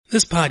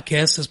This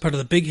podcast is part of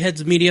the Big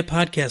Heads Media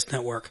Podcast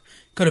Network.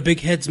 Go to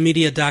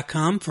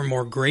bigheadsmedia.com for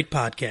more great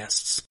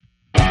podcasts.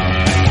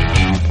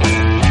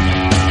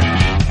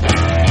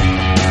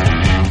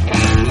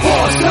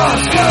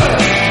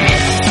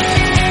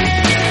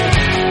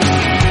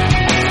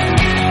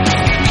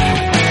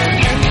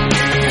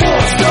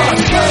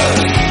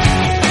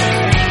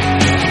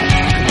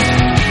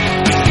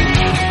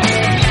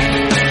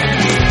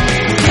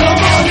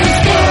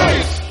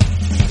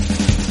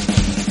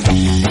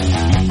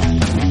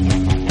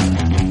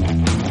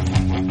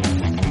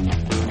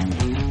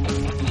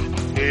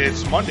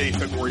 It's Monday,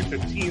 February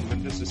 15th,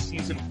 and this is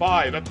Season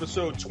 5,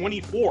 Episode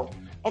 24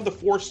 of the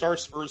 4-Star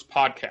Spurs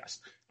Podcast.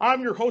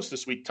 I'm your host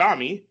this week,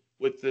 Tommy.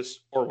 With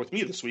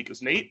me this week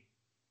is Nate.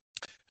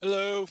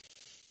 Hello.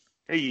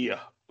 Hey, we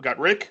got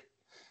Rick.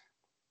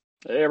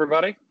 Hey,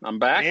 everybody. I'm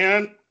back.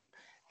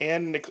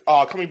 And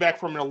coming back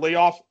from a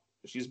layoff,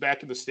 she's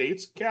back in the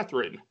States,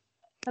 Catherine.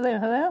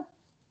 Hello.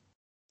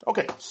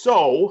 Okay,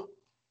 so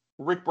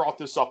Rick brought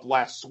this up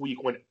last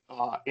week when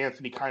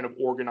Anthony kind of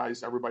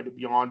organized everybody to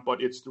be on,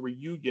 but it's the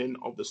reunion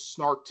of the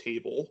Snark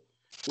Table,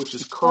 which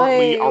is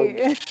currently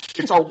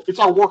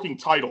our working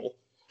title.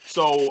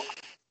 So,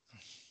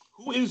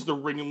 who is the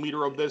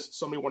ringleader of this?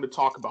 Somebody want to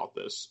talk about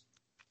this?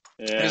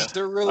 Yeah. Is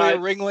there really a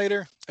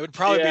ringleader? It would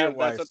probably be a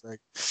wife.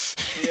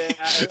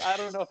 I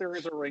don't know if there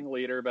is a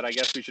ringleader, but I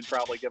guess we should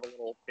probably give a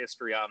little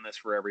history on this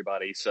for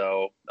everybody.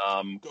 So,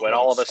 when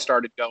all of us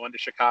started going to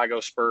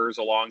Chicago Spurs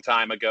a long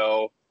time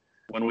ago,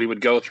 when we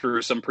would go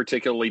through some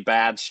particularly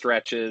bad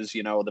stretches,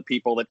 you know, the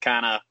people that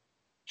kind of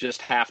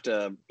just have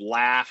to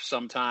laugh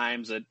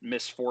sometimes at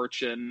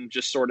misfortune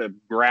just sort of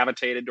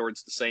gravitated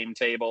towards the same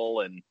table.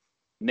 And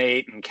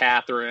Nate and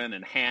Catherine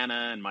and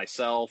Hannah and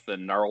myself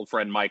and our old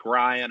friend Mike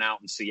Ryan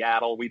out in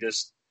Seattle, we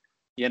just,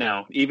 you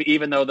know,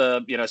 even though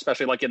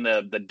especially like in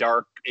the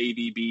dark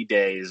AVB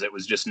days, it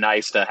was just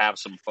nice to have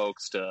some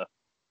folks to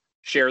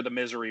share the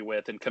misery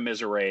with and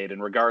commiserate.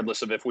 And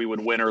regardless of if we would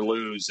win or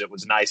lose, it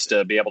was nice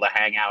to be able to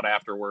hang out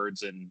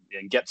afterwards and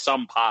get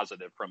some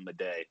positive from the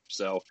day.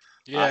 So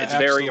it's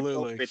very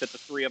appropriate that the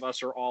three of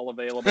us are all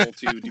available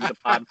to do the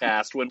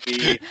podcast when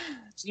we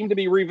seem to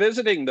be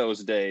revisiting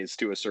those days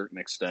to a certain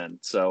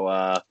extent.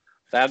 So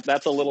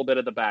that's a little bit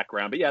of the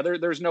background. But yeah,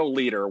 there's no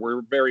leader.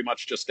 We're very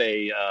much just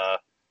a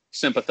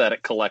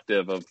sympathetic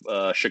collective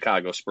of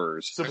Chicago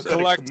Spurs. A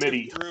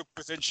collective group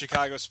within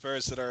Chicago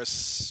Spurs that are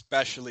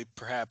especially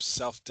perhaps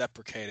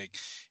self-deprecating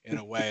in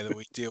a way that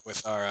we deal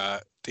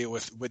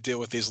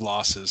with these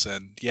losses.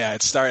 And yeah,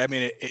 it started. I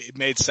mean, it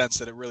made sense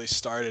that it really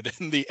started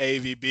in the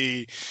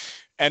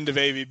end of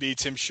AVB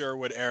Tim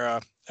Sherwood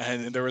era,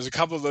 and there was a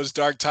couple of those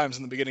dark times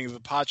in the beginning of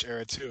the Poch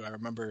era too. I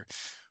remember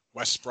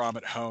West Brom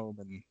at home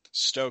and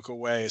Stoke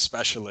away,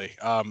 especially.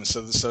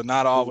 So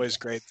not always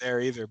great there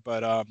either,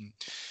 but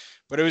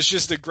it was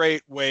just a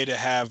great way to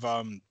have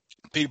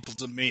people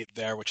to meet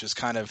there, which is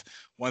kind of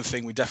one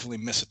thing we definitely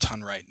miss a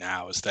ton right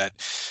now, is that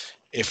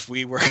if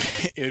we were,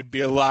 it would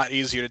be a lot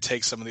easier to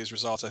take some of these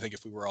results, I think,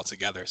 if we were all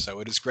together.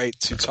 So it is great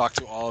to talk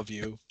to all of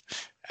you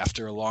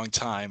after a long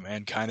time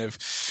and kind of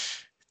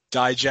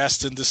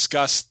digest and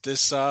discuss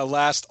this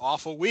last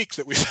awful week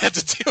that we've had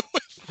to deal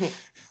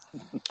with.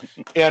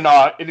 And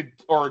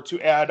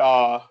to add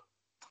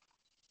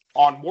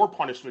on more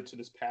punishment to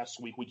this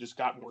past week, we just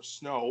got more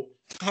snow.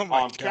 Oh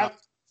my God.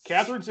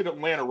 Catherine's in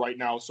Atlanta right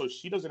now, so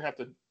she doesn't have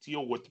to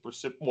deal with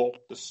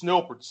the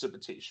snow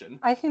precipitation.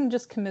 I can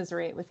just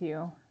commiserate with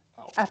you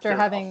after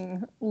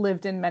having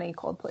lived in many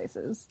cold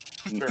places.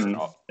 Fair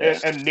enough.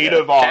 And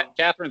native...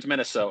 Catherine's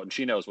Minnesotan.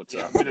 She knows what's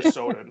up.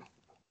 Minnesotan.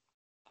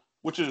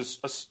 Which is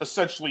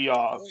essentially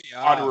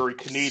honorary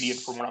Canadian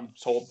from what I'm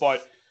told.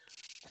 But,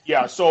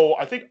 yeah, so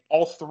I think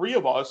all three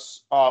of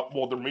us,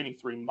 the remaining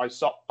three,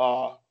 myself...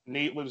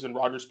 Nate lives in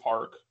Rogers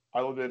Park.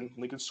 I live in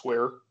Lincoln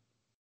Square.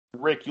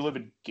 Rick, you live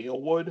in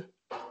Galewood?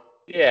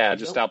 Yeah,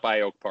 just out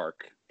by Oak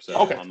Park. So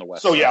okay. On the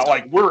west so side. Yeah,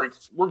 like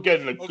we're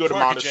getting a good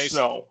amount of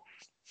snow.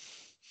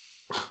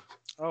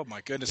 Oh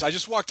my goodness! I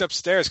just walked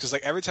upstairs because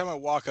like every time I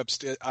walk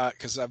upstairs,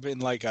 because I've been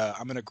like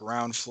I'm in a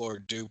ground floor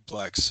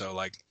duplex, so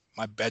like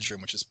my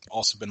bedroom, which has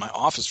also been my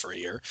office for a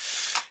year,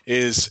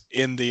 is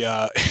in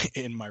the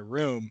in my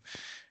room.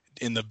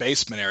 In the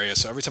basement area,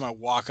 so every time I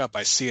walk up,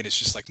 I see it. It's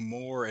just like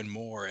more and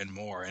more and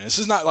more. And this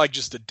is not like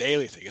just a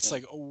daily thing. It's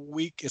like a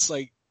week. It's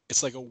like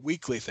a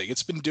weekly thing.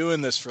 It's been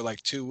doing this for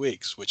like 2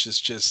 weeks, which is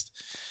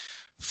just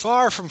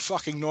far from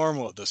fucking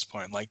normal at this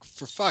point. Like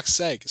for fuck's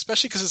sake,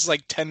 especially because it's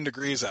like 10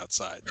 degrees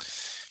outside.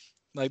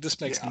 Like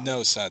this makes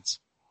no sense.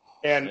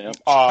 And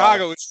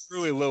Chicago is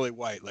truly lily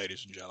white,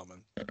 ladies and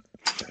gentlemen.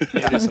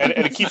 and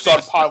it keeps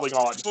on piling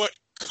on.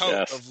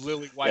 Coat of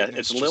lily white. Yeah,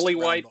 it's lily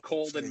white,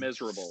 cold, and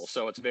miserable,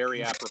 so it's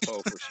very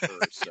apropos for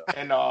Spurs. So.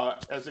 And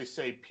as they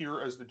say,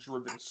 pure as the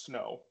driven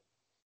snow.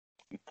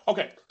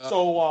 Okay,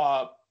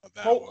 so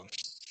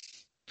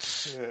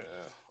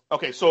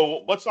okay,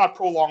 so let's not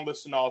prolong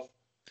this enough.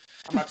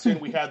 I'm not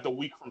saying we had the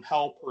week from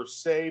hell per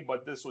se,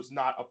 but this was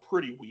not a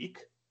pretty week.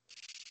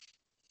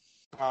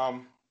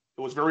 It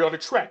was very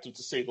unattractive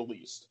to say the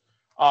least.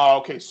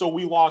 Okay, so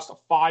we lost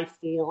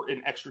 5-4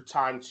 in extra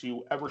time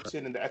to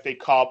Everton in the FA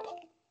Cup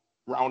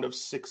round of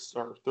 6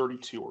 or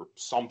 32 or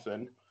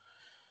something.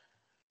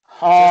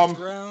 Fifth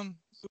round?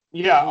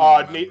 Yeah,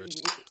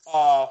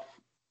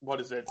 what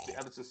is it?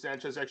 Everton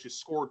Sanchez actually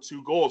scored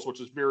 2 goals, which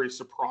is very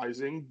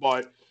surprising.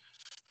 But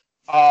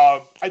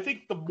I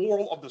think the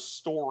moral of the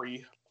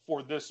story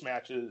for this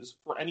match is,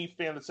 for any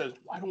fan that says,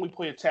 why don't we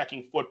play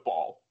attacking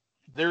football?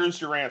 There's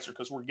your answer,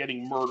 because we're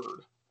getting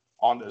murdered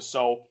on this.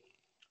 So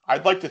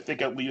I'd like to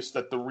think at least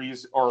that the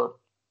reason, or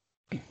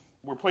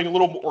we're playing a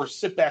little more, or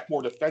sit back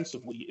more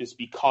defensively, is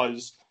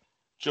because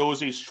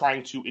Jose's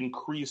trying to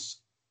increase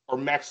or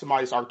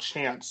maximize our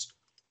chance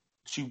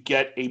to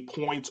get a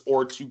point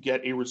or to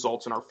get a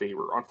result in our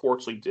favor.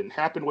 Unfortunately, it didn't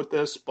happen with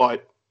this,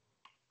 but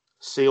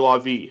c'est la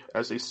vie,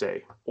 as they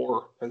say,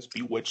 or as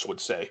Bewitched would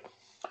say.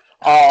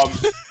 Oh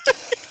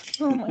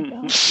my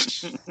god!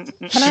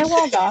 Can I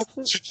log off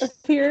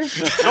here?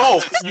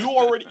 No,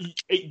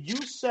 you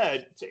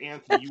said to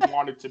Anthony you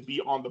wanted to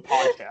be on the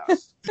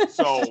podcast,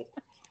 so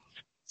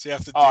you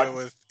have to deal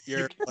with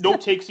your no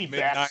takesy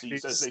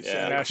backsies, as they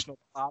say. National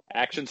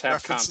actions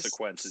have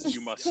consequences.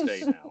 You must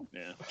stay now.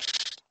 Yeah.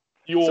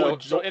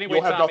 So anyway,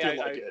 Tommy,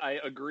 I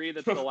agree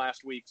that the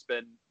last week's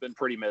been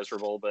pretty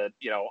miserable, but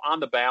on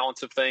the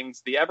balance of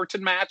things, the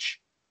Everton match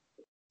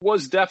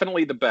was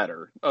definitely the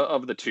better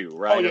of the two,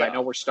 right? Oh, yeah. And I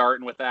know we're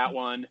starting with that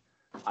one.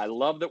 I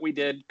love that we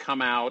did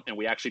come out and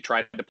we actually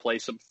tried to play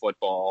some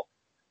football.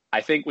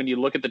 I think when you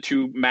look at the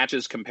two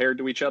matches compared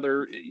to each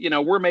other,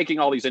 we're making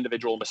all these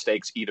individual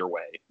mistakes either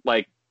way.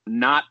 Like,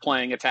 not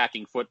playing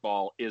attacking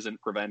football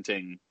isn't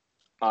preventing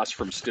us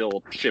from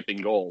still shipping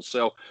goals.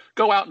 So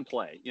go out and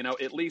play.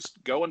 At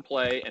least go and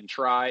play and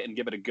try and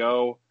give it a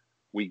go.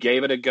 We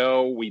gave it a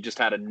go. We just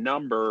had a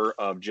number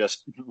of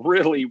just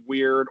really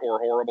weird or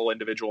horrible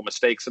individual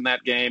mistakes in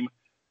that game.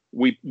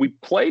 We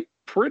played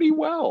pretty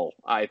well,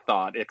 I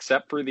thought,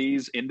 except for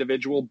these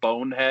individual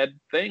bonehead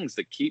things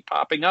that keep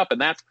popping up.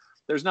 And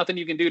there's nothing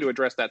you can do to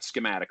address that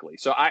schematically.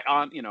 So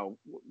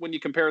when you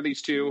compare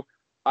these two,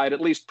 I'd at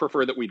least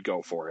prefer that we'd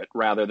go for it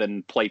rather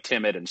than play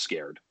timid and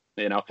scared.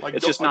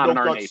 It's just not in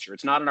our nature.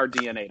 It's not in our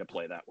DNA to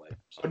play that way.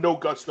 So. A no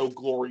guts, no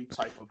glory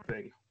type of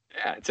thing.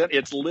 Yeah,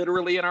 it's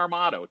literally in our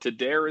motto. To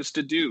dare is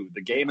to do.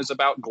 The game is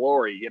about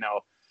glory.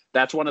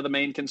 That's one of the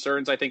main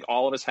concerns I think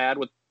all of us had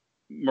with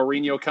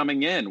Mourinho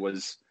coming in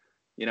was,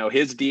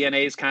 his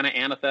DNA is kind of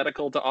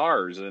antithetical to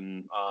ours.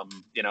 And,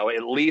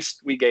 at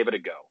least we gave it a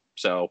go.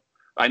 So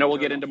I know we'll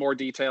get into more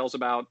details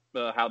about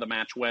how the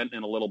match went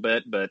in a little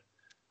bit, but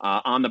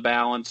on the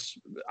balance,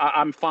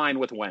 I'm fine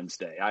with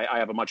Wednesday. I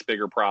have a much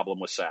bigger problem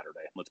with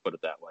Saturday. Let's put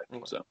it that way.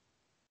 Okay. So,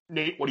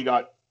 Nate, what do you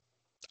got?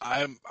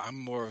 I'm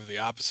more of the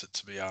opposite,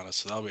 to be honest.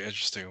 So that'll be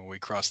interesting when we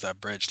cross that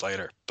bridge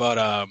later. But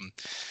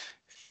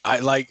I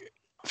like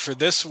for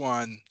this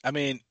one. I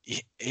mean,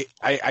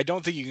 I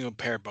don't think you can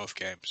compare both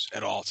games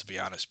at all, to be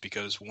honest,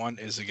 because one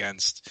is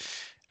against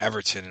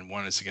Everton and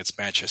one is against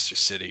Manchester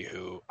City,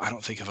 who I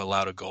don't think have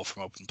allowed a goal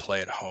from open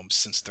play at home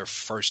since their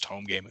first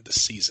home game of the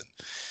season.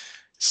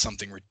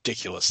 Something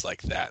ridiculous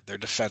like that. Their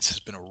defense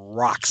has been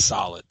rock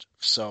solid.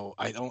 So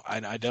I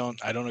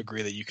don't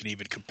agree that you can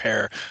even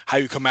compare how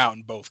you come out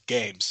in both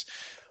games.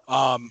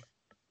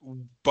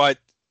 But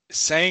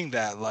saying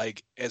that,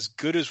 like, as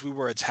good as we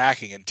were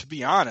attacking, and to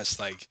be honest,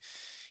 like,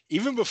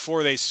 even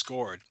before they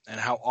scored and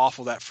how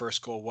awful that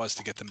first goal was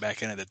to get them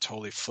back in it, that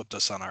totally flipped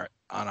us on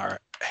our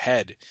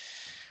head.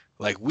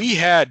 Like, we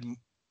had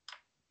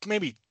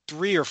maybe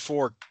 3 or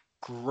 4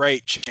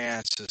 great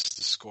chances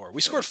to score.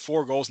 We scored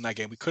 4 goals in that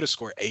game. We could have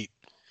scored 8.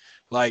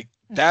 Like,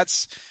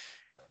 that's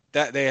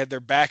that. They had their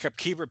backup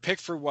keeper.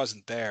 Pickford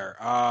wasn't there.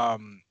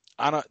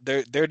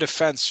 Their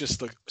defense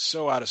just looked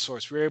so out of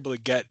sorts. We were able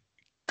to get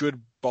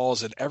good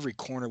balls in every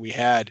corner we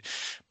had.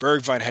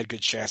 Bergwijn had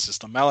good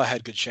chances. Lamela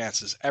had good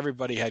chances.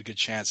 Everybody had good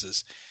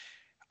chances.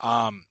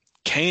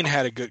 Kane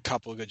had a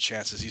couple of good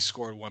chances. He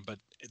scored one, but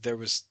there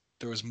was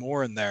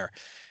more in there.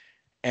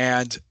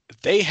 And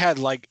they had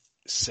like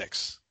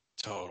 6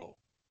 total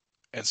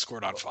and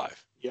scored on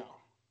 5. Yeah.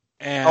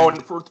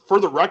 And for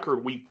the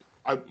record,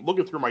 I'm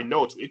looking through my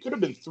notes. It could have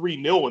been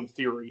 3-0 in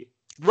theory.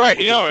 Right,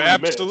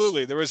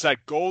 absolutely. There was that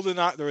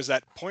there was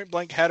that point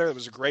blank header. It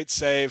was a great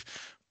save.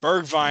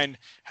 Bergwijn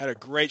had a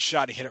great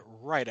shot. He hit it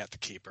right at the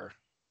keeper.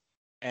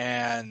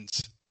 And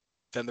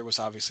then there was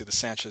obviously the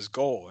Sanchez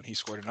goal, and he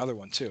scored another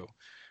one too.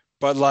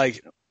 But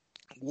like,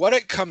 what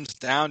it comes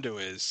down to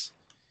is,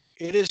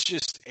 it is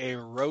just a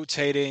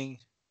rotating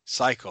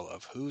cycle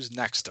of who's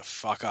next to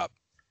fuck up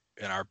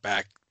in our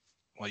back.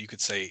 Well, you could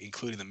say,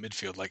 including the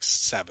midfield, like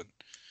 7.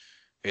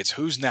 It's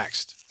who's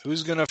next?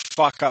 Who's going to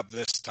fuck up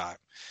this time?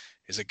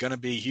 Is it going to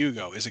be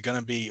Hugo? Is it going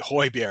to be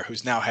Højbjerg,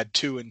 who's now had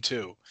 2 and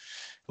 2?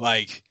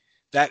 Like,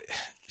 that,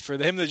 for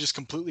him to just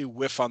completely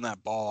whiff on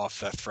that ball off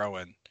that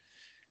throw-in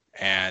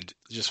and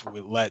just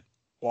let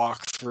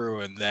walk through,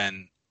 and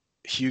then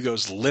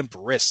Hugo's limp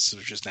wrists,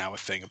 which is now a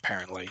thing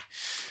apparently,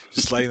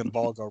 just letting the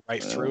ball go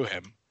right through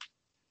him.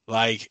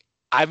 Like,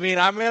 I mean,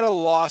 I'm at a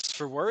loss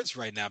for words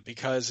right now,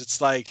 because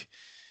it's like,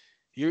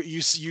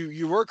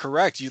 You were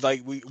correct.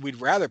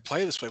 We'd rather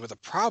play this way, but the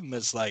problem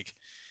is like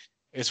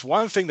it's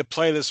one thing to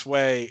play this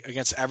way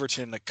against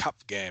Everton in a cup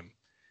game,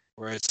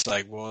 where it's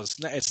like, well,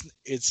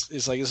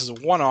 it's like this is a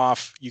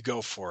one-off. You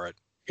go for it.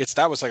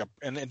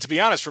 And to be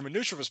honest, from a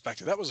neutral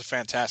perspective, that was a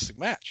fantastic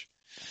match,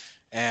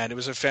 and it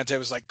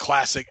was like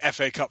classic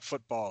FA Cup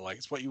football. Like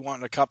it's what you want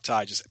in a cup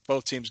tie, just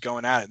both teams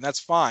going at it, and that's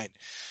fine.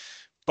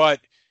 But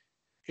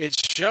it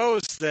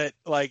shows that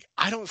like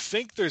I don't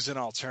think there's an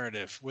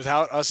alternative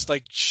without us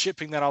like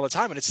shipping that all the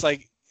time. And it's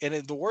like,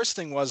 the worst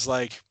thing was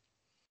like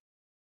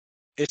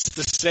it's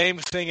the same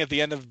thing at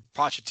the end of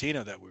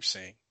Pochettino that we're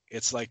seeing.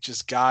 It's like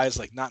just guys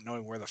like not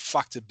knowing where the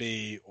fuck to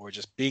be, or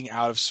just being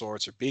out of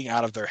sorts, or being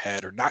out of their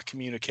head, or not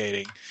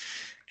communicating,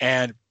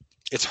 and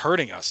it's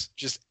hurting us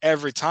just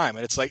every time.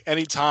 And it's like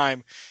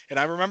anytime, and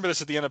I remember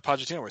this at the end of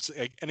Pochettino, where it's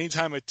like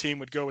anytime a team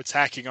would go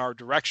attacking our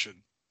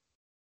direction,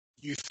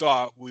 you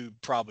thought we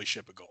would probably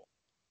ship a goal.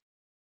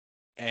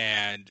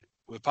 And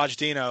with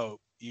Pochettino,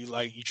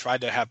 you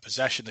tried to have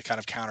possession to kind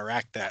of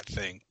counteract that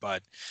thing,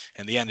 but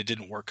in the end it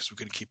didn't work because we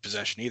couldn't keep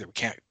possession either.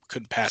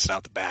 Couldn't pass it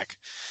out the back.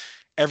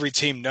 Every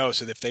team knows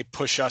that if they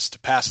push us to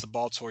pass the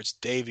ball towards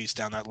Davies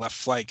down that left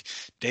flank,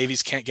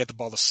 Davies can't get the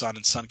ball to Son,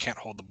 and Son can't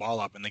hold the ball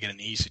up, and they get an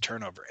easy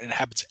turnover. And it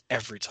happens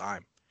every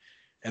time.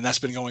 And that's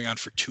been going on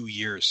for 2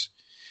 years.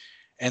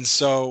 And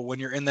so when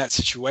you're in that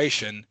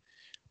situation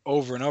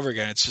over and over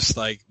again, it's just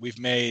like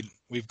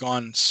we've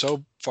gone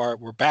so far.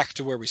 We're back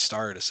to where we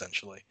started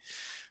essentially.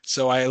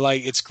 So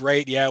it's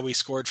great. Yeah, we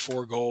scored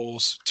 4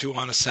 goals, 2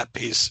 on a set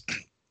piece,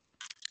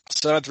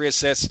 3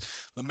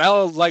 assists.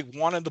 Lamela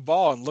wanted the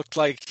ball and looked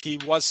like he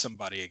was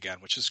somebody again,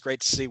 which is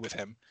great to see with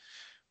him.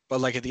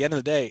 But at the end of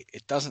the day,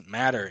 it doesn't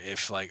matter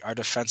if our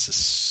defense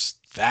is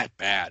that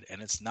bad,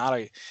 and it's not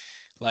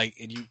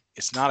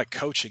it's not a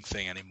coaching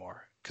thing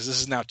anymore, because this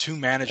is now 2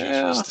 managers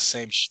who's the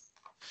same shit.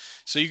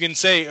 So you can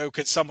say,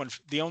 could someone?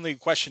 The only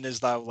question is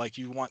though,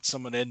 you want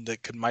someone in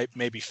that could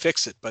maybe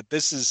fix it, but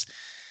this is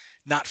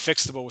not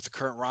fixable with the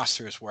current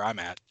roster. Is where I'm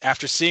at.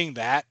 After seeing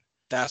that,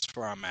 that's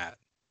where I'm at.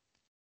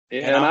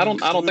 And I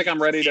don't think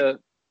I'm ready to.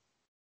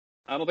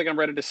 I don't think I'm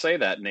ready to say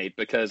that, Nate,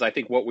 because I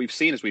think what we've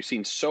seen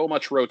so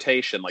much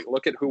rotation.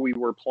 Look at who we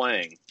were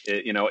playing.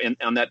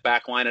 On that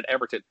back line at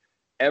Everton,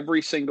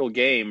 every single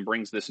game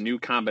brings this new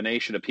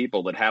combination of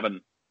people that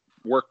haven't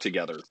worked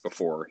together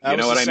before. You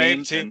know what I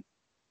mean? Team.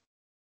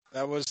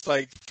 That was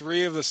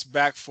 3 of this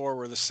back 4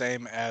 were the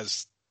same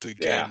as the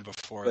game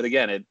before. But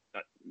again,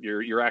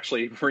 you're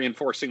actually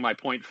reinforcing my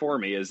point for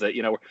me, is that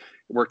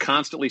we're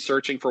constantly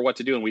searching for what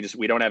to do, and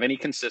we don't have any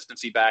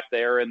consistency back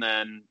there. And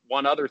then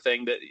one other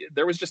thing, that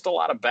there was just a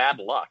lot of bad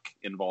luck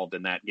involved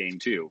in that game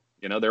too.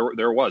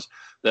 There was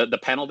the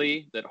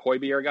penalty that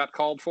Højbjerg got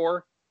called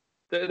for.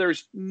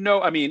 There's no,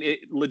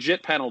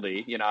 legit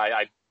penalty.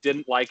 I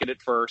didn't like it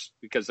at first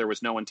because there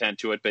was no intent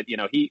to it, but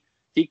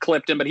he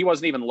clipped him, but he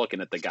wasn't even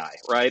looking at the guy,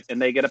 right?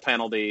 And they get a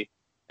penalty,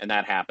 and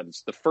that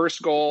happens. The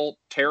first goal,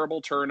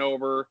 terrible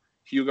turnover.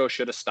 Hugo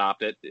should have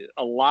stopped it.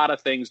 A lot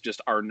of things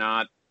just are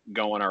not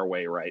going our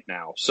way right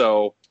now.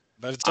 So,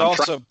 but it's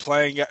also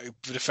playing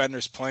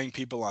defenders, playing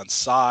people on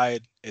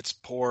side. It's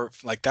poor.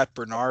 That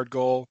Bernard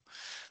goal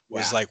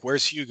was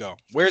where's Hugo?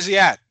 Where's he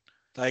at?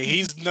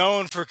 He's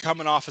known for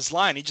coming off his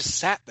line. He just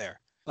sat there.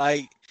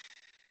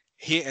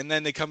 And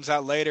then it comes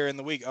out later in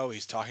the week. Oh,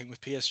 he's talking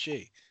with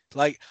PSG.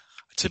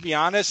 To be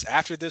honest,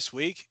 after this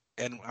week,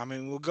 and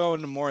we'll go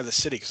into more of the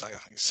city because I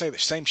say the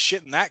same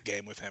shit in that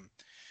game with him.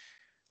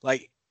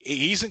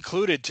 He's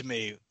included to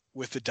me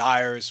with the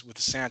Dyers, with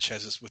the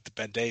Sanchez's, with the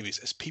Ben Davies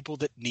as people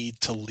that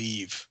need to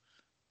leave.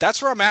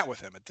 That's where I'm at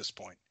with him at this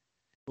point.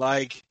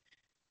 And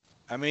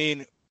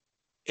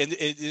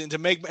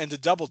to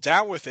double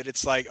down with it,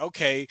 it's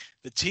okay,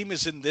 the team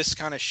is in this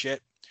kind of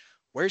shit.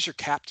 Where's your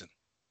captain?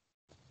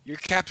 Your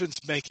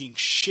captain's making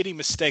shitty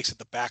mistakes at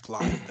the back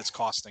line that's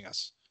costing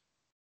us.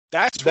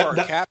 That's where our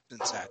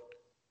captain's at.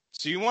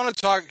 So you want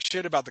to talk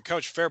shit about the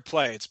coach? Fair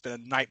play. It's been a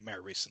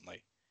nightmare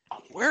recently.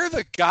 Where are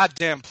the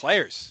goddamn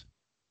players?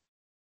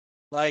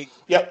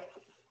 Yep.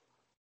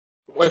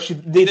 Well,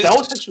 that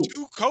was actually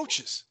 2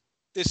 coaches.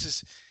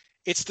 It's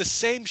the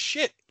same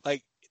shit.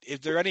 Is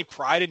there any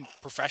pride in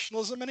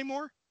professionalism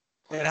anymore?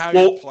 And how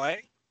you're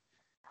playing?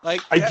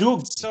 I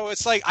do. So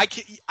it's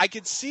I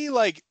could see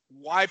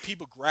why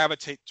people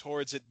gravitate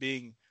towards it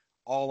being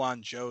all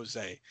on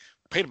Jose. We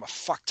paid him a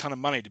fuck ton of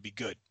money to be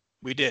good.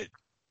 We did.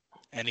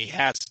 And he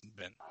hasn't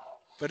been.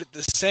 But at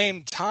the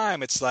same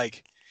time, it's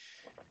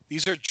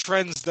these are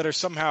trends that are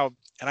somehow,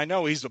 and I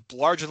know he's a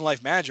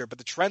larger-than-life manager, but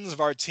the trends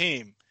of our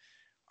team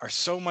are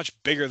so much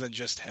bigger than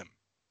just him.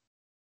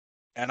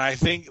 And I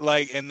think,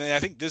 I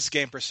think this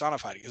game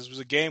personified it. This was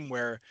a game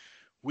where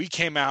we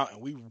came out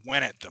and we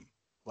went at them,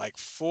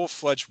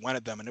 full-fledged went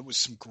at them, and it was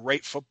some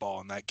great football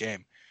in that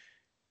game.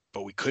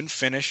 But we couldn't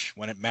finish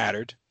when it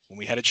mattered, when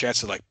we had a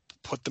chance to,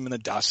 put them in the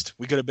dust.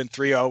 We could have been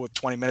 3-0 with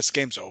 20 minutes.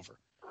 Game's over.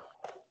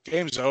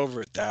 Game's over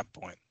at that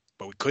point.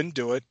 But we couldn't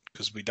do it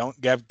because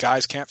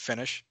guys can't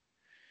finish.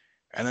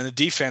 And then the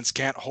defense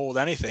can't hold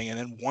anything. And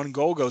then 1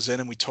 goal goes in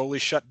and we totally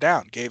shut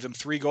down. Gave them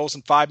 3 goals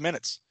in 5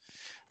 minutes.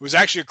 was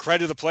actually a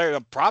credit to the player,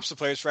 props to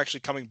players for actually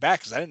coming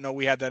back because I didn't know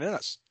we had that in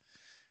us.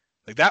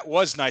 Like, that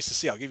was nice to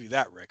see. I'll give you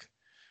that, Rick.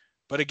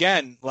 But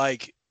again,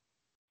 like,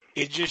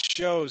 it just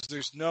shows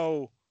there's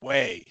no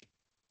way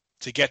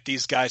to get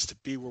these guys to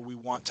be where we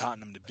want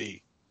Tottenham to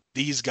be.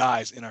 These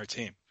guys in our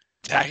team.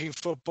 Attacking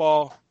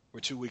football,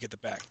 we're too weak at the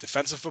back.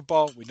 Defensive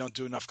football, we don't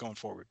do enough going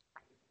forward.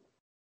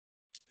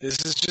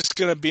 This is just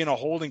going to be in a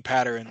holding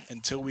pattern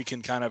until we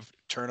can kind of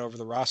turn over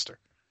the roster.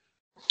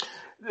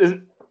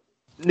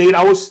 Nate,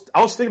 I was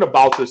thinking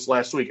about this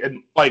last week,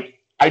 and like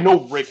I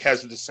know Rick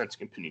has a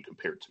dissenting opinion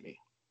compared to me,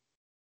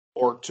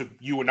 or to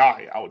you and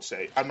I would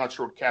say. I'm not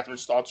sure what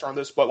Catherine's thoughts are on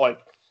this, but like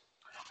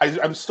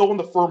I'm still in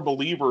the firm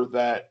believer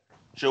that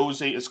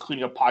Jose is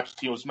cleaning up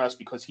Pochettino's mess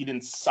because he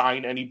didn't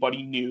sign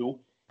anybody new.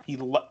 He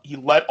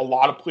let a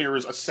lot of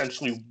players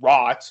essentially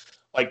rot.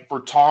 Like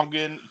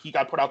Vertonghen, he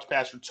got put out to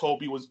pasture.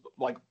 Toby was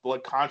like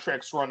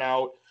contracts run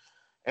out,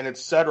 and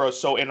etc.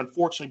 So, and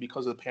unfortunately,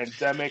 because of the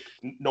pandemic,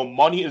 no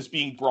money is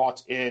being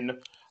brought in,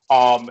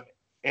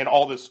 and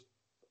all this,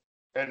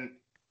 and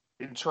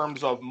in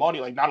terms of money,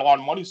 like not a lot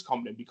of money's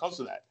coming in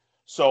because of that.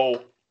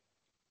 So,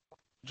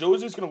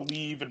 Jose's going to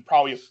leave in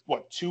probably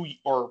 2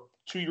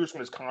 years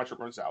when his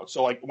contract runs out.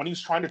 So, like when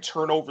he's trying to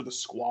turn over the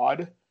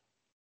squad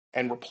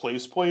and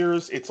replace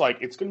players, it's like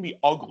it's going to be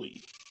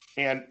ugly.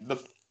 And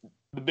the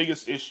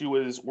biggest issue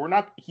is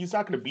he's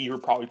not going to be here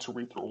probably to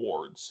reap the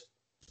rewards.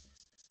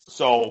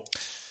 So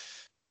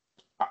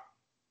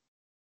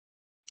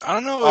I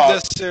don't know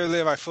necessarily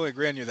if I fully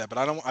agree on you that, but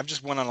I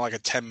just went on like a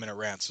 10-minute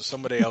rant, so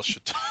somebody else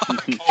should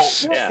talk.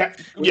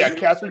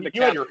 Catherine,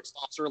 you had your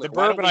the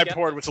bourbon I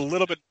poured was a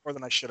little bit more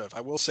than I should have.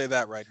 I will say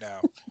that right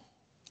now.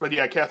 But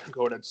yeah, Catherine,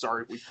 go ahead.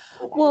 Sorry, we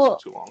were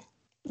too long.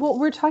 Well,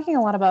 we're talking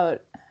a lot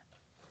about.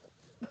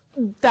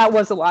 That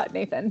was a lot,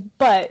 Nathan,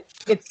 but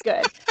it's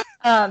good.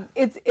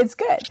 It's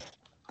good,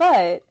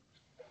 but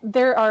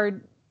there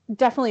are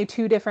definitely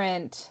two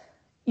different.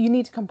 You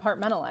need to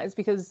compartmentalize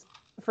because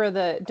for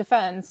the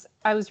defense,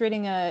 I was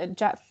reading a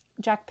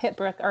Jack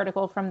Pitbrook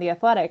article from The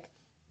Athletic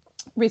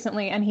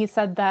recently, and he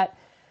said that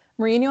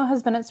Mourinho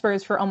has been at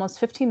Spurs for almost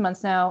 15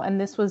 months now, and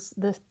this was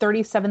the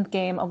 37th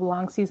game of a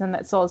long season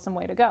that still has some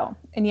way to go.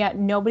 And yet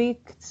nobody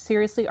could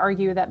seriously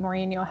argue that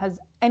Mourinho has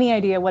any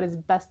idea what his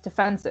best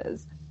defense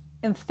is.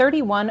 In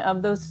 31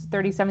 of those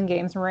 37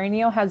 games,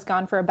 Mourinho has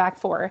gone for a back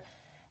four,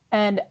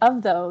 and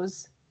of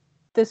those,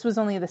 this was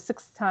only the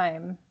sixth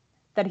time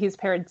that he's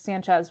paired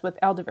Sanchez with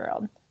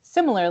Alderweireld.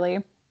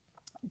 Similarly,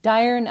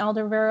 Dyer and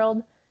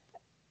Alderweireld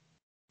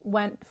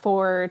went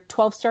for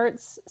 12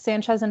 starts,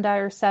 Sanchez and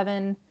Dyer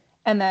 7,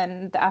 and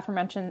then the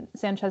aforementioned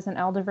Sanchez and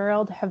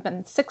Alderweireld have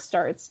been 6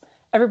 starts.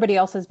 Everybody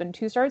else has been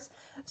 2 starts.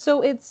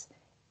 So it's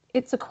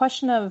a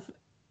question of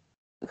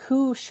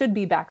who should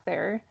be back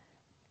there.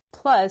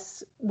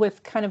 Plus,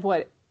 with kind of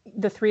what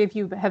the three of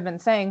you have been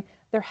saying,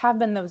 there have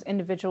been those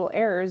individual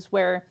errors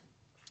where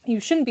you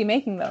shouldn't be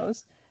making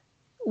those,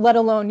 let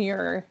alone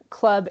your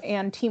club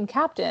and team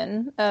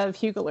captain of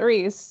Hugo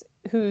Lloris,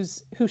 who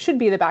should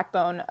be the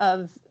backbone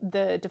of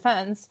the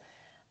defense.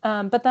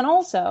 But then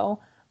also,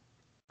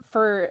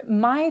 for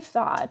my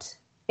thought,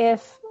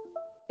 if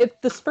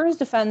the Spurs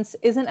defense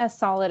isn't as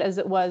solid as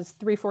it was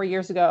 3-4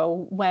 years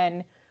ago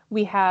when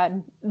we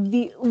had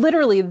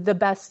literally the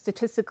best,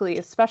 statistically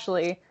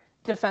especially,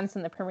 defense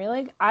in the Premier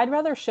League, I'd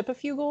rather ship a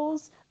few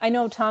goals. I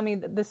know, Tommy,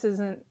 that this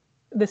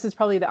is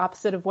probably the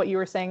opposite of what you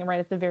were saying right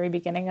at the very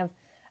beginning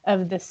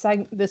of this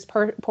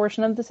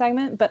portion of the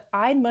segment, but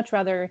I'd much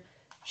rather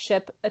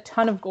ship a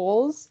ton of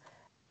goals.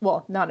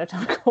 Well, not a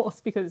ton of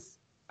goals, because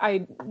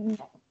I'd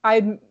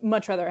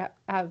much rather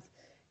have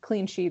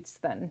clean sheets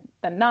than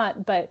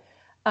not. But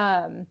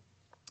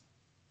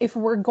if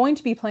we're going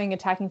to be playing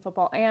attacking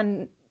football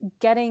and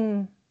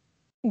getting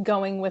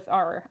going with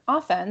our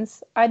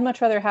offense, I'd much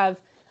rather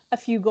have a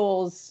few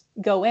goals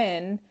go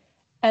in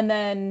and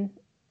then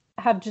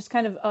have just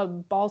kind of a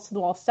balls to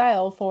the wall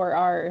style for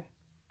our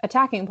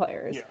attacking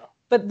players. Yeah.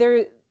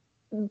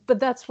 But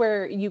that's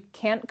where you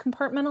can't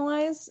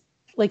compartmentalize.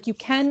 Like, you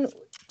can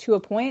to a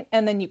point,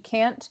 and then you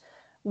can't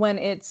when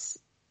it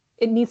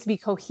needs to be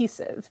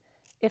cohesive.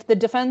 If the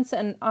defense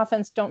and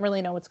offense don't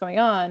really know what's going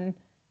on,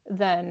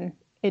 then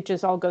it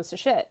just all goes to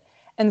shit.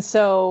 And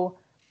so,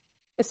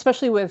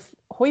 especially with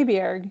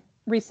Højbjerg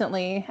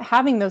recently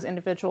having those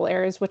individual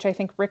errors, which I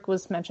think Rick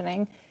was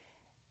mentioning,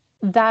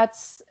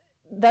 that's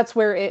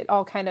where it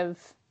all kind of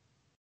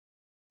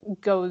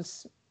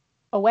goes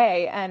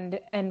away and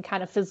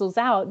kind of fizzles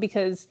out,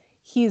 because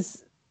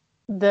he's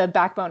the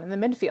backbone in the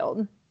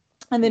midfield.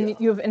 And then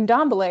you have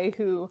Ndombele,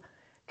 who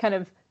kind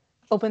of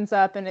opens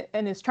up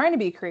and is trying to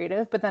be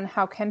creative, but then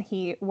how can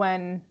he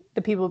when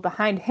the people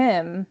behind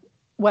him,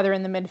 whether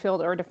in the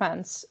midfield or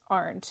defense,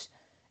 aren't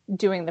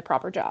doing the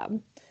proper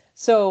job?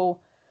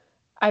 So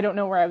I don't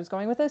know where I was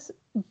going with this,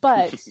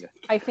 but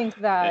I think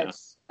that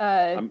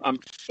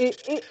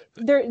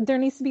there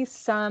needs to be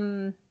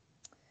some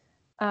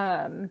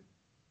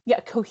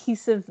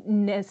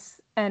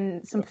cohesiveness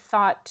and some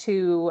thought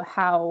to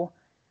how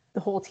the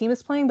whole team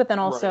is playing, but then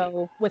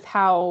also with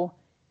how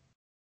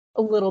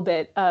a little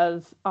bit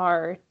of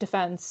our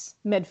defense,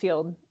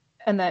 midfield,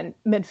 and then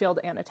midfield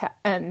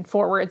and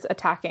forwards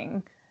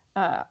attacking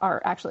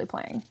are actually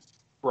playing.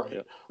 Right.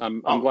 Yeah.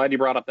 I'm glad you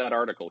brought up that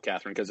article,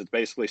 Catherine, because it's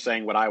basically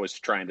saying what I was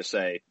trying to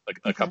say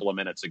a couple of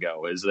minutes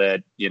ago, is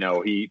that,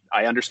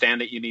 I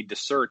understand that you need to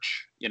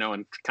search,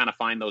 and kind of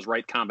find those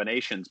right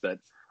combinations, but,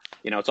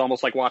 it's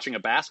almost like watching a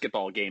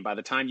basketball game. By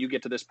the time you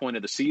get to this point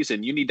of the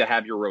season, you need to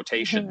have your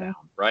rotation down,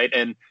 right?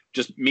 And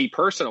just me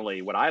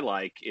personally, what I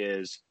like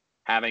is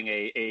having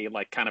a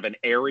like kind of an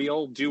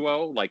aerial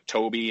duo, like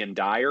Toby and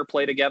Dyer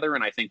play together.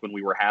 And I think when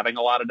we were having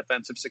a lot of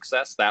defensive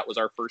success, that was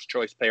our first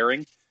choice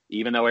pairing,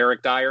 even though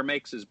Eric Dyer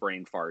makes his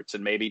brain farts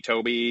and maybe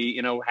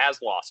Toby,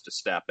 has lost a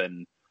step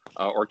and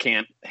or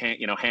can't,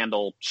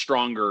 handle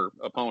stronger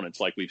opponents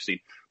like we've seen.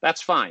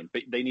 That's fine,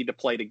 but they need to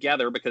play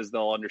together because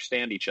they'll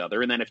understand each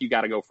other. And then if you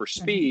got to go for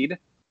speed,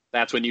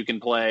 that's when you can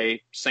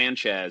play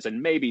Sanchez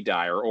and maybe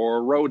Dyer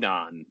or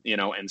Rodon,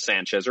 and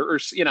Sanchez or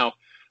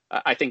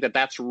I think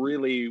that's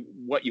really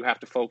what you have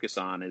to focus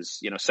on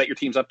is, set your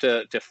teams up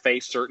to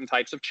face certain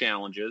types of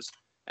challenges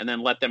and then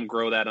let them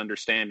grow that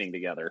understanding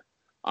together.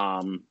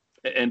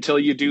 Until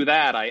you do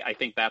that, I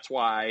think that's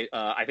why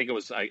I think it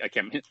was I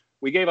can't.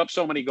 We gave up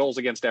so many goals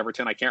against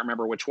Everton. I can't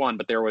remember which one,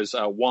 but there was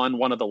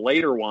one of the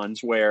later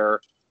ones where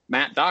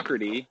Matt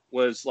Doherty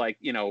was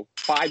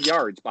 5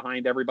 yards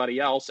behind everybody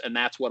else, and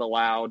that's what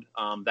allowed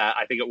that.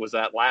 I think it was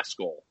that last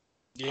goal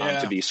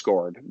to be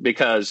scored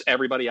because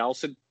everybody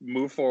else had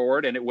moved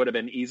forward, and it would have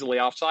been easily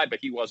offside, but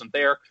he wasn't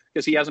there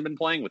because he hasn't been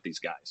playing with these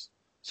guys.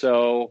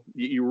 So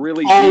you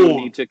really do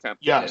need to come.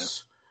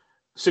 Yes.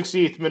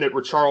 68th minute,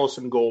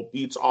 Richarlison goal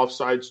beats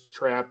offsides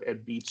trap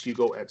and beats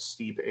Hugo at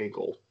steep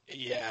angle.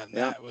 Yeah, and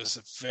that was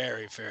a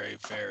very, very,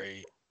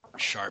 very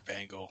sharp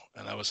angle,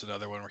 and that was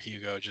another one where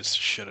Hugo just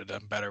should have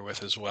done better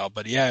with as well.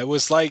 But yeah, it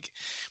was like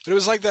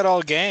that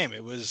all game.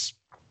 It was.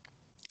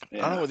 I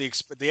don't know. The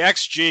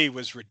XG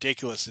was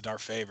ridiculous in our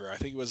favor. I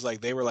think it was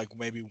they were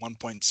maybe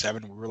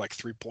 1.7. We were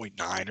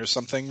 3.9 or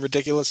something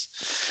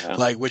ridiculous.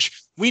 Yeah.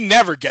 Which we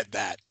never get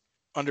that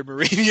under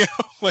Mourinho.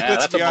 Let's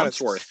that's be a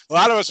honest. month's worth. A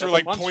lot of us were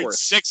That's a month's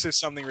 0.6 or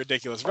something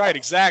ridiculous. Right,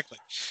 exactly.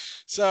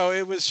 So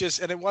it was just,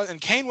 and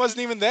Kane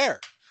wasn't even there.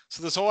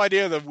 So this whole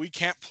idea that we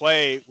can't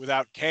play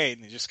without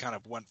Kane, it just kind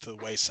of went to the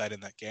wayside in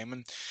that game.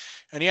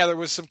 And yeah, there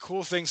was some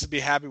cool things to be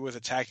happy with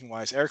attacking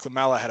wise. Eric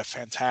Lamela had a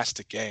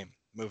fantastic game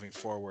moving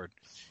forward.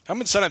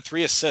 Heung-min Son had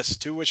 3 assists,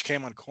 2 of which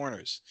came on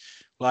corners.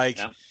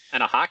 And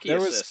a hockey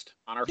assist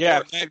on our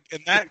fourth.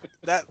 And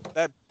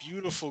that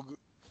beautiful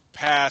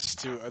pass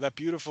that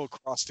beautiful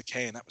cross to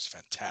Kane, that was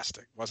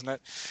fantastic, wasn't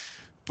it?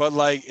 But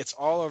it's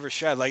all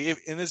overshadowed.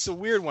 And it's a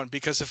weird one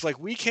because if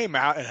we came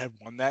out and had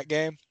won that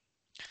game,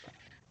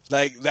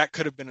 that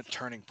could have been a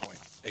turning point.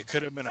 It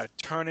could have been a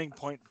turning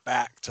point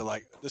back to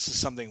this is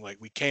something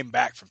we came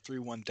back from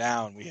 3-1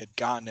 down. We had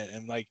gotten it.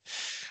 And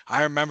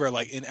I remember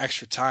in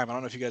extra time, I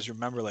don't know if you guys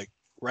remember,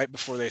 right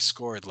before they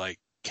scored,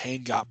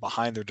 Kane got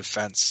behind their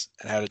defense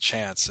and had a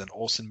chance and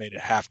Olsen made a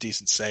half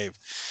decent save.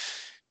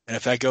 And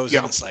if that goes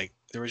in, it's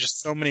there were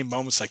just so many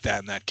moments like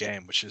that in that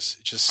game, which is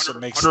just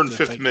makes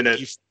 105th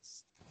minute.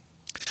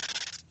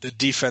 The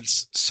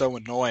defense so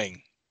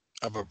annoying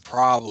of a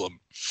problem.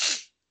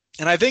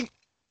 And I think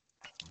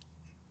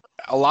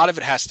a lot of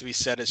it has to be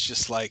said. It's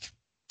just and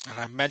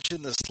I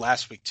mentioned this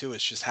last week too,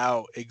 it's just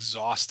how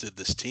exhausted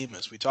this team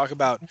is. We talk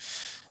about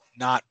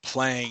not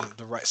playing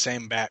the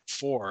same back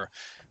four,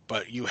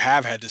 but you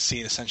have had to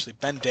see essentially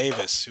Ben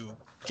Davis,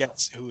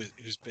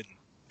 who's been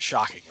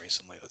shocking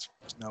recently. There's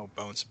no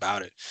bones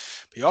about it.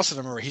 But you also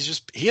remember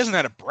he hasn't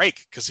had a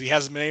break because he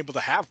hasn't been able to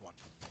have one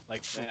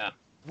for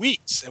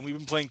weeks, and we've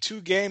been playing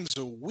 2 games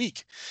a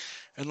week.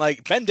 And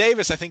Ben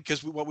Davis, I think,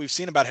 because what we've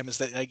seen about him is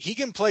that he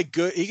can play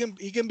good.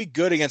 He can be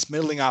good against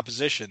middling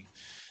opposition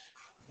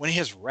when he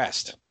has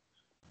rest.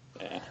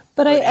 Yeah.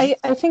 But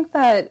I think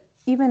that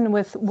even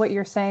with what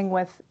you're saying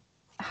with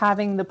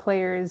having the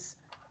players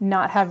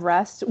not have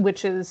rest,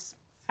 which is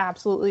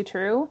absolutely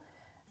true.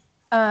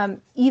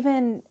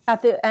 Even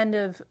at the end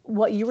of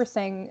what you were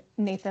saying,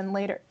 Nathan,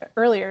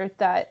 earlier,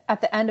 that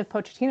at the end of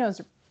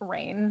Pochettino's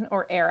reign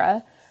or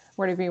era,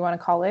 whatever you want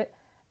to call it,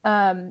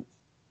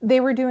 they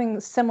were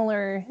doing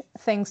similar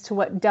things to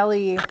what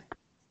Dele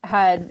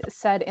had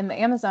said in the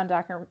Amazon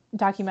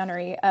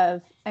documentary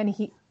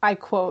I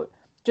quote,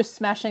 just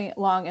smashing it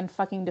long and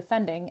fucking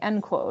defending,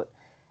 end quote.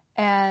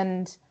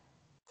 And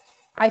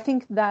I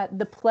think that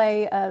the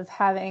play of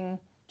having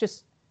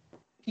just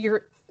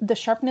the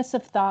sharpness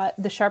of thought,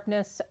 the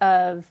sharpness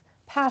of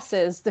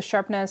passes, the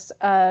sharpness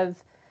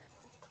of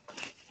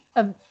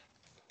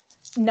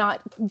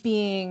not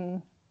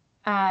being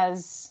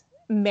as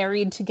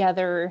married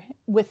together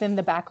within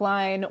the back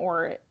line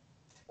or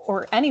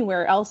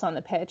anywhere else on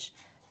the pitch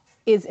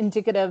is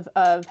indicative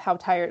of how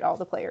tired all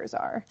the players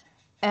are.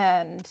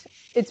 And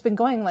it's been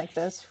going like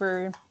this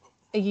for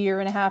a year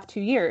and a half, 2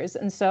 years.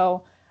 And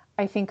so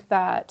I think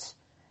that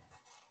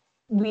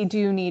we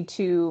do need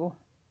to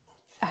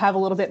have a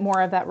little bit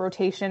more of that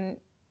rotation,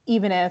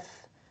 even if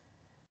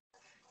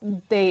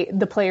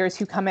the players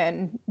who come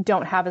in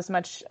don't have as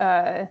much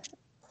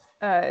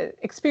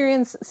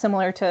experience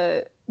similar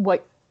to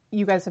what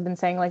you guys have been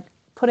saying, like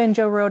put in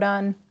Joe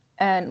Rodon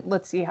and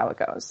let's see how it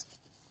goes.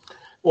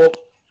 Well,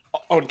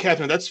 and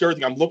Catherine, that's the other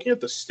thing. I'm looking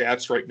at the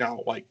stats right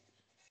now. Like,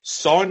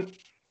 Son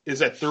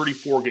is at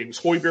 34 games.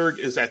 Højbjerg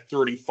is at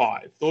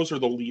 35. Those are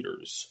the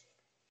leaders.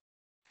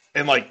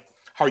 And like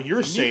how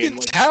you're saying, you can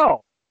like,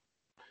 tell.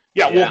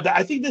 Yeah, well,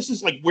 I think this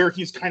is like where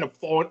he's kind of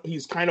fallen.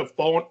 He's kind of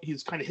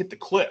hit the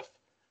cliff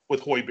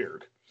with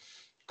Højbjerg,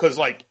 because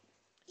like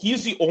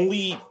he's the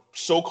only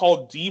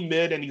so-called D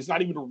mid, and he's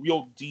not even a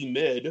real D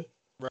mid.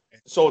 Right.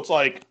 So it's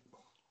like,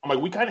 I'm like,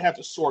 we kind of have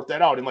to sort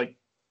that out, and like,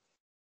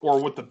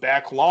 or with the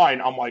back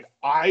line, I'm like,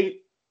 I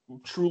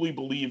truly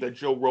believe that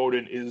Joe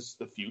Rodon is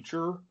the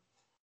future,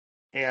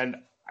 and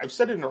I've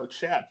said it in our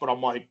chat, but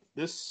I'm like,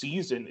 this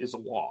season is a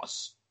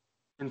loss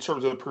in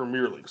terms of the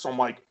Premier League. So I'm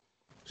like,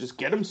 just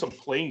get him some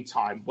playing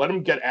time. Let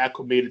him get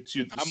acclimated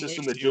to the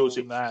system that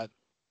Josie,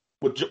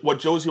 what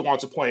Josie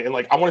wants to play. And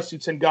like, I want to see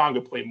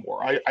Tanganga play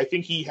more. I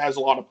think he has a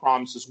lot of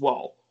promise as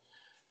well.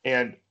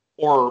 And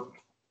the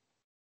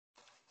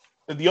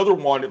other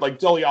one, like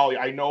Dele Alli,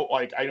 I know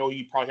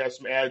he probably has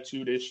some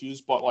attitude issues,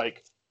 but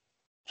like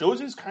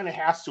Josie's kind of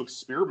has to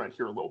experiment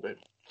here a little bit.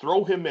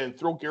 Throw him in,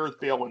 throw Gareth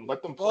Bale in,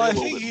 let them play a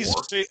little bit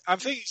more.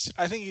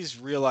 I think he's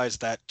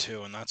realized that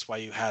too, and that's why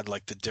you had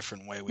like the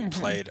different way we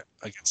played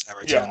against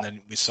Everton, and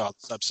then we saw the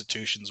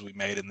substitutions we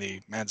made in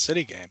the Man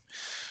City game.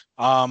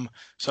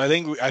 So I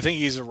think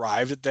he's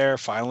arrived at there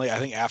finally. I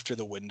think after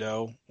the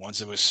window,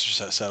 once it was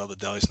settled that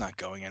Dele's not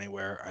going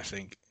anywhere, I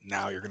think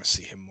now you're going to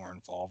see him more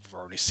involved. We've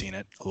already seen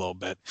it a little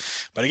bit,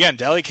 but again,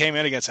 Dele came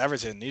in against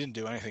Everton and he didn't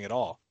do anything at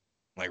all.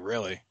 Like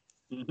really.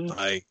 Mm-hmm.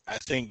 Like I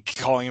think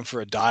calling him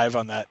for a dive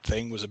on that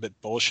thing was a bit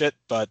bullshit,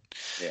 but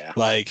he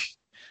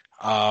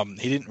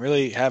didn't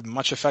really have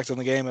much effect on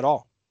the game at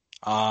all.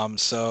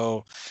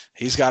 So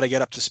he's got to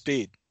get up to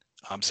speed.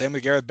 Same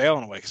with Gareth Bale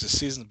in a way, because his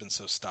season's been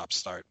so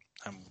stop-start.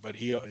 But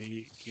he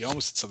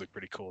almost did something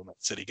pretty cool in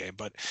that City game.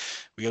 But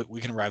we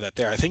can arrive at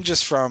there. I think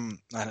just from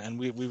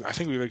and I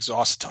think we've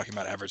exhausted talking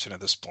about Everton at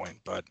this point.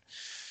 But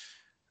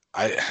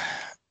I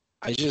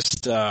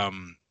just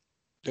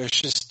there's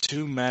just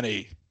too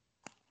many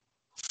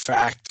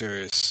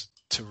factors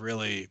to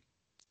really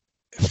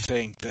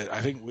think that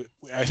I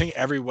think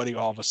everybody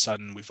all of a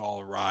sudden we've all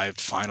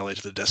arrived finally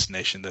to the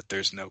destination that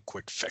there's no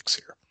quick fix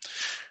here,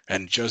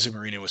 and Jose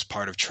Mourinho was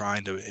part of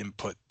trying to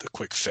input the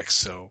quick fix.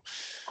 So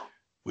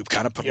we've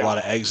kind of put a lot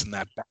of eggs in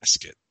that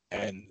basket,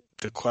 and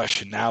the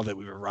question now that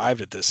we've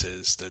arrived at this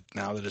is that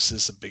now that this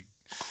is a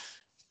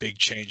big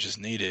change is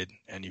needed,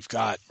 and you've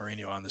got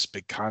Mourinho on this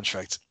big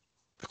contract,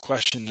 the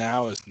question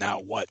now is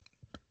now what?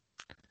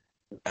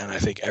 And I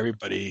think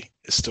everybody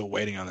is still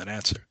waiting on that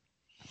answer.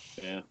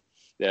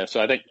 Yeah.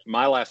 So I think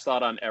my last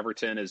thought on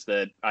Everton is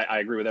that I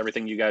agree with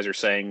everything you guys are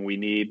saying.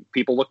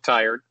 People look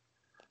tired.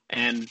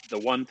 And the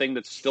one thing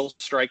that's still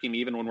striking me,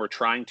 even when we're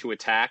trying to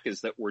attack,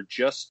 is that we're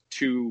just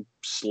too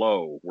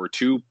slow. We're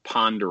too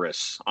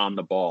ponderous on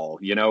the ball.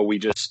 You know,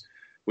 we've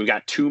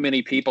got too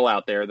many people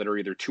out there that are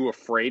either too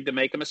afraid to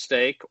make a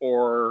mistake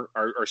or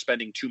are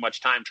spending too much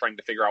time trying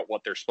to figure out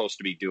what they're supposed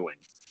to be doing.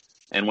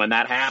 And when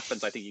that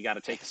happens, I think you got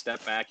to take a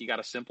step back. You got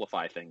to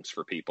simplify things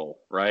for people,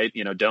 right?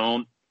 You know,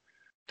 don't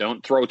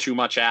throw too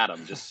much at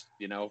them. Just,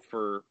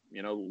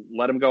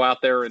 let them go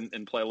out there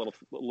and play a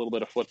little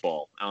bit of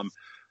football.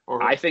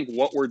 I think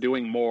what we're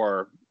doing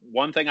more,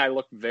 one thing I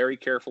look very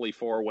carefully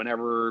for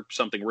whenever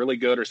something really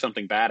good or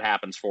something bad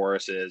happens for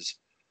us is,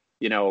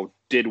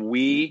 did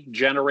we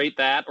generate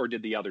that or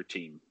did the other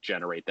team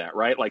generate that,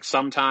 right? Like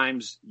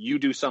sometimes you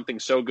do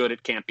something so good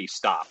it can't be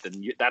stopped,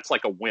 and that's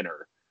like a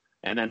winner.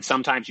 And then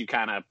sometimes you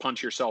kind of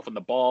punch yourself in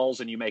the balls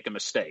and you make a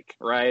mistake,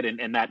 right?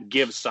 And that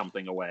gives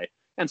something away.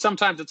 And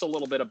sometimes it's a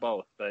little bit of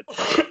both. But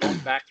going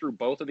back through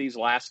both of these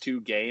last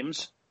two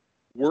games,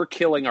 we're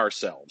killing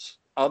ourselves.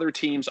 Other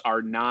teams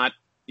are not,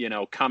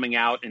 coming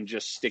out and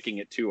just sticking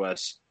it to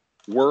us.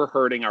 We're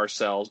hurting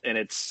ourselves. And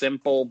it's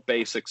simple,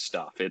 basic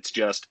stuff. It's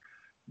just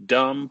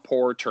dumb,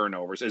 poor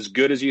turnovers. As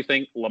good as you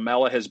think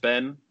Lamela has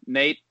been,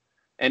 Nate,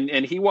 and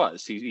he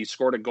was. He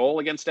scored a goal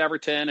against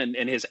Everton,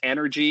 and his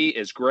energy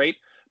is great.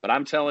 But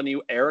I'm telling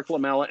you, Eric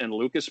Lamela and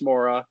Lucas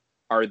Moura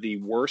are the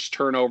worst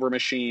turnover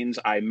machines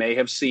I may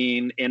have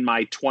seen in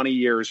my 20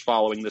 years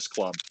following this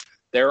club.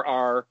 There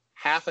are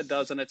half a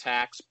dozen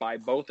attacks by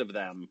both of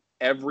them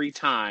every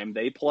time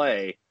they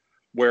play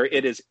where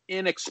it is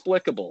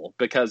inexplicable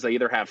because they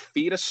either have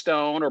feet of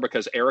stone or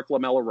because Eric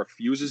Lamela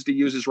refuses to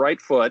use his right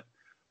foot,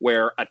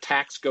 where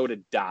attacks go to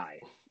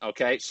die.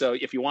 Okay, so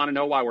if you want to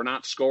know why we're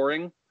not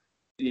scoring,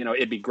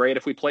 it'd be great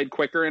if we played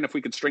quicker and if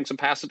we could string some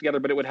passes together,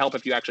 but it would help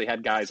if you actually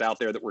had guys out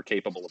there that were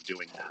capable of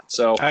doing that.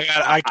 So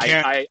I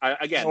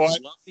again, love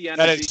the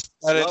energy.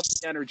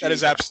 That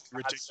is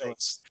absolutely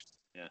ridiculous.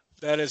 Yeah.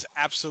 That is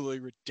absolutely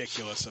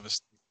ridiculous of a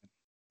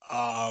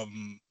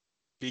statement.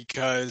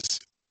 Because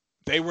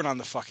they weren't on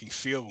the fucking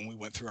field when we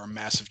went through our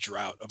massive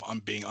drought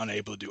of being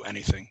unable to do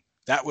anything.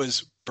 That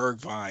was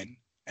Bergwijn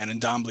and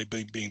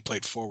Ndombele being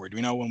played forward.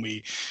 When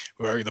we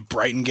were in the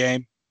Brighton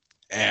game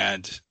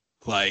and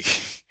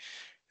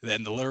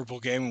Then the Liverpool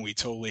game when we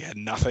totally had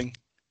nothing.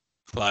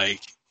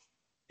 Like,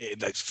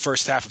 the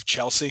first half of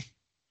Chelsea.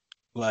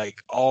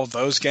 Like, all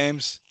those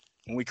games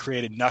when we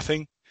created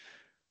nothing.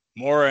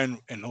 Moura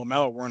and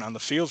Lamela weren't on the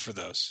field for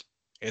those.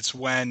 It's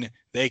when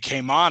they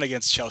came on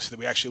against Chelsea that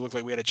we actually looked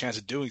like we had a chance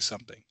of doing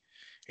something.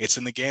 It's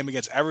in the game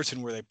against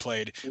Everton where they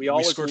played. We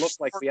always look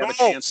like we have a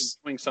chance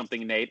of doing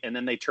something, Nate, and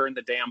then they turn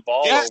the damn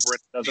ball over.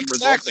 It doesn't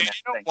result in anything.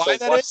 You know why so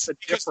that what's is? the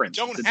Because difference?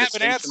 we don't it's a have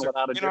an answer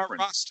without a in our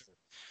difference. roster.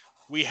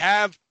 We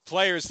have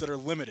players that are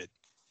limited.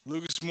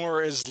 Lucas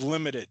Moura is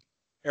limited.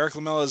 Eric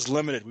Lamela is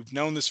limited. We've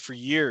known this for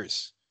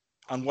years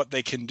on what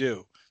they can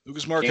do.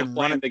 Lucas Moura can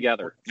play run them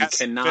together. You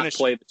cannot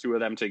play the two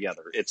of them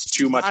together. It's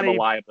too much of a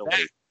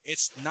liability.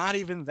 It's not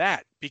even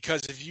that,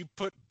 because if you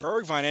put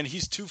Bergwijn in,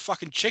 he's too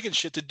fucking chicken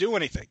shit to do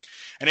anything.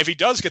 And if he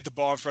does get the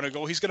ball in front of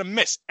goal, he's going to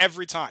miss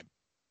every time.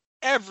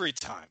 Every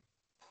time.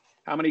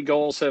 How many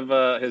goals has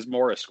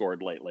Moura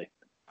scored lately?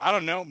 I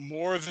don't know,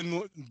 more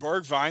than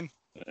Bergwijn,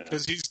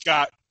 because he's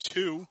got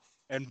 2,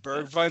 and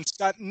Bergwijn's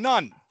got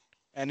none.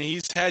 And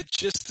he's had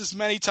just as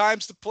many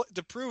times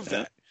to prove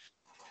that.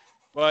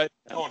 But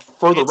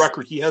for the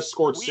record, he has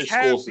scored 6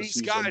 goals this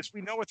season. Guys,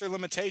 we know what their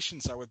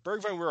limitations are. With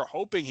Bergwijn, we were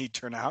hoping he'd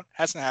turn out.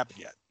 Hasn't happened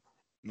yet.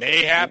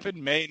 May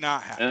happen, may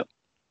not happen. Yep.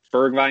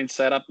 Bergwijn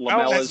set up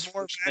Lamela's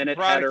first-minute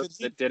header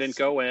that didn't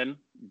go in.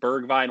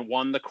 Bergwijn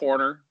won the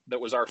corner. That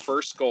was our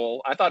first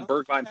goal. I thought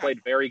Bergwijn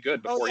played very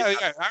good before he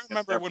got I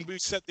remember when we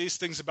said these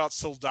things about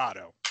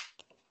Soldado.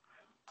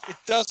 It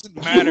doesn't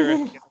matter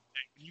if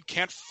you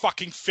can't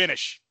fucking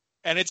finish.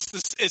 And it's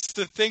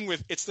the thing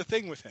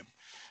with him.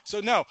 So,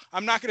 no,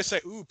 I'm not going to say,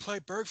 play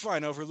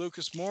Bergwijn over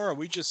Lucas Moura.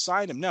 We just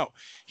signed him. No,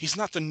 he's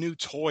not the new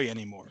toy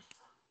anymore.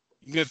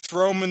 You're going to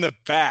throw him in the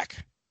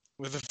back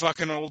with a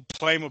fucking old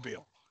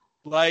Playmobil.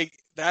 Like,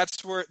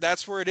 that's where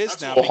it is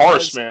that's now. So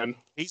harsh, man.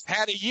 He's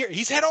had a year.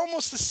 He's had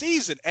almost a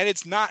season, and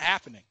it's not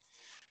happening.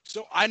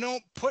 So I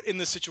don't put in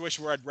the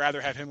situation where I'd rather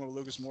have him over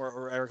Lucas Moura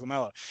or Eric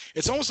Lamela.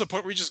 It's almost the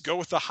point where we just go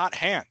with the hot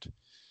hand.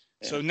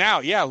 Yeah. So now,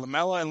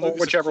 Lamela and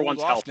Lucas whichever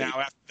one's healthy now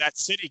after that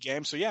City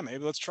game. So, maybe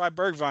let's try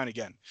Bergwijn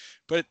again.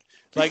 But,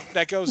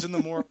 that goes in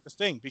the more of the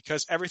thing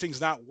because everything's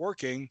not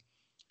working.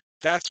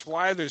 That's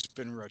why there's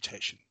been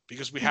rotation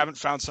because we haven't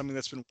found something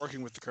that's been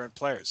working with the current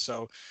players.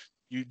 So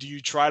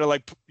you try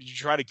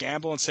to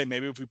gamble and say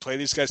maybe if we play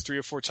these guys 3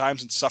 or 4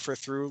 times and suffer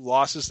through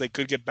losses, they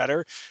could get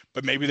better,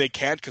 but maybe they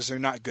can't because they're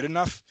not good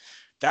enough.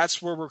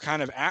 That's where we're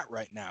kind of at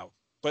right now.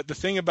 But the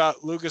thing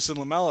about Lucas and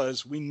Lamela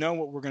is we know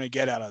what we're going to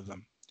get out of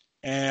them.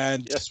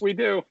 And yes, we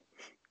do.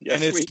 Yes,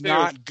 and it's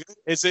not good.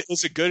 Is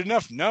it good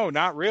enough? No,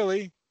 not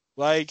really.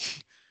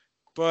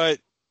 But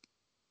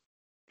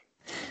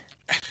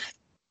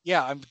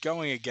yeah, I'm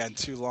going again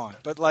too long.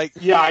 But I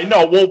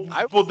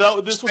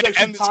know. This was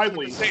actually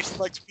timely.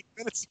 Like 2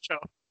 minutes ago.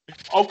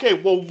 Okay,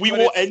 well, we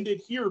will end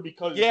it here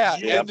because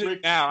end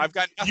it now. I've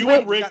got nothing.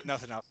 Got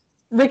nothing else.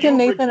 Rick and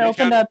Nathan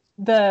opened up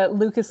the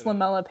Lucas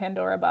Lamela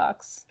Pandora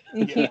box.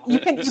 You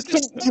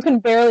can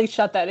barely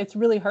shut that. It's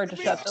really hard to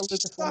shut the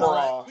Lucas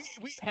Lamela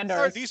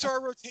Pandora. These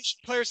are rotation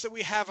players that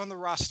we have on the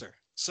roster.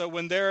 So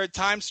when there are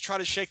times to try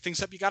to shake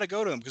things up, you got to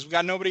go to them because we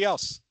got nobody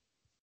else.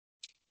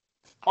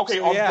 Okay,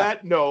 so, on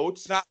that note,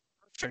 it's not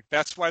perfect.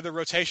 That's why they're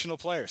rotational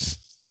players.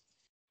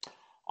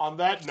 On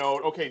that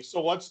note, okay,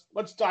 so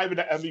let's dive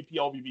into MVP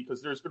LVP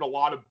because there's been a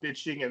lot of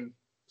bitching and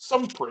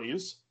some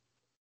praise.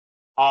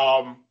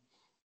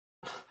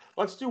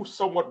 Let's do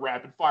somewhat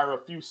rapid fire,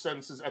 a few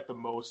sentences at the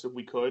most, if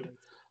we could.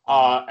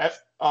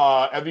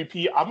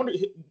 MVP,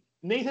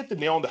 Nate hit the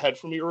nail on the head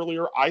for me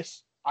earlier.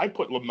 I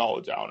put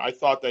Lamela down. I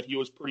thought that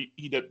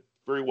he did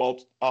very well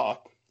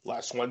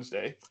last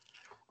Wednesday.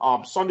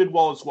 Son did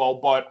well as well,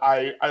 but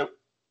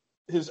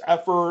his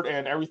effort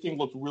and everything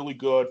looked really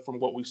good from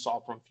what we saw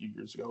from a few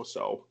years ago.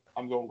 So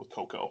I'm going with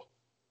Coco.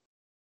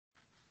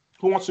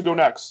 Who wants to go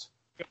next?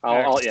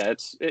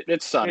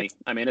 It's Sonny.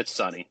 I mean, it's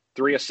Sonny.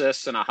 3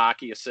 assists and a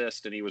hockey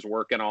assist, and he was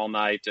working all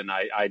night. And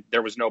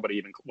there was nobody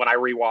even when I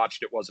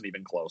rewatched, it wasn't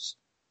even close.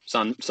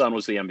 Son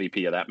was the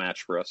MVP of that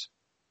match for us.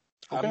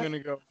 Okay. I'm going to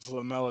go with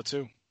Lamela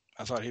too.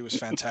 I thought he was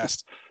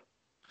fantastic.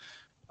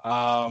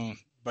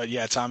 But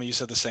yeah, Tommy, you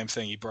said the same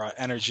thing. He brought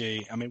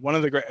energy. I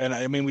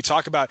mean, we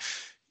talk about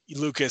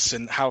Lucas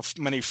and how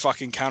many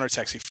fucking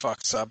counterattacks he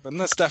fucks up, and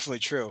that's definitely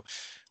true.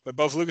 But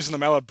both Lucas and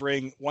Lamela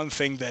bring one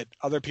thing that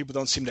other people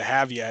don't seem to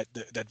have yet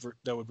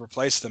that would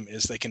replace them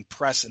is they can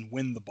press and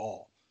win the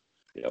ball.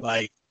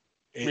 Yep.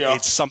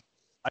 It's something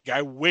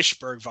I wish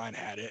Bergwijn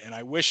had it, and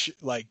I wish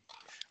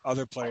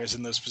other players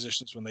in those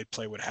positions when they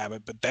play would have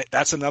it. But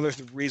that's another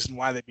reason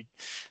why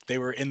they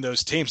were in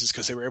those teams is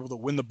because they were able to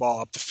win the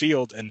ball up the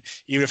field. And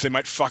even if they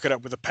might fuck it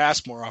up with a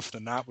pass more often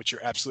than not, which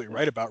you're absolutely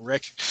right about,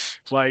 Rick,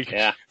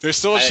 there's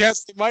still a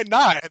chance they might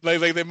not.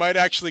 They might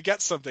actually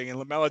get something. And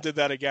Lamela did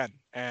that again.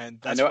 And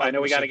I know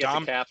we got to get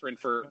to Catherine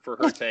for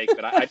her take,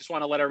 but I just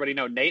want to let everybody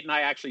know Nate and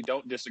I actually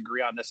don't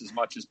disagree on this as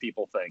much as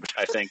people think.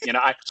 I think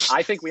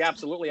I think we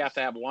absolutely have to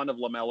have one of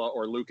Lamela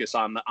or Lucas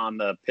on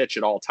the pitch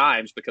at all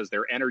times because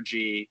their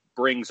energy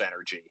brings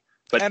energy.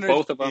 But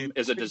both of them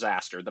is a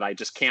disaster that I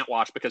just can't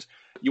watch because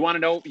you want to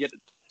know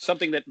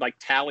something that like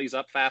tallies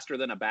up faster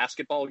than a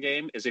basketball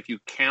game is if you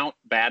count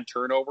bad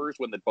turnovers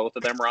when the both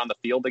of them are on the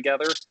field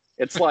together.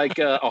 It's like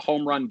a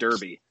home run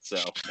derby. So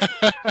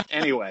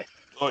anyway,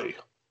 Oy.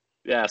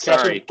 yeah,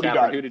 sorry,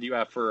 Catherine, who did you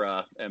have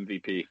for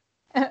MVP?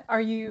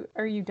 Are you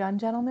done,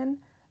 gentlemen?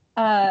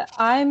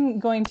 I'm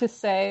going to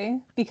say,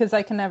 because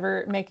I can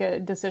never make a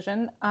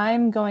decision,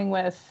 I'm going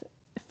with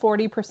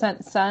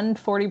 40% Son,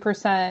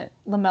 40%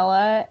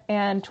 Lamella,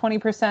 and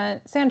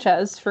 20%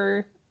 Sanchez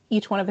for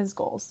each one of his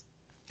goals.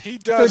 He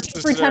does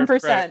for 10%. For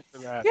that.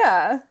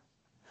 Yeah.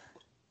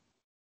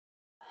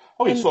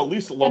 Okay, so at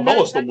least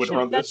Lamella's the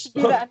winner on that this. should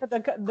be the end of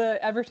the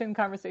Everton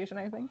conversation,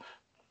 I think.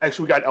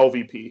 Actually, we got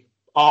LVP.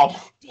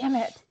 Damn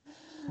it.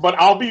 But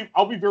I'll be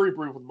very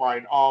brief with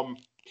mine.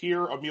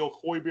 Pierre-Emile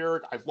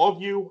Højbjerg, I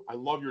love you. I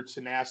love your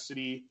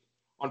tenacity.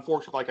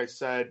 Unfortunately, like I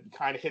said, you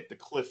kind of hit the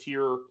cliff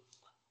here.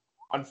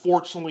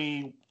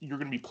 Unfortunately, you're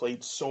going to be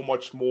played so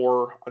much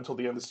more until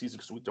the end of the season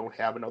because we don't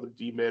have another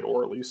D-mid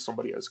or at least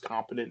somebody as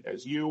competent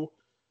as you.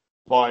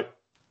 But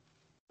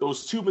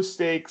those two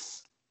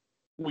mistakes,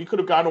 we could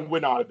have gotten a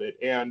win out of it.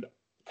 And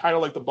kind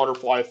of like the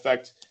butterfly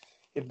effect,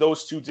 if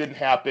those two didn't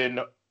happen,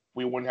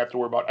 we wouldn't have to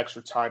worry about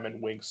extra time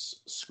and Winks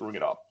screwing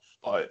it up.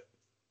 But,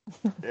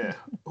 yeah.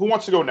 Who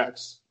wants to go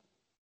next?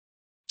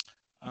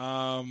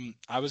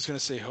 I was going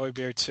to say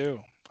Højbjerg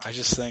too. I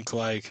just think,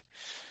 like,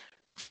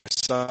 for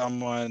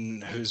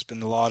someone who's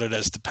been lauded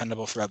as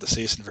dependable throughout the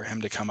season, for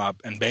him to come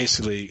up and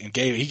basically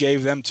he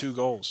gave them 2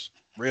 goals,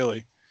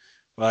 really.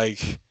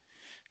 Like,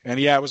 and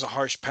yeah, it was a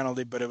harsh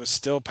penalty, but it was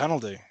still a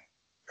penalty.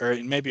 Or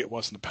maybe it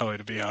wasn't a penalty,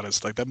 to be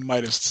honest. Like, that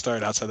might have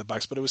started outside the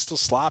box, but it was still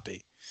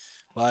sloppy.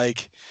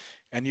 Like,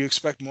 and you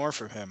expect more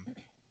from him.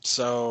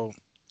 So,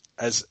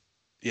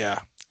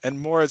 and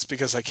more it's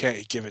because I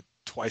can't give it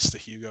twice to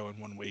Hugo in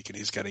 1 week, and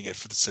he's getting it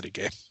for the City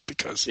game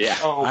because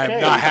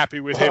I'm not happy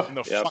with him in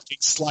the fucking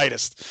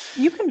slightest.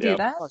 You can do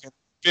that.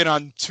 Been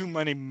on too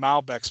many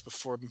Malbecs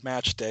before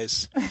match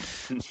days.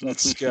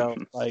 Let's go.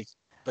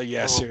 But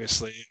yeah,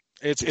 seriously,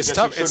 it's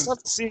tough. It's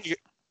tough to see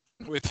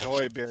with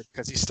Højbjerg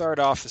because he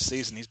started off the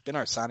season. He's been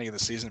our signing of the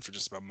season for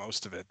just about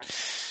most of it.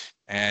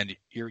 And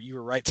you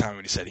were right, Tommy,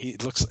 when you said he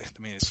looks. I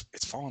mean,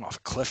 it's falling off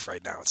a cliff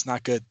right now. It's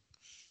not good.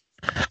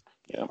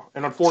 Yeah,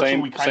 and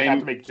unfortunately, we kind of have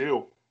to make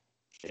do.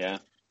 Yeah,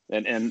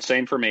 and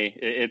same for me.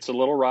 It's a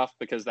little rough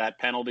because that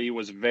penalty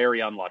was very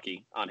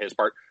unlucky on his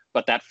part.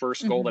 But that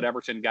first goal that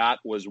Everton got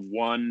was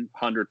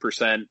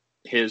 100%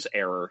 his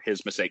error,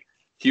 his mistake.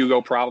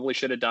 Hugo probably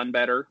should have done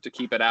better to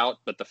keep it out,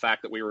 but the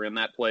fact that we were in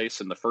that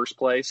place in the first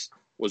place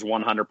was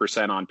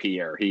 100% on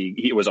Pierre.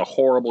 He was a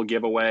horrible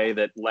giveaway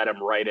that led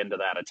him right into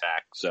that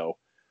attack. So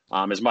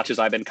as much as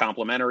I've been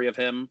complimentary of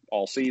him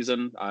all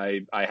season,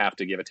 I have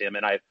to give it to him.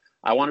 And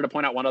I wanted to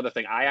point out one other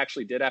thing. I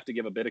actually did have to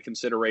give a bit of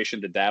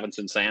consideration to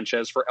Davinson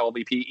Sanchez for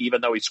LVP, even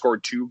though he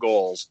scored 2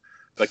 goals,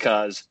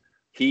 because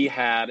he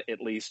had at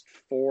least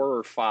 4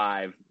 or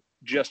 5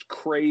 just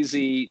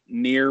crazy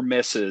near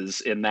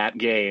misses in that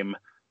game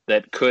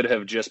that could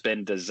have just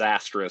been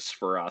disastrous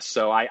for us.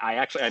 So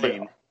I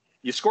mean,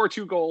 you score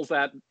 2 goals,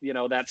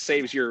 that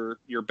saves your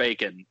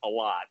bacon a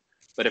lot.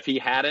 But if he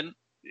hadn't,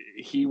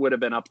 he would have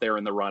been up there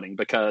in the running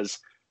because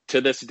to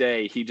this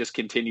day, he just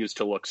continues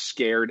to look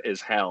scared as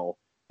hell.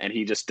 And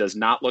he just does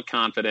not look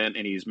confident,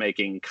 and he's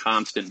making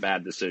constant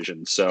bad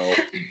decisions. So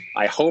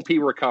I hope he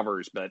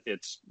recovers, but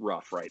it's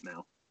rough right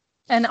now.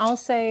 And I'll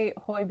say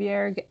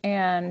Højbjerg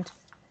and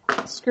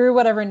screw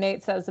whatever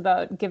Nate says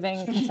about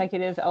giving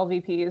consecutive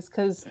LVPs,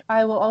 because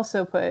I will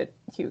also put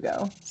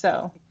Hugo.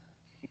 So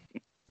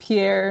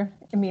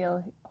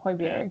Pierre-Emile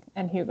Højbjerg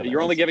and Hugo.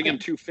 You're only giving him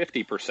 2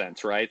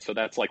 50%, right? So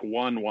that's like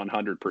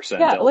 100%.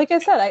 Yeah, like I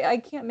said, I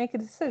can't make a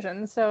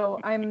decision,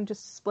 so I'm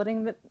just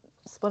splitting the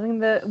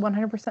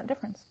 100%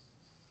 difference.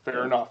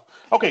 Fair enough.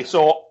 Okay,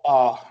 so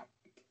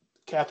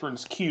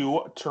Catherine's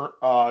cue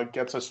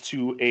gets us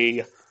to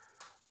a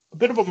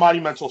bit of a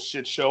monumental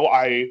shit show.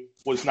 I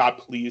was not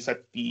pleased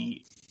at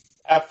the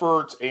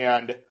effort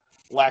and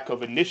lack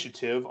of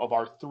initiative of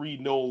our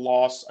 3-0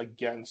 loss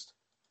against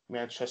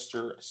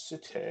Manchester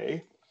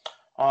City.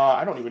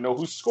 I don't even know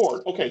who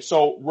scored. Okay,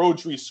 so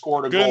Rodri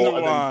scored a goal.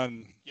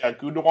 And then,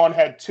 Gundogan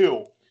had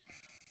 2.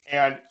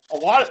 And a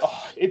lot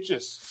of it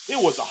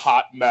was a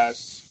hot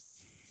mess.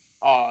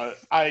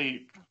 There's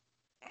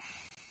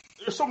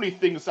so many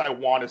things I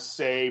want to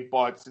say,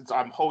 but since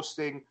I'm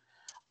hosting,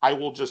 I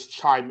will just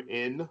chime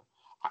in.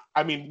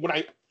 I mean,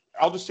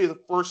 I'll just say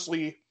that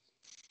firstly,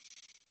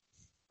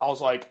 I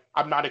was like,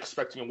 I'm not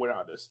expecting a win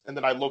out of this. And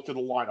then I looked at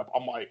the lineup.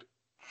 I'm like,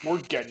 we're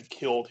getting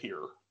killed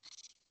here.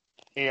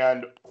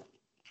 And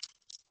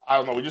I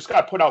don't know. We just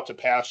got put out to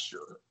pasture.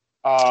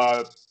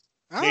 I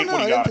don't know.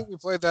 I didn't think we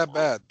played that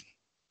bad.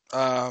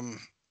 I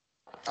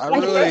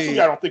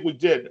don't think we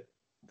did.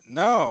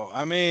 No,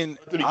 I mean,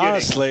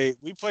 honestly,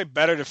 we played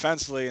better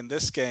defensively in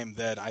this game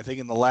than I think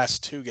in the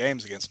last 2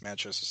 games against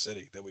Manchester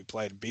City that we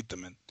played and beat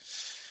them in.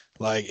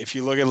 Like, if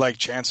you look at, like,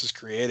 chances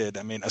created,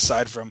 I mean,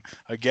 aside from,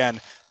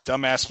 again,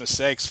 dumbass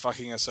mistakes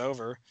fucking us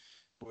over,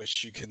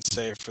 which you can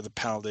say for the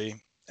penalty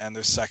and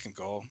their second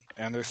goal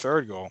and their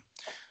third goal.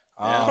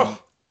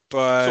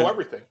 But So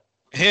everything.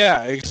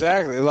 Yeah,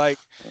 exactly. Like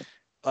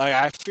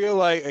I feel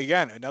like,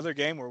 again, another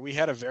game where we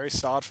had a very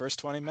solid first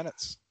 20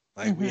 minutes.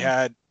 Like we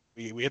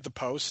hit the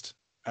post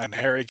and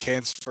Harry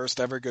Kane's first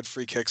ever good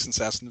free kick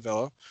since Aston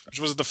Villa, which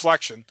was a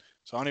deflection.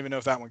 So I don't even know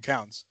if that one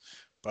counts.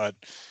 But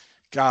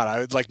God, I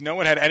would no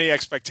one had any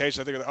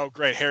expectation. I think, oh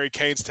great, Harry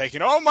Kane's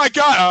taking. Oh my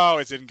God! Oh,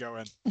 it didn't go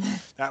in.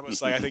 That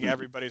was I think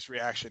everybody's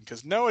reaction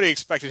because nobody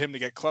expected him to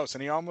get close,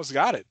 and he almost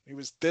got it. He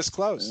was this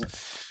close.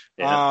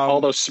 Yeah,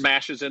 all those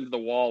smashes into the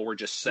wall were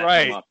just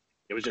setting him up.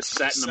 It was just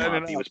setting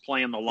him up. He was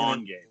playing the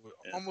long game.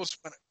 Almost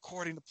went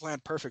according to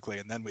plan perfectly,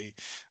 and then we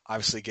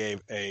obviously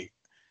gave a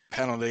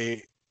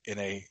penalty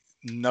in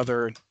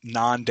another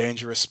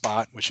non-dangerous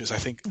spot, which is I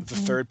think the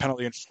third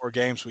penalty in 4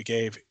 games we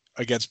gave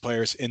against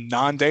players in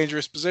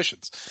non-dangerous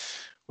positions,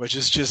 which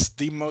is just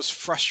the most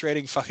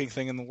frustrating fucking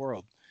thing in the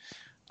world.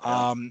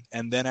 Yeah.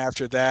 And then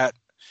after that,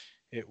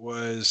 it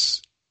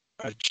was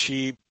a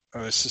cheap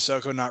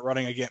Sissoko not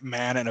running against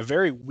man and a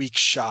very weak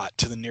shot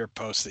to the near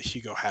post that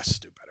Hugo has to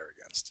do better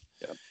against.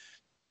 Yep.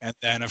 And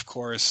then, of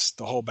course,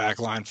 the whole back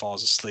line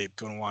falls asleep.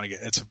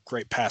 It's a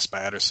great pass by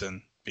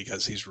Ederson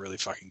because he's really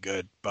fucking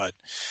good. But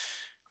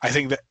I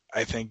think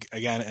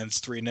again, and it's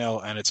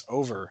 3-0 and it's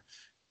over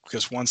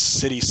because once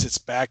City sits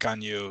back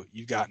on you,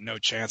 you got no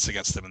chance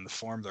against them in the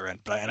form they're in.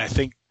 And I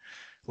think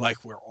I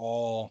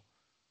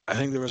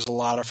think there was a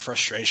lot of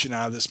frustration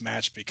out of this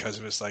match because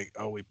it was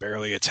we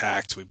barely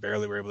attacked. We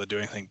barely were able to do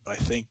anything. But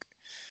I think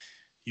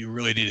you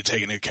really need to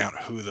take into account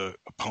who the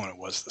opponent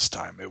was this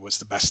time. It was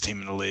the best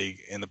team in the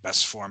league in the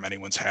best form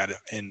anyone's had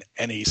in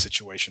any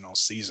situation all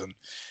season.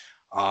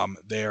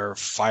 They're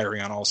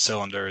firing on all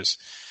cylinders.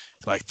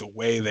 The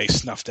way they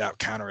snuffed out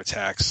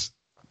counterattacks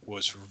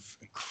was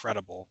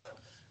incredible.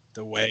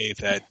 The way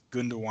that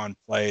Gundogan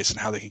plays and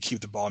how they can keep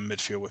the ball in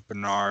midfield with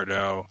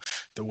Bernardo,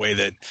 the way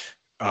that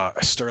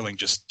Sterling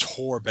just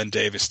tore Ben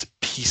Davies to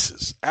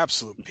pieces,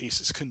 absolute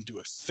pieces. Couldn't do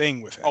a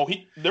thing with him. Oh,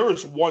 there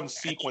was one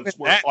sequence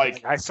where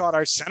I thought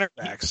our center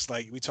backs,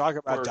 we talk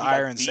about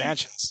Dyer and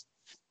Sanchez.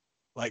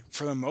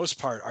 For the most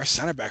part, our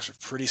center backs were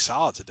pretty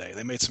solid today.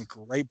 They made some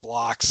great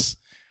blocks.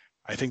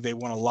 I think they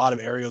won a lot of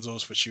aerial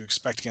duels, which you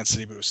expect against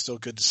City, but it was still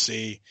good to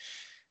see.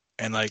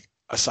 And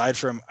aside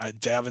from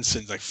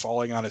Davinson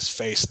falling on his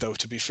face, though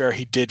to be fair,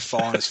 he did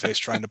fall on his face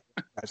trying to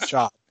put that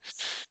shot.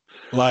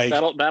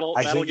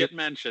 That'll get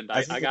mentioned.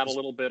 I got a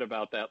little bit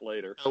about that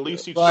later. At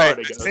least he tried.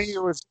 I think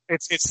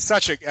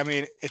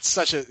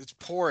it's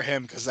poor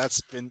him because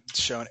that's been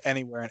shown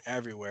anywhere and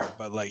everywhere.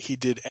 But he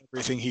did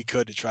everything he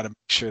could to try to make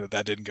sure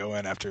that didn't go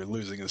in after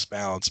losing his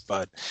balance.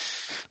 But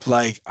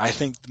I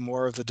think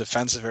more of the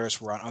defensive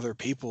errors were on other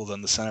people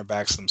than the center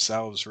backs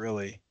themselves,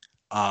 really.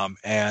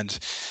 And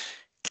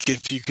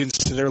if you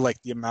consider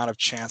the amount of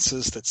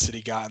chances that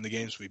City got in the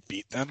games we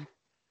beat them,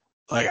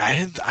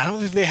 I don't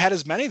think they had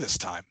as many this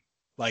time.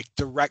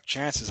 Direct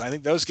chances. I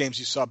think those games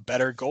you saw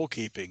better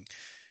goalkeeping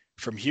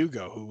from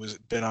Hugo, who was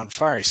been on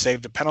fire. He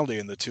saved a penalty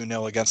in the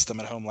 2-0 against them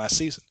at home last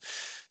season.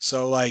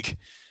 So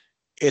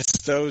it's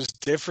those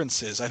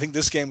differences. I think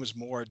this game was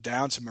more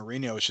down to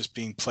Mourinho. It's just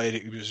being played.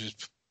 He was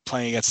just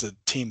playing against a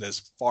team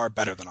that's far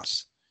better than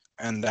us,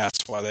 and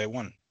that's why they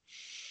won.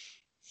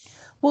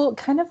 Well,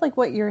 kind of like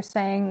what you're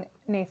saying,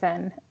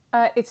 Nathan.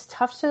 It's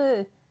tough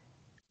to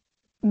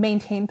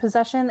maintain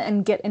possession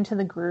and get into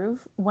the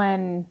groove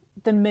when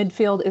the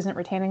midfield isn't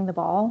retaining the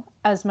ball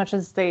as much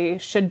as they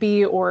should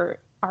be or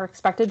are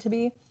expected to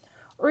be,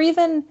 or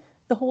even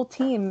the whole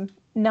team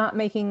not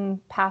making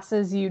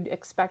passes you'd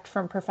expect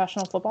from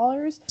professional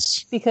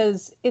footballers,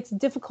 because it's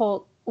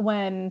difficult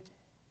when,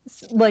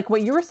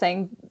 what you were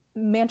saying,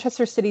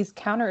 Manchester City's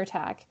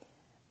counterattack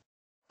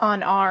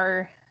on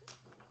our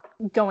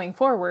going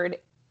forward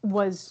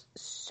was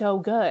so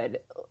good.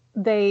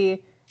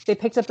 They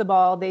picked up the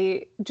ball.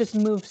 They just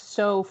moved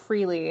so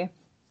freely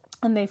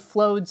and they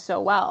flowed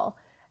so well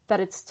that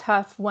it's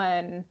tough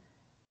when,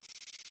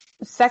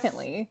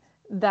 secondly,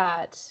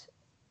 that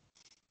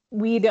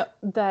we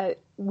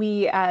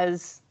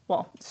as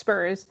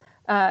Spurs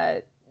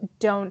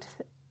don't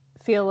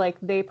feel like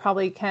they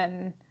probably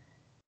can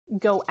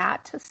go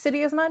at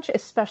City as much,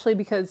 especially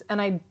because,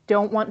 and I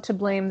don't want to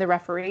blame the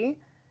referee,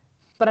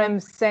 but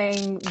I'm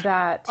saying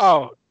that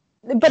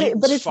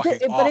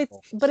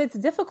it's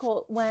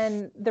difficult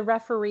when the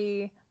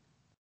referee,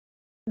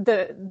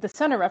 the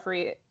center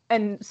referee,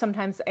 and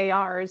sometimes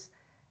ARs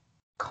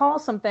call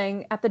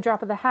something at the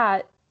drop of the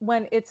hat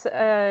when it's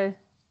a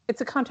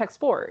contact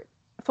sport.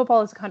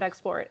 Football is a contact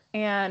sport,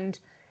 and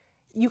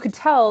you could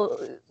tell,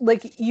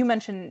 you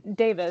mentioned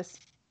Davis,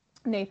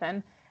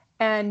 Nathan,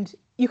 and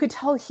you could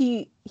tell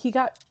he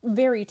got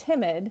very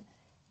timid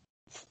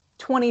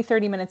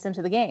 20-30 minutes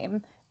into the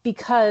game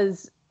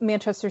because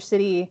Manchester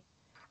City,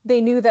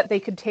 they knew that they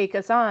could take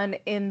us on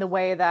in the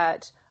way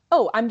that,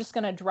 I'm just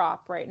going to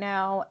drop right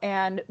now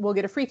and we'll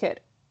get a free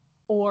kick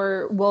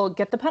or we'll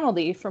get the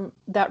penalty from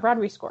that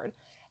Rodri scored.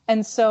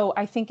 And so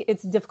I think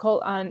it's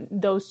difficult on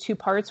those two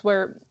parts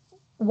where,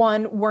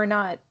 one,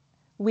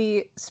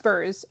 we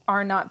Spurs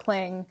are not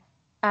playing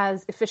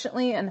as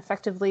efficiently and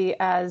effectively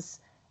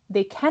as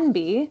they can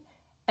be.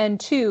 And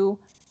two,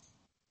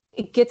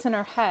 it gets in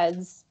our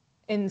heads,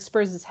 in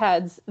Spurs'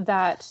 heads,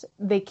 that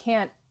they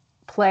can't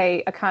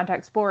play a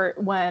contact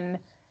sport when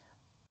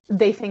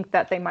they think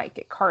that they might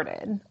get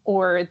carded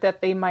or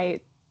that they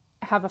might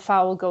have a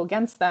foul go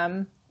against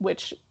them,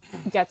 which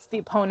gets the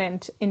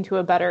opponent into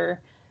a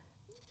better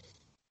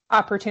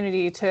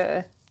opportunity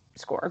to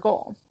score a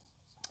goal.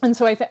 And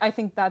so I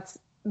think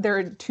there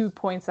are 2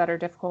 points that are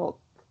difficult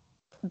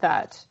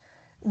that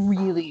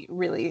really,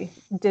 really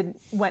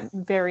went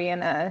very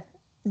in a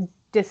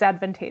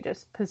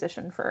disadvantageous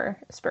position for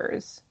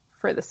Spurs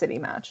for the City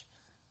match.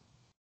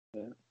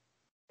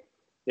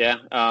 Yeah,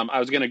 I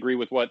was going to agree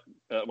with what,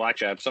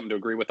 actually I have something to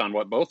agree with on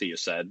what both of you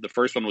said. The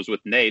first one was with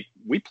Nate.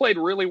 We played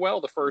really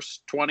well the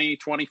first 20,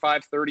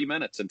 25, 30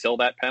 minutes until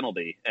that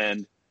penalty.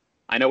 And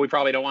I know we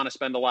probably don't want to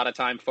spend a lot of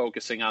time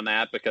focusing on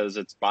that because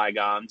it's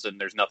bygones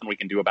and there's nothing we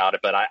can do about it.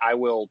 But I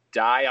will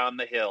die on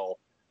the hill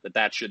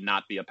that should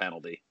not be a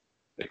penalty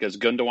because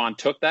Gundogan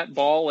took that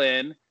ball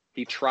in.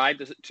 He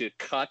tried to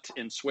cut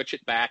and switch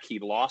it back. He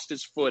lost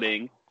his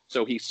footing.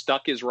 So he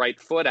stuck his right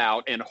foot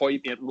out and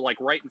like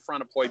right in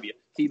front of Højbjerg.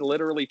 He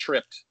literally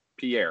tripped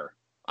Pierre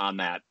on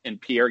that, and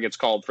Pierre gets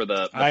called for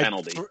the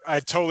penalty.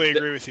 I totally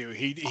agree with you.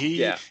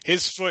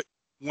 His foot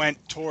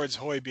went towards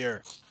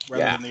Højbjerg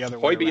rather than the other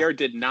way. Højbjerg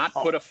did not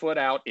put a foot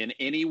out in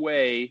any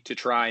way to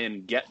try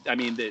and get. I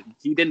mean,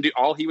 he didn't do.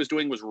 All he was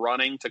doing was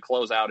running to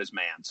close out his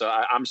man. So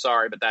I'm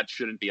sorry, but that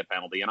shouldn't be a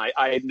penalty, and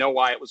I know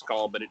why it was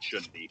called, but it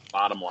shouldn't be.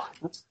 Bottom line.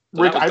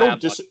 So Rick, I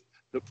don't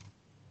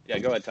Yeah,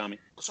 go ahead, Tommy.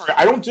 Sorry,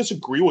 I don't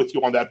disagree with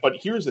you on that, but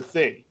here's the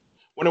thing.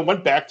 When it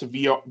went back to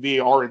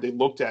VAR and they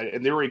looked at it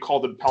and they already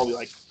called it a penalty,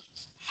 like,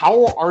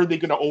 how are they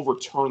going to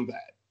overturn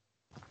that?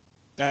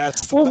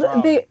 That's the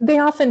problem. They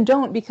often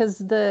don't because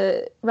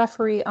the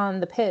referee on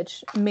the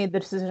pitch made the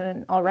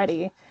decision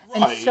already.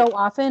 Right. And so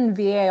often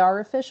VAR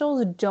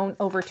officials don't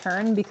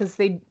overturn because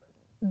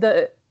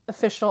the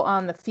official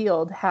on the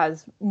field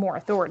has more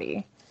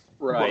authority.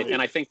 Right.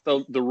 And I think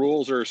the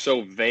rules are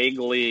so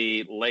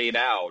vaguely laid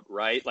out,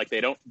 right? Like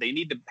they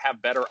need to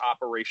have better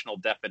operational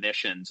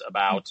definitions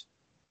about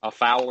a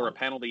foul or a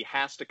penalty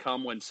has to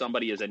come when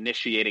somebody is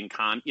initiating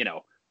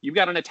you've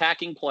got an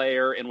attacking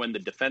player, and when the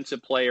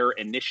defensive player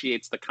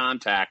initiates the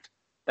contact,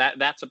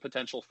 that's a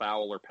potential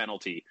foul or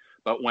penalty.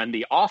 But when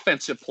the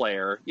offensive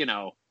player,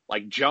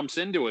 like jumps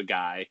into a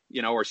guy,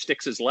 or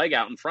sticks his leg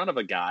out in front of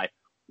a guy,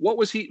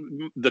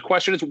 the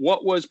question is,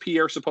 what was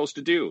Pierre supposed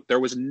to do? There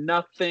was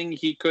nothing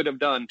he could have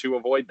done to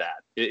avoid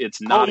that.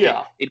 It's not,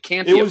 it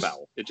can't be a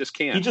foul. It just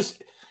can't.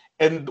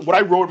 And what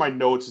I wrote in my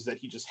notes is that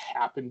he just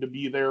happened to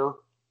be there,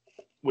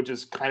 which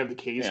is kind of the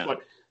case. Yeah.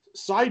 But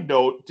side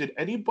note, did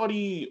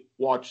anybody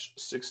watch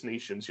Six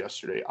Nations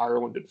yesterday,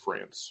 Ireland and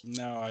France?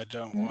 No, I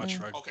don't watch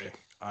rugby. Okay.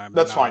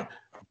 That's fine.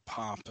 A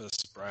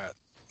pompous brat.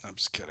 I'm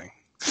just kidding.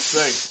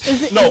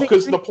 Thanks. No,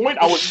 because the point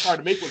I was trying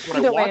to make was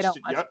when I watched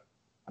it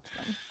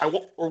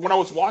when I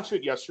was watching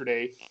it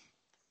yesterday,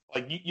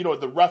 like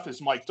the ref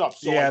is mic'd up.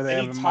 So yeah, they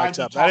have him mic'd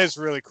up. That is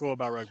really cool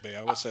about rugby.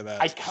 I will say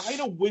that. I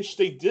kind of wish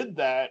they did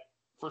that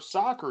for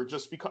soccer,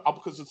 just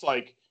because it's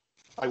like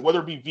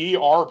whether it be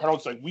VAR or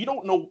penalties, like we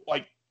don't know.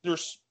 Like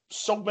there's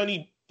so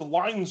many, the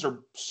lines are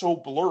so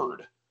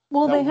blurred.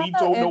 Well, we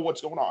don't know what's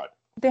going on.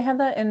 They have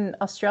that in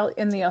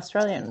the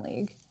Australian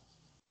League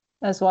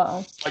as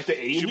well. Like the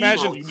A League. Could you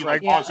imagine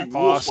Greg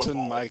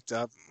Pawson mic'd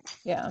up?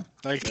 Yeah.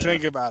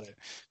 Think about it.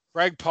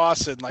 Greg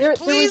Pawson,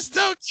 please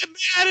don't get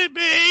mad at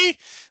me.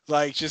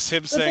 Like, just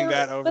him saying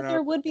that over and over. But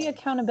there would be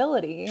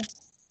accountability.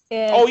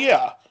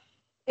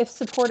 If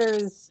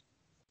supporters,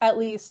 at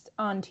least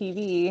on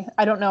TV,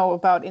 I don't know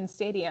about in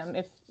stadium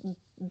if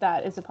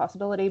that is a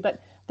possibility,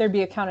 but there'd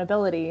be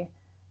accountability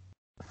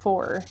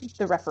for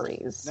the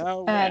referees.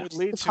 No, and it would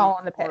lead the call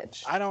on the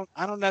pitch. I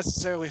don't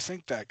necessarily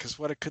think that, because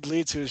what it could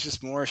lead to is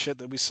just more shit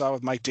that we saw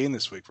with Mike Dean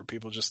this week, where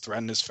people just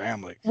threaten his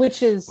family,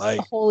 which is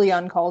wholly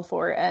uncalled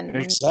for. And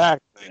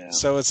exactly,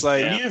 so it's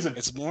like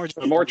it's more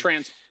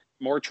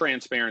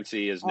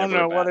transparency is. I don't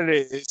know what it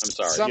is. I'm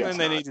sorry, something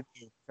they need to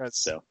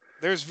do.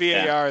 There's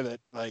VAR that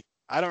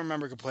I don't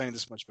remember complaining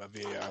this much about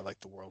VAR like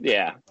the World Cup.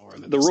 Yeah,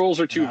 the rules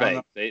are too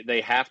vague.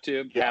 They have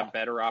to have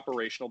better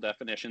operational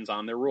definitions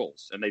on their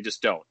rules, and they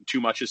just don't.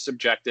 Too much is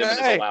subjective and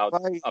is allowed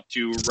up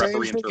to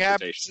referee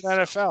interpretation. In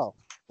NFL,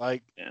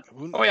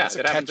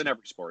 it happens in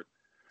every sport.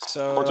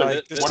 So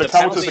what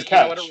counts as a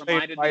catch? What it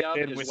reminded me of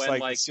is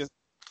when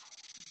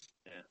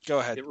go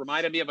ahead. It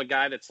reminded me of a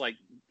guy that's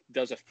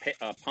does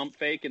a pump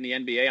fake in the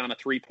NBA on a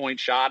 3-point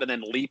shot and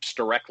then leaps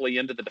directly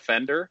into the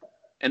defender.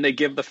 And they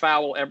give the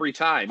foul every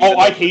time.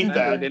 I hate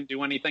that. They didn't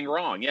do anything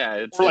wrong.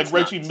 Yeah, or like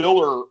Reggie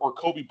Miller or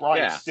Kobe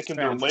Bryant sticking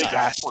their leg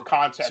out for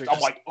contact. I'm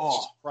like,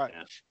 oh. Right.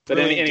 Yeah. But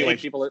anyway,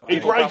 people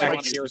probably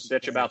want to hear us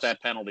bitch about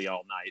that penalty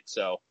all night.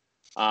 So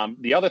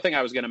the other thing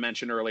I was going to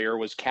mention earlier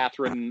was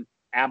Catherine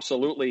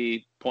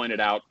absolutely pointed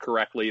out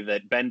correctly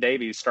that Ben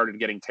Davies started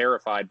getting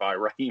terrified by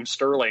Raheem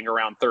Sterling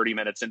around 30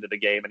 minutes into the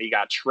game, and he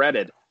got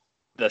shredded.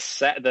 I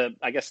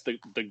guess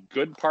the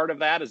good part of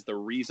that is the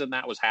reason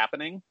that was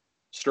happening.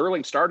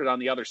 Sterling started on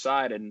the other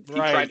side, and he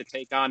tried to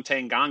take on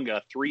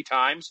Tanganga 3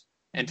 times.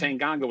 and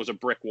Tanganga was a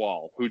brick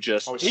wall who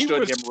just He stood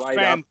was him right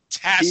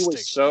fantastic. up. He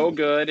was so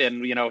good,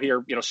 and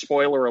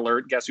spoiler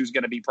alert, guess who's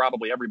going to be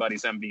probably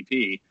everybody's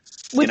MVP?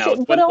 When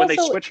they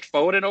switched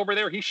Foden over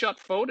there, he shut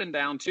Foden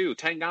down too.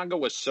 Tanganga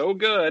was so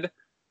good,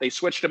 they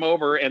switched him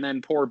over, and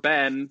then poor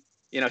Ben.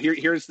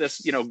 Here's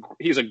this.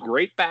 He's a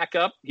great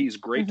backup. He's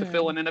great to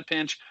fill in a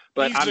pinch.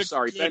 But I'm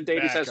sorry, Ben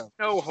Davies has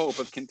no hope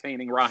of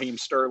containing Raheem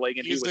Sterling,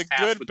 and he's a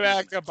good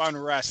backup on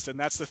rest, and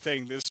that's the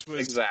thing. This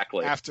was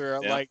after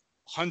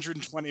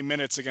 120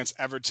 minutes against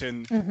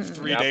Everton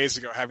 3 days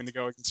ago, having to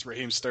go against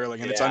Raheem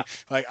Sterling, and it's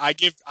I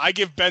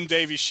give Ben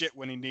Davies shit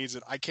when he needs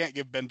it. I can't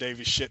give Ben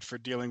Davies shit for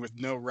dealing with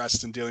no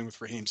rest and dealing with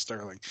Raheem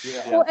Sterling.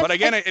 Yeah. Well, but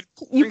again, it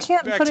brings me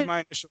back to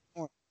my initial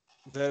point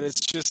that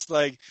it's just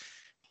like.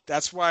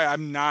 That's why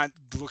I'm not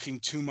looking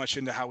too much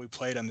into how we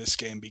played on this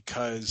game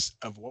because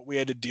of what we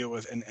had to deal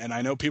with. And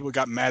I know people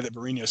got mad that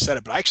Mourinho said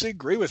it, but I actually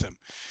agree with him.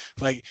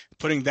 Like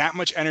putting that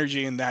much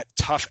energy in that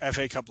tough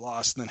FA Cup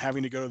loss and then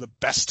having to go to the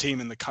best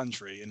team in the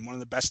country and one of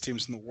the best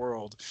teams in the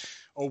world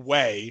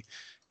away.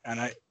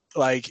 And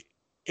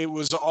it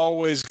was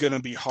always going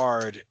to be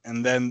hard.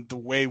 And then the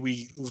way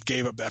we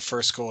gave up that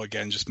first goal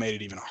again just made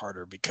it even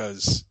harder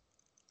because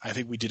I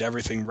think we did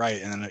everything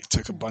right, and then it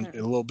took a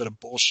little bit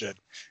of bullshit,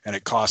 and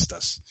it cost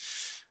us.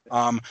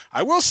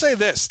 I will say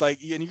this,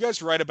 and you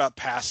guys are right about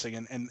passing,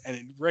 and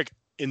Rick,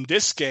 in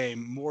this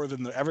game, more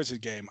than the Everton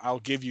game, I'll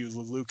give you the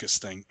Lucas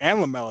thing,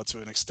 and Lamela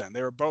to an extent.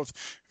 They were both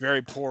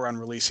very poor on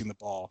releasing the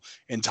ball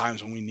in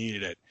times when we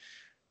needed it.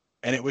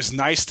 And it was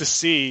nice to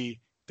see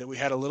that we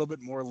had a little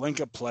bit more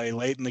link-up play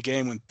late in the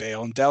game when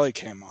Bale and Dele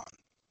came on.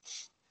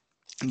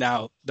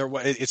 Now,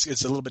 it's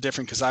a little bit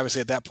different because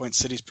obviously at that point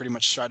City's pretty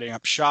much shutting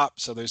up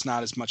shop, so there's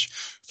not as much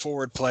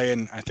forward play,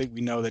 and I think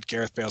we know that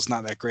Gareth Bale's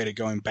not that great at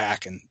going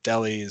back, and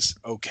Dele is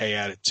okay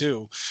at it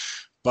too.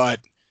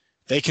 But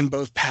they can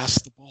both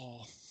pass the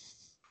ball.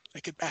 They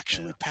could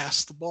actually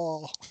pass the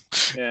ball.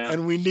 Yeah.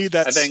 And we need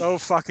that so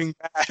fucking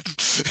bad. I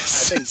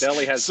think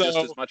Dele has just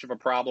as much of a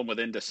problem with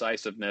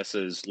indecisiveness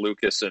as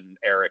Lucas and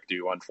Eric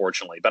do,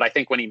 unfortunately. But I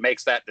think when he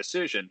makes that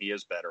decision, he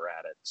is better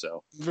at it.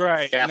 So,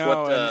 right. Kath,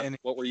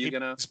 what were you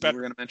gonna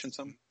mention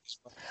something?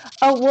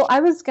 Oh, well, I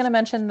was gonna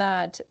mention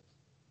that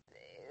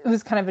it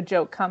was kind of a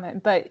joke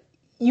comment, but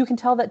you can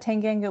tell that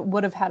Tanganga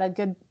would have had a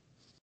good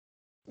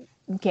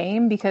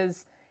game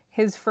because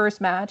his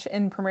first match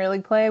in Premier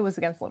League play was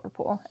against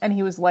Liverpool, and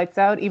he was lights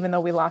out, even though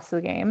we lost the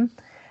game.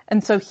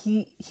 And so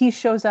he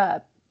shows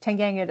up,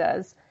 Tanganga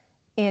does,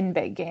 in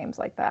big games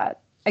like that.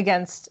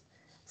 Against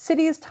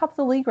City is top of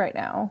the league right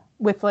now,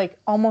 with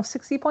almost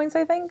 60 points,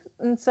 I think.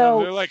 And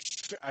so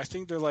I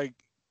think they're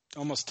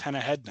almost 10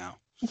 ahead now.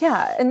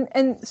 Yeah,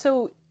 and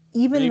so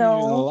even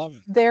though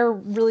they're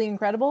really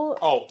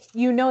incredible,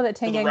 you know that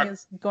Tanganga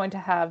is going to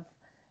have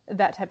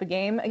that type of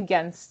game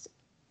against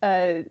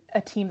a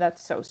team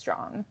that's so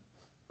strong.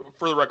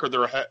 For the record,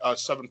 they're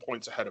 7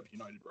 points ahead of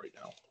United right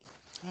now.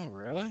 Oh,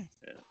 really?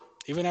 Yeah.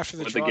 Even after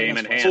the game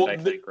in hand, I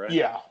think, right?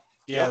 Yeah.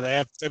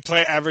 Yeah, they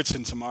play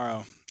Everton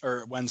tomorrow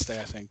or Wednesday,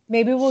 I think.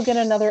 Maybe we'll get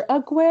another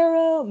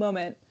Aguero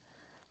moment.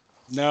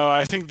 No,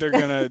 I think they're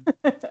gonna.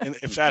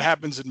 If that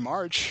happens in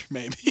March,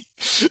 maybe.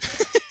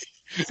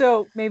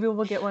 So maybe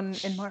we'll get one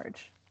in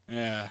March.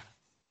 Yeah.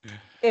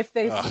 If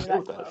they see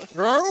that close.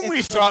 Remember when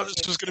we thought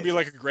this was going to be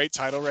a great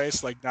title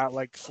race, not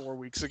 4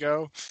 weeks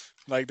ago?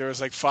 There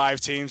was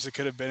 5 teams that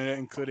could have been in it,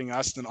 including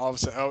us, and then all of a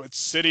sudden, it's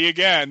City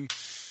again.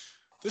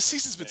 This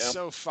season's been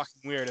so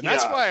fucking weird, and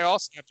that's why I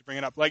also have to bring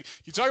it up.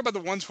 You talk about the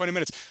 120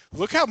 minutes.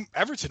 Look how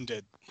Everton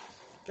did.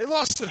 They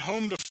lost at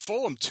home to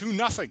Fulham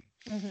 2-0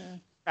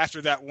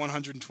 after that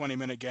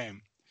 120-minute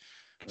game.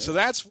 So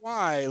that's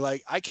why,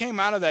 I came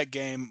out of that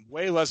game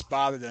way less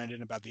bothered than I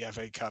did about the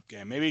FA Cup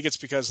game. Maybe it's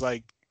because,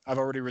 I've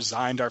already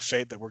resigned our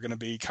fate that we're going to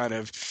be kind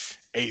of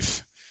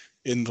 8th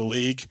in the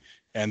league,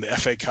 and the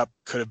FA Cup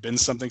could have been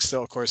something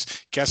still. Of course,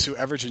 guess who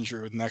Everton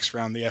drew the next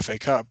round of the FA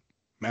Cup?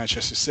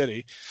 Manchester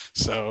City.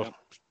 So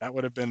that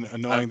would have been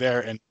annoying there.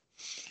 And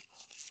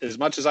as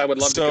much as I would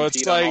love to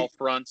compete on all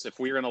fronts, if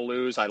we're going to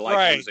lose, I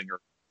like losing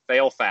or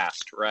fail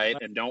fast, right?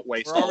 And don't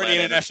waste all that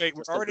energy.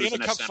 We're already in a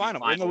cup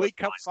final. We're in the League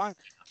Cup final.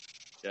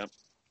 Yep.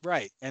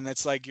 Right, and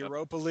it's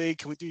Europa League.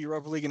 Can we do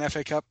Europa League and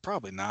FA Cup?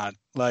 Probably not.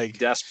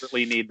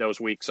 Desperately need those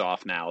weeks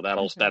off now.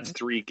 That's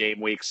 3 game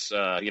weeks,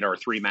 or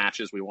 3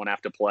 matches we won't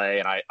have to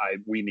play, and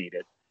we need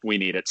it. We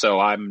need it. So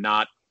I'm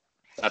not.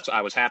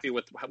 I was happy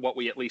with what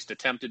we at least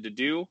attempted to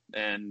do,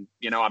 and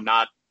I'm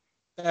not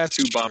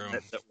too bummed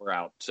that we're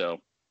out. So,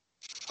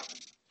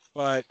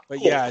 but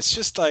yeah, it's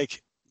just and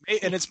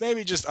it's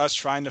maybe just us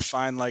trying to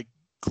find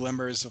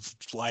glimmers of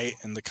light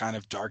and the kind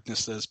of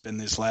darkness that has been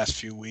these last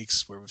few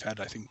weeks where we've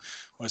had, I think,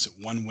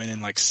 1 win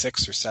in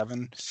 6 or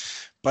 7.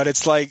 But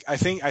it's I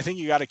think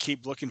you got to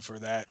keep looking for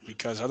that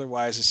because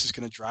otherwise it's just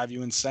going to drive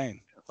you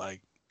insane.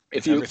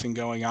 Everything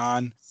going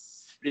on.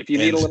 If you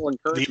need a little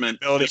encouragement.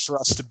 The ability for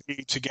us to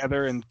be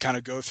together and kind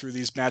of go through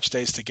these match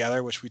days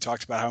together, which we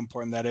talked about how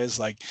important that is.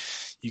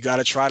 You got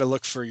to try to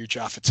look for your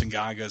Jaffa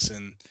Tangangas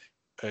in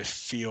a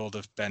field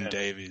of Ben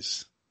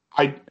Davies.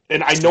 I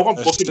know I'm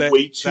looking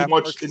way too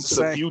much into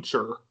the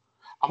future.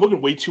 I'm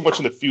looking way too much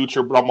in the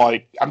future, but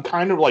I'm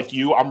kind of like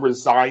you. I'm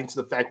resigned to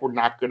the fact we're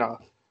not gonna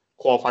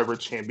qualify for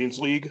Champions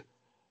League,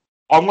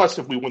 unless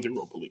if we win the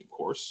Europa League, of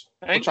course,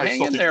 which I Hang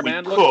still in think there, we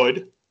man.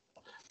 could.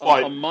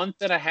 But A month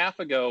and a half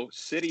ago,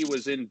 City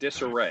was in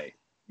disarray.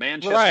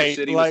 Manchester Right,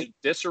 City was in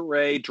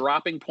disarray,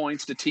 dropping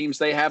points to teams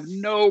they have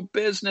no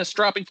business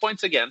dropping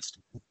points against.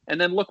 And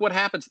then look what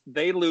happens.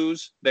 They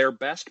lose their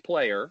best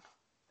player,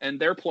 and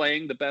they're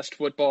playing the best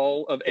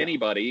football of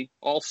anybody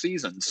all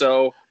season.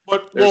 So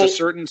there's a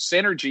certain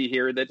synergy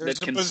here that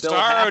can still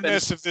happen.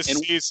 There's the bizarreness of this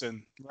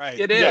season. Right.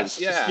 It is,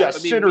 yeah. Yes,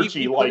 I mean, synergy,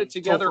 we put like it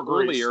together Topher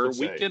Grace earlier. would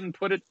We say. can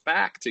put it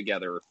back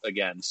together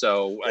again.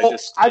 So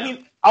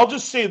I'll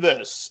just say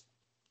this.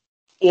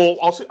 Well,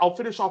 I'll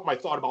finish off my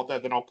thought about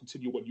that, then I'll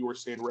continue what you were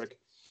saying, Rick.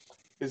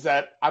 Is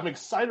that I'm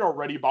excited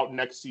already about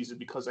next season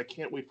because I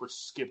can't wait for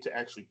Skip to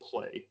actually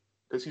play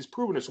because he's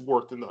proven his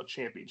worth in the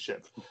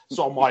championship.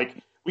 So I'm like,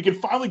 we can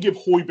finally give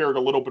Højbjerg a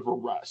little bit of a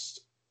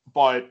rest.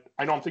 But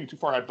I know I'm thinking too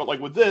far ahead. But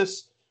like with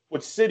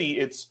City,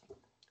 it's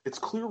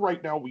clear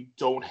right now we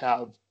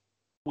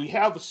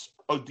have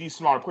a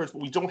decent amount of players,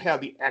 but we don't have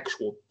the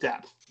actual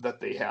depth that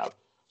they have.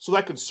 So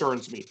that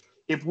concerns me.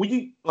 If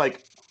we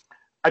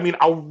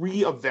I'll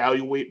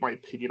reevaluate my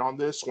opinion on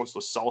this once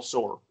Lo Celso,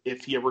 or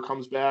if he ever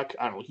comes back.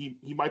 I don't know. He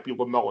might be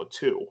Lamela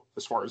too,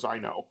 as far as I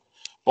know.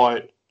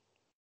 But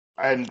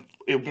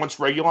once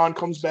Reguilon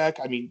comes back,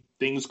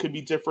 things could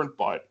be different.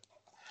 But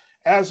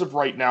as of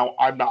right now,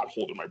 I'm not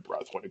holding my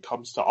breath when it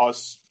comes to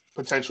us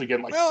potentially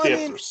getting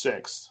fifth or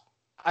sixth.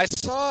 I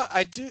think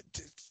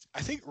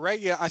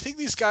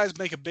these guys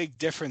make a big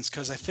difference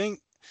because I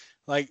think.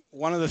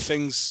 One of the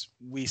things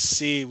we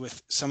see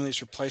with some of these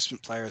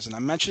replacement players, and I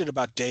mentioned it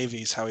about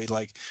Davies, how he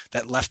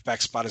that left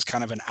back spot is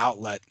kind of an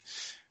outlet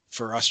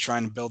for us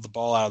trying to build the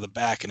ball out of the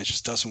back, and it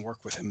just doesn't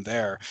work with him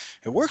there.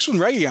 It works when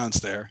Reguilon's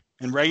there,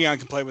 and Reguilon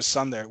can play with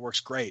Son there. It works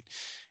great.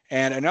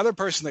 And another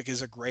person that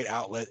is a great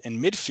outlet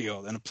in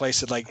midfield, and a place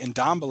that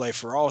Ndombele,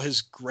 for all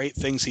his great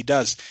things he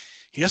doesn't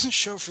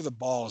show for the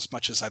ball as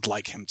much as I'd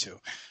like him to.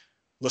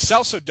 Lo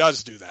Celso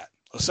does do that.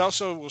 Lo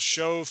Celso will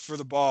show for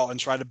the ball and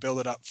try to build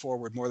it up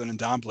forward more than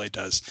Ndombele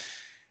does.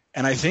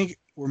 And I think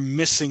we're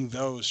missing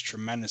those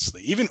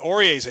tremendously. Even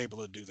Aurier is able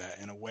to do that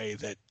in a way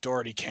that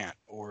Doherty can't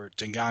or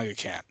Tanganga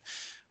can't.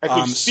 I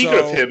think speaking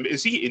of him,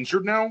 is he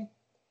injured now?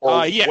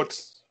 Yeah.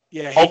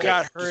 Yeah, he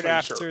got hurt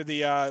after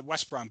the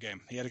West Brom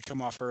game. He had to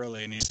come off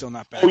early, and he's still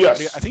not back. Oh,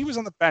 yes. I think he was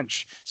on the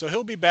bench. So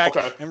he'll be back,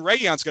 and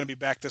Reguilon's going to be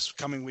back this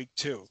coming week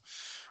too.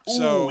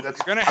 So we're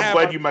going to have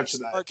glad you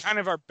mentioned that. kind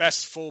of our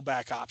best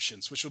fullback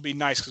options, which will be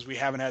nice because we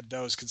haven't had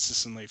those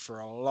consistently for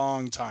a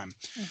long time.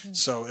 Mm-hmm.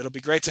 So it'll be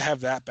great to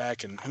have that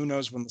back, and who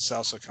knows when the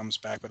Celso comes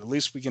back, but at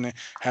least we can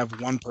have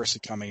one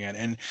person coming in.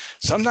 And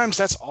sometimes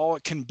that's all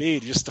it can be,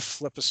 just to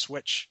flip a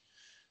switch.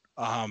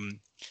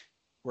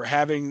 We're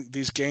having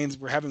these games.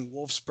 We're having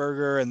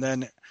Wolfsberger, and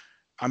then,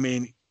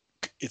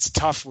 it's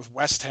tough with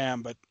West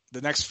Ham, but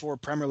the next 4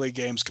 Premier League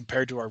games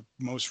compared to our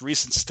most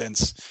recent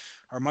stints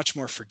are much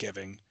more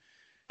forgiving.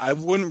 I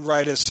wouldn't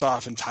write us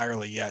off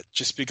entirely yet,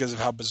 just because of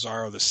how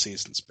bizarro this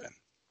season's been.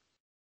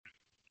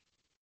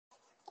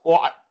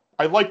 Well,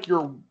 I like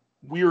your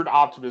weird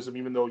optimism,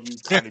 even though you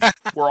kind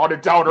of were on a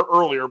downer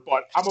earlier,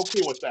 but I'm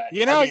okay with that.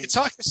 You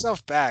talk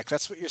yourself back.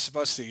 That's what you're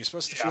supposed to do. You're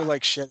supposed to feel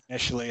like shit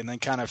initially and then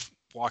kind of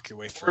walk your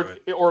way through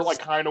it. Or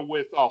kind of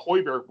with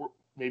Højbjerg,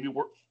 maybe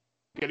we're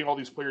getting all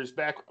these players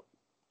back,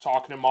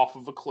 talking him off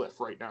of a cliff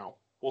right now.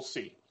 We'll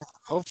see.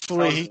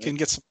 Hopefully he can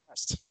get some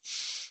rest.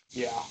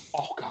 Yeah.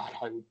 Oh, God.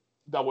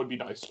 That would be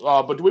nice.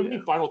 But do we have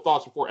any final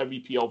thoughts before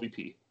MVP,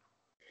 LVP?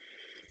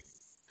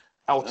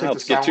 I'll take the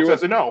silence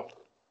as a no.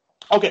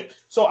 Okay,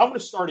 so I'm going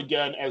to start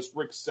again. As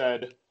Rick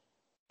said,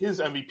 his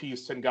MVP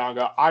is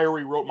Tanganga. I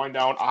already wrote mine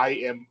down. I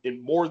am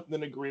in more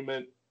than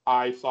agreement.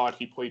 I thought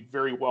he played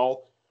very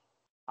well.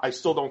 I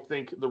still don't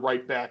think the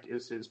right back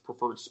is his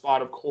preferred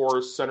spot, of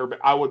course. Center back.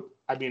 I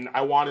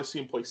want to see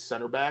him play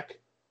center back,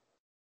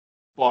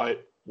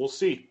 but we'll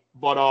see.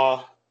 But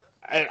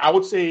I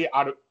would say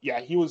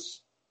he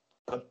was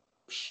a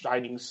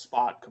shining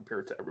spot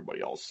compared to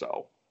everybody else.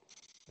 So,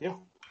 yeah.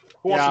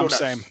 Who wants to go next?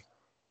 Same.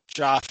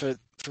 Joffit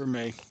for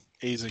me.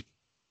 Easy.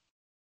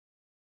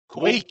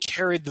 Cool. The way he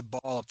carried the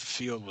ball up the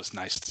field was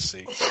nice to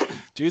see.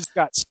 Dude's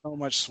got so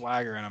much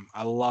swagger in him.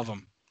 I love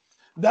him.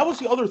 That was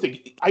the other thing.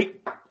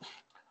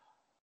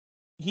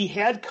 He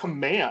had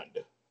command.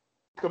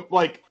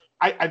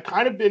 I've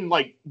kind of been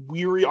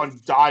weary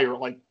on Dyer.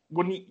 When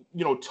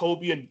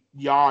Toby and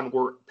Jan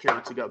were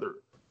paired together,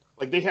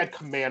 they had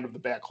command of the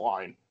back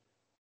line.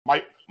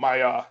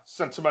 My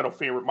sentimental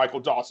favorite, Michael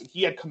Dawson,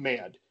 he had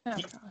command.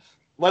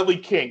 Ledley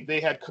King, they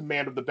had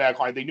command of the back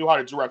line. They knew how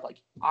to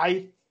direct.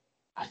 I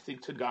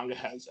think Tanganga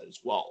has that as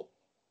well.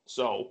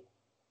 So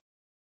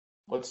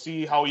let's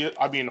see how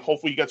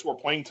hopefully he gets more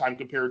playing time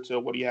compared to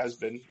what he has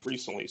been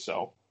recently.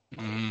 So,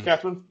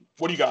 Catherine,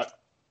 what do you got?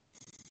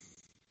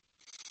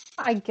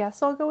 I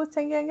guess I'll go with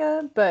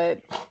Tanganga,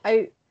 but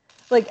I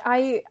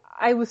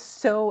was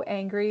so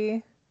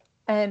angry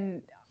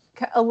and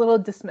a little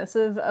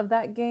dismissive of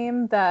that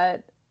game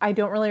that I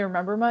don't really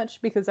remember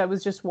much because I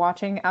was just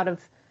watching out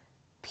of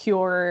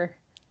pure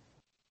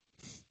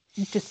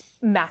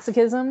just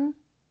masochism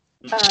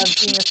of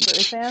being a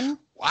Spurs fan.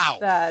 Wow.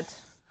 That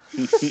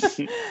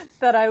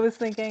that I was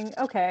thinking,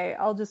 okay,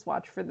 I'll just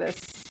watch for this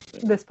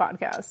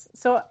podcast.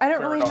 So I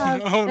don't really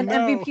have an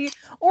MVP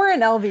or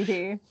an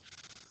LVP.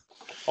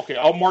 Okay,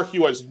 I'll mark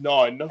you as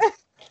none.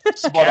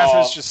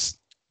 But,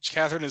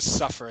 Catherine is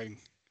suffering.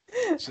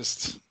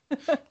 Just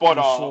but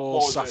in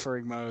full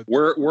suffering mode.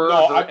 We're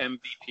her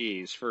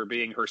MVPs for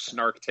being her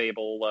snark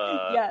table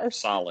Yes.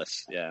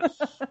 solace. Yeah.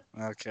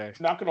 Okay.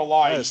 Not gonna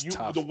lie,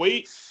 tough. the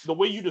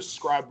way you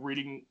described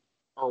reading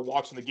or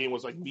watching the game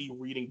was like me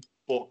reading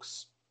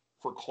books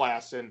for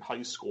class in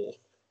high school.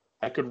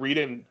 I could read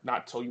and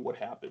not tell you what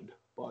happened,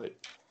 but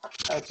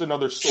that's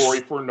another story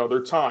for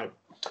another time.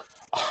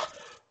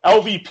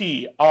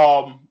 LVP.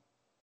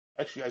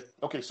 Actually,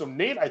 so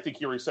Nate, I think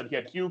he already said he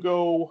had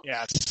Hugo.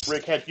 Yeah.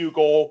 Rick had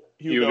Hugo.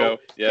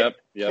 Yep.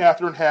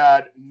 Catherine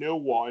had no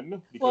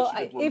one because she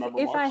didn't remember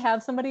if much. I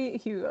have somebody,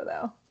 Hugo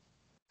though.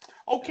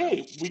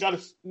 Okay, we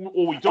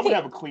don't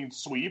have a clean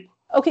sweep.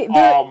 Okay,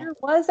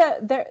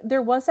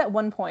 there was at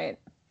one point,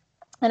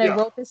 and I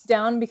wrote this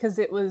down because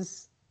it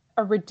was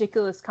a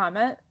ridiculous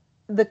comment.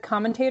 The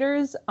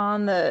commentators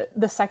on the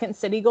second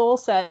City goal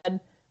said,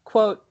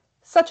 quote,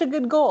 "Such a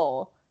good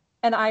goal,"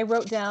 and I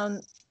wrote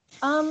down,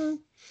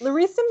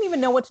 Lloris didn't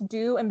even know what to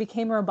do and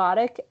became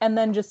robotic, and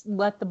then just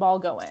let the ball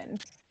go in.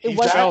 He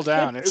fell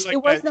down.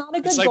 It was not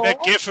a good goal. It's like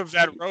that gif of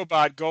that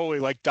robot goalie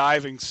like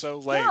diving so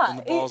late when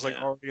the ball's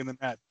already in the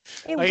net.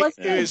 It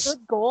wasn't a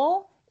good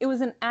goal. It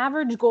was an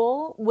average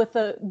goal with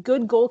a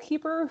good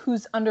goalkeeper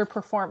who's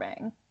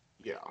underperforming.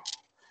 Yeah.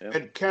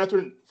 And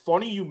Catherine,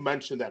 funny you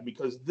mentioned that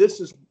because this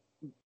is,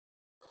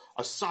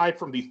 aside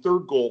from the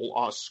third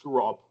goal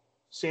screw up,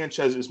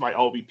 Sanchez is my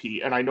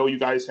LVP, and I know you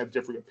guys have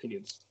different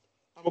opinions.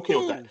 I'm okay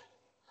with that.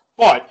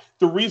 But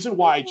the reason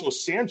why I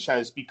chose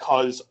Sanchez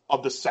because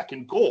of the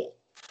second goal.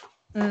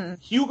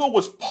 Hugo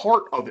was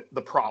part of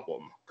the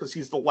problem because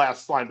he's the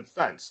last line of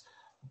defense.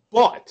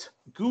 But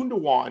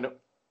Gundogan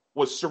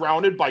was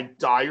surrounded by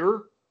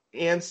Dyer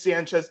and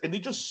Sanchez, and they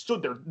just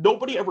stood there.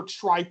 Nobody ever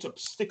tried to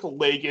stick a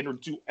leg in or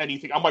do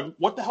anything. I'm like,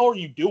 what the hell are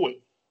you doing?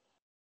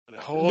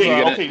 Hold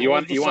on. Okay, you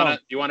want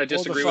to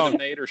disagree with him,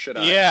 Nate, or should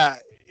I? Yeah.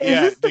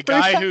 The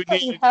guy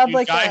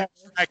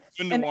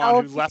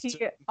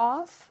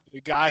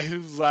who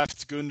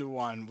left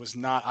Gundogan was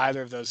not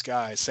either of those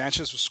guys.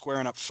 Sanchez was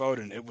squaring up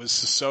Foden. It was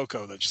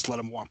Sissoko that just let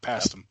him walk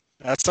past him.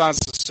 That's on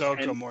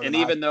Sissoko more than. And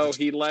even though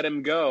he let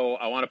him go,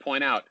 I want to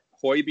point out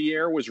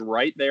Højbjerg was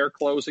right there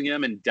closing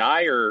him, and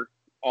Dyer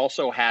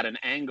also had an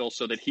angle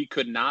so that he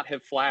could not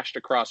have flashed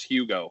across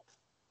Hugo.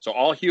 So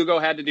all Hugo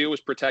had to do was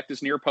protect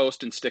his near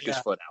post and stick his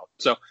foot out.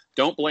 So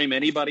don't blame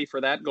anybody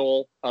for that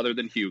goal other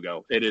than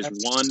Hugo. It is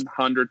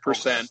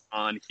 100%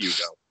 on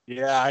Hugo.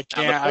 Yeah, I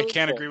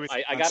can't agree with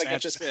you. I got to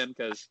get this in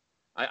because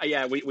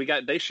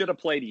they should have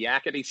played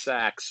Yakety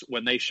Sax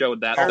when they showed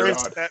that.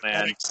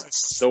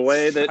 The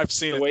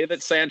way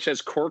that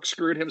Sanchez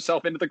corkscrewed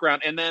himself into the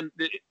ground and then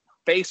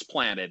face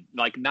planted,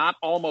 like not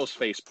almost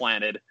face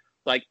planted,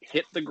 like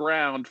hit the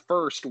ground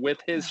first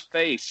with his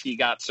face. He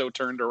got so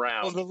turned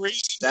around. Well, the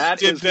reason that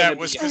is going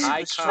to be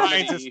high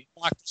trying comedy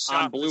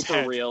on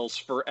blooper reels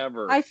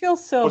forever. I feel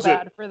so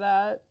bad for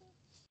that.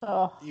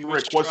 Oh.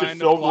 Rick, was it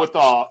filmed with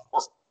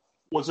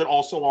was it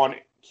also on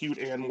Cute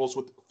Animals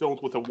filmed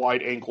with a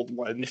wide-angled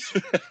lens?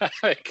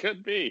 It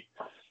could be.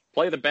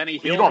 Play the Benny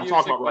Hill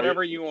music,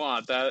 whatever you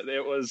want.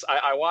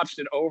 I watched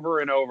it over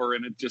and over,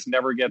 and it just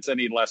never gets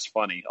any less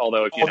funny.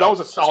 Although, that was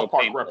a South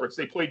Park reference.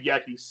 They played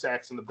Yakety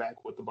Sax in the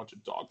back with a bunch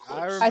of dog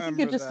clips. I think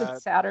it just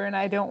looks sadder, and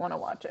I don't want to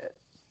watch it.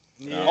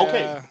 Yeah.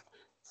 Okay,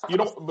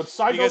 but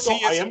side note though,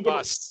 I am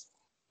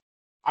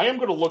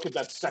going to look at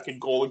that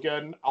second goal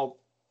again. I'll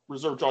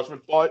reserve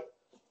judgment, but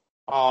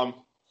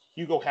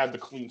Hugo had the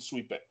clean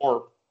sweep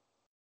or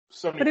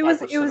 75%. But it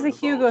was a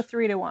Hugo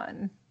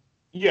 3-1.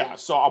 Yeah,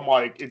 so I'm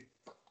like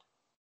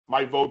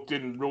my vote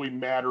didn't really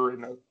matter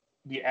in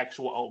the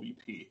actual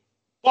LVP.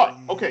 But,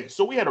 okay,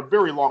 so we had a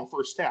very long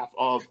first half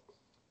of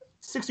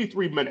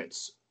 63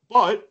 minutes.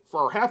 But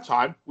for our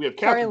halftime, we have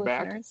Catherine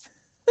back.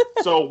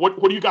 So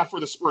what do you got for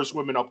the Spurs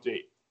women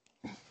update?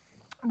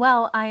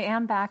 Well, I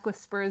am back with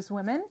Spurs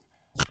women.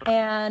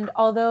 And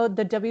although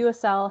the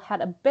WSL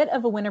had a bit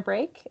of a winter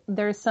break,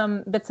 there's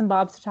some bits and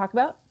bobs to talk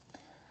about.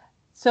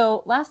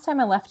 So last time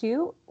I left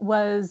you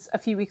was a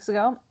few weeks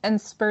ago,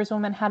 and Spurs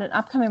women had an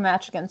upcoming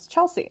match against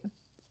Chelsea.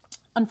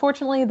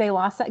 Unfortunately, they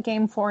lost that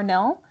game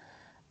 4-0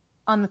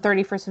 on the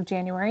 31st of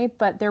January,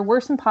 but there were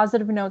some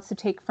positive notes to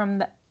take from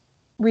the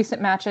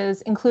recent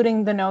matches,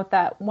 including the note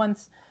that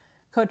once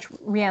Coach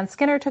Rianne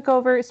Skinner took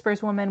over,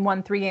 Spurs women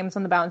won 3 games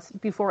on the bounce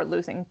before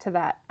losing to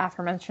that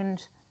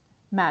aforementioned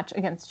match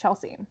against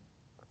Chelsea.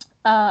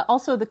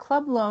 Also, the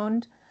club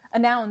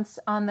announced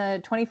on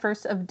the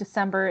 21st of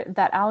December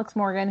that Alex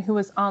Morgan, who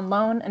was on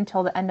loan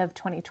until the end of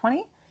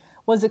 2020,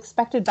 was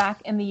expected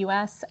back in the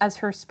U.S. as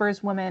her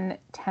Spurs women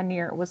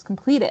tenure was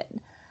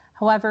completed.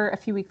 However, a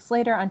few weeks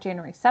later, on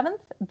January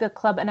 7th, the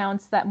club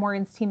announced that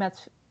Morgan's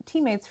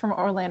teammates from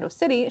Orlando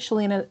City,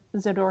 Shalina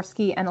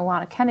Zadorsky and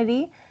Alana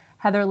Kennedy,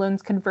 had their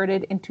loans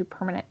converted into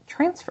permanent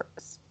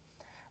transfers.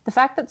 The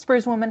fact that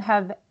Spurs women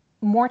have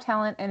more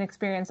talent and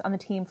experience on the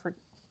team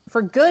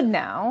for good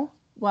now,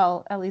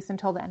 well, at least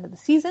until the end of the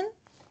season,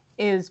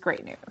 is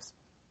great news.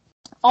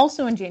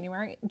 Also in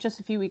January, just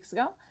a few weeks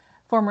ago,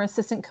 former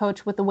assistant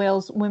coach with the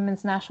Wales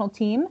women's national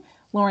team,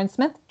 Lauren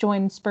Smith,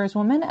 joined Spurs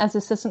women as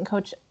assistant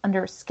coach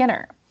under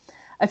Skinner.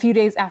 A few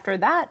days after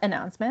that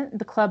announcement,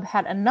 the club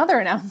had another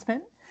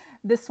announcement.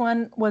 This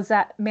one was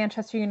that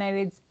Manchester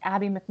United's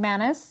Abby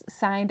McManus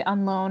signed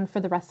on loan for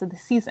the rest of the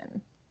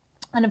season.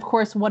 And of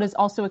course, what is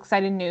also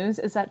exciting news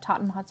is that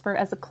Tottenham Hotspur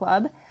as a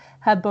club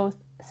have both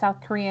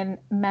South Korean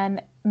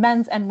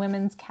men's and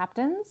women's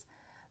captains.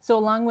 So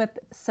along with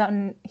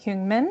Sun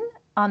Heung-min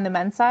on the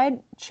men's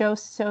side, Cho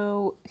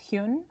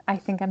So-hyun, I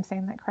think I'm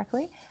saying that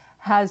correctly,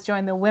 has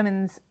joined the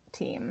women's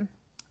team.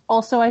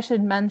 Also, I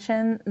should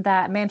mention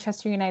that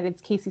Manchester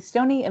United's Casey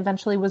Stoney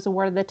eventually was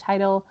awarded the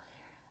title,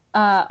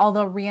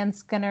 although Rhian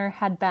Skinner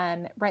had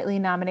been rightly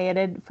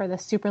nominated for the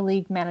Super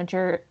League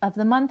Manager of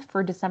the Month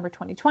for December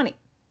 2020.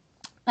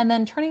 And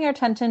then turning our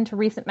attention to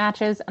recent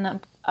matches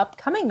and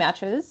upcoming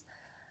matches,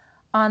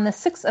 on the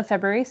 6th of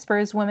February,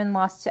 Spurs women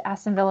lost to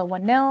Aston Villa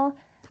 1-0.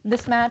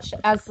 This match,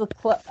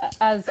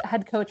 as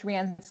head coach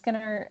Rhian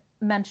Skinner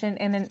mentioned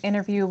in an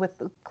interview with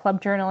the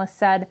club journalist,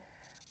 said,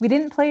 "We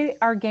didn't play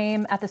our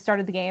game at the start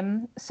of the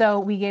game, so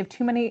we gave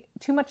too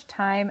much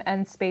time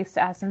and space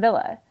to Aston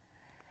Villa."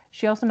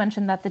 She also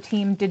mentioned that the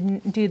team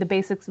didn't do the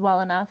basics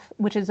well enough,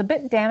 which is a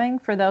bit damning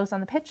for those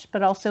on the pitch,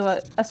 but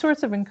also a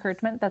source of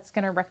encouragement that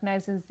Skinner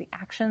recognizes the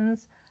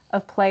actions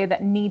of play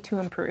that need to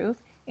improve,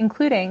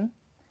 including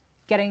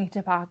getting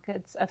into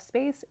pockets of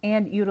space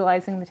and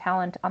utilizing the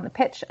talent on the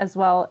pitch, as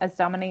well as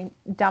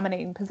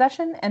dominating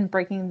possession and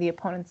breaking the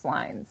opponent's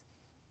lines.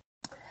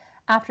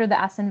 After the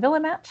Aston Villa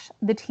match,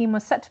 the team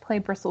was set to play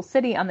Bristol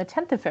City on the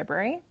 10th of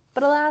February,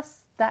 but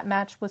alas, that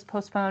match was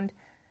postponed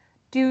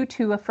due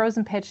to a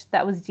frozen pitch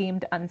that was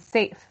deemed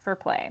unsafe for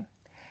play.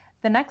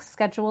 The next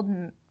scheduled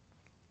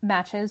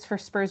matches for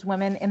Spurs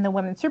women in the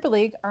Women's Super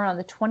League are on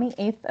the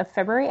 28th of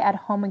February at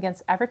home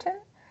against Everton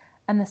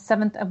and the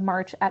 7th of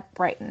March at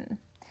Brighton.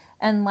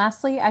 And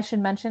lastly, I should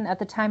mention at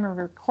the time of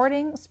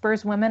recording,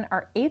 Spurs women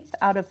are 8th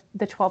out of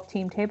the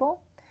 12-team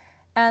table.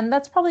 And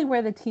that's probably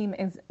where the team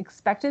is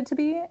expected to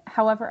be.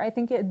 However, I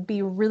think it'd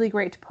be really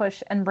great to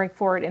push and break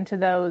forward into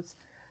those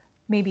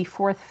maybe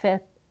 4th,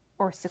 5th,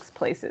 or 6th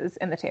places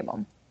in the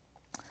table.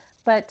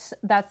 But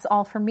that's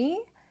all for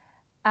me.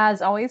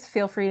 As always,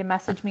 feel free to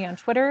message me on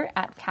Twitter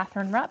at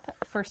Catherine Rupp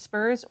for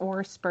Spurs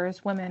or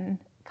Spurs Women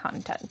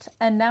content.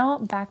 And now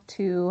back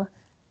to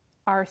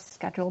our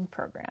scheduled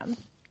program.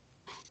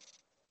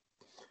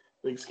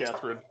 Thanks,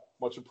 Catherine.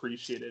 Much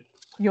appreciated.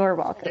 You're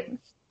welcome. Okay.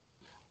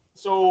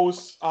 So,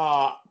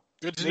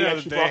 good to know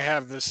that they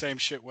have the same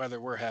shit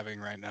weather we're having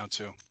right now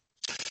too.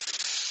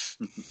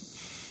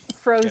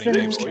 Frozen.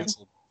 Games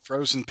canceled.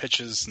 Frozen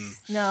pitches and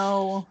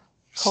snow,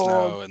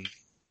 cold, and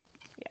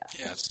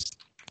yes.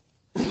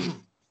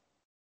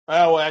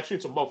 Well, actually,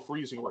 it's above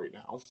freezing right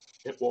now.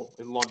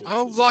 In London.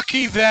 Oh,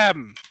 lucky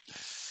them!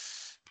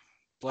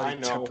 Bloody I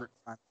know. temperate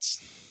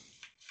months.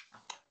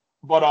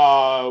 But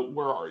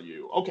where are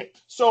you? Okay,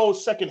 so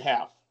second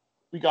half,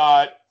 we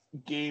got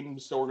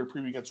games that we're going to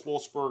preview against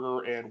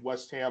Wolfsburger and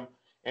West Ham,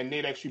 and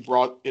Nate actually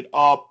brought it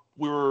up.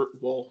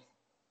 What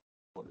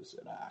is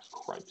it?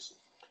 Cripes.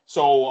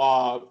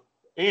 So,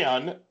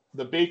 and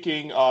the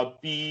baking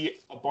be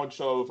a bunch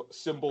of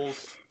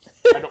symbols.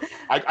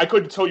 I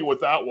couldn't tell you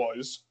what that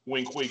was.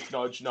 Wink, wink,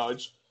 nudge,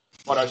 nudge.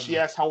 But she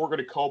asked how we're going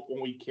to cope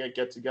when we can't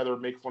get together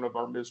and make fun of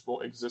our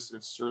miserable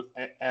existence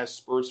as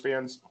Spurs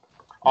fans.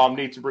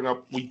 Nate, to bring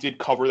up, we did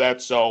cover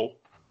that, so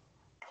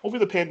hopefully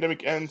the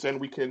pandemic ends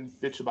and we can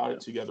bitch about it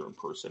together in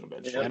person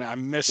eventually. And I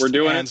miss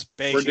Anne's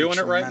baking. We're doing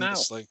it right now.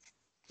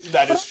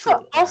 That is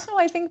true. Also,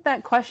 I think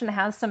that question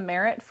has some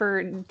merit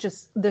for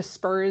just the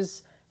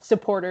Spurs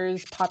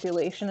supporters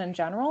population in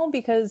general,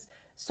 because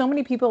so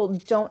many people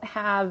don't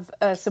have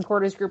a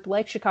supporters group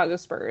like Chicago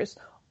Spurs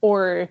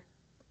or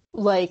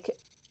like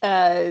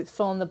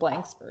fill in the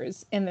blank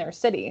Spurs in their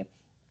city.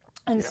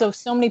 And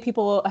so many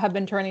people have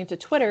been turning to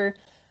Twitter,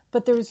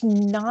 but there's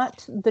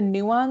not the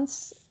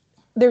nuance.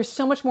 There's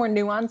so much more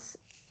nuance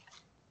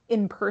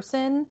in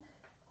person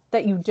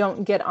that you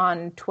don't get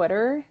on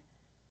Twitter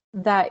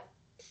that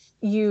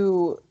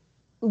you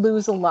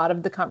lose a lot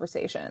of the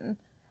conversation.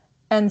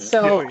 And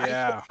so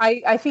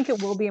I think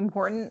it will be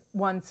important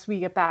once we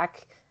get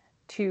back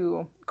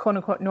to quote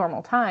unquote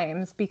normal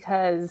times,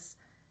 because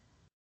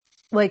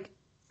like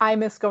I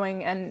miss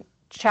going and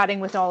chatting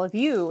with all of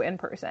you in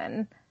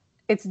person.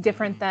 It's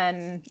different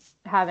than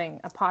having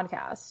a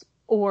podcast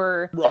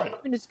or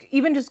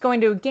even just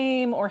going to a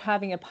game or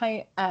having a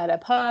pint at a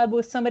pub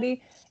with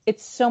somebody.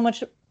 It's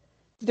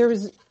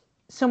there's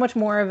so much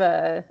more of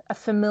a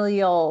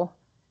familial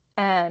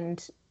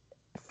and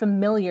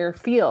familiar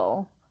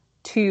feel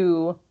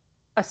to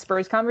a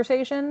Spurs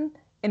conversation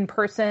in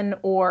person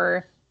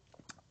or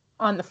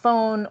on the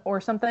phone or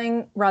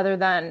something, rather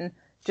than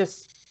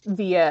just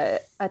via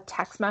a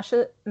text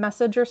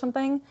message or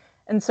something.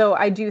 And so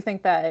I do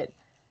think that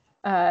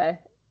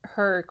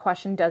her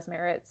question does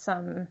merit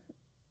some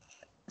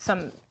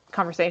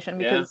conversation,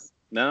 because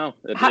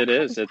it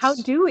is. How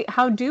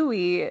do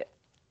we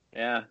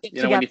yeah,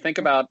 together? when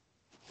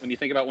you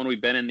think about when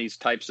we've been in these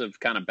types of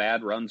kind of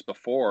bad runs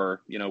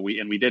before,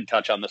 we did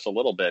touch on this a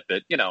little bit,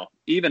 but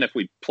even if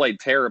we played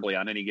terribly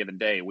on any given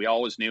day, we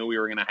always knew we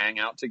were going to hang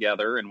out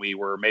together, and we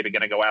were maybe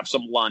going to go have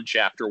some lunch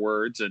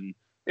afterwards, and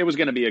it was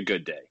going to be a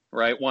good day,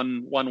 right?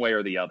 One way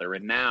or the other.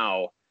 And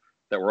now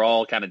that we're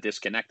all kind of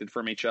disconnected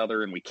from each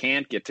other and we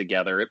can't get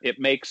together, it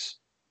makes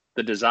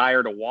the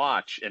desire to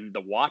watch and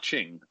the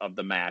watching of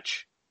the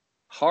match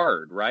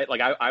hard, right? Like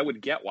I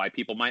would get why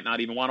people might not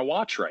even want to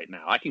watch right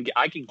now. I can get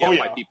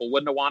why people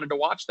wouldn't have wanted to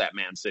watch that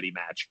Man City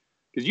match,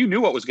 because you knew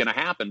what was going to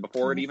happen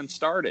before it even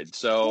started.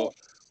 So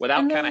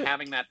without kind of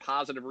having that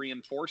positive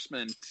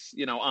reinforcement,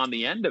 on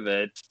the end of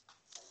it,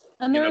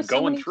 and there are so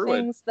going many through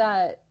things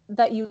that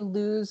you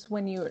lose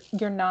when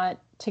you're not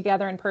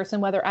together in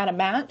person, whether at a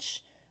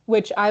match,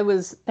 which I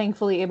was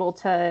thankfully able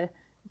to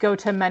go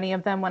to many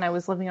of them when I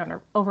was living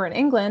over in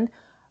England,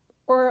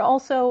 or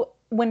also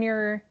when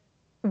you're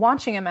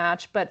watching a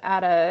match but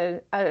at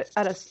a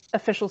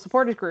official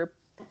supporters group,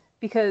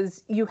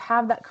 because you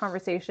have that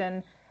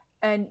conversation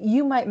and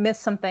you might miss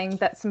something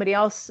that somebody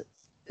else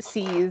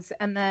sees,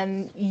 and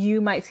then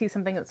you might see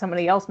something that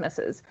somebody else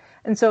misses.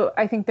 And so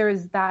I think there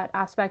is that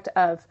aspect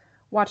of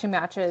watching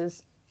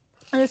matches,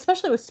 and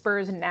especially with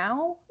Spurs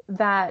now,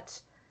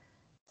 that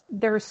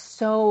there's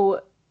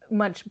so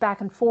much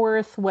back and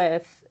forth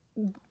with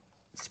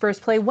Spurs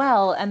play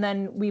well, and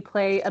then we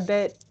play a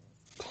bit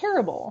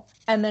terrible,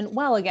 and then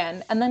well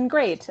again, and then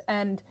great,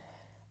 and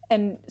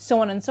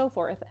so on and so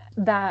forth,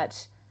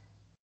 that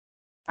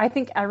I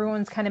think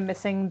everyone's kind of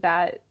missing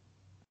that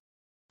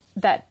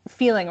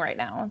feeling right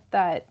now,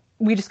 that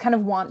we just kind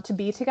of want to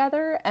be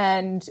together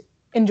and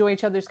enjoy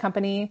each other's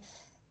company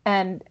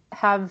and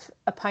have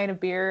a pint of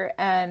beer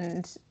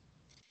and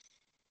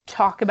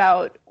talk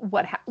about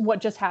what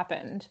just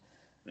happened.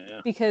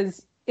 Yeah.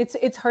 Because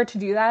it's hard to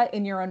do that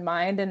in your own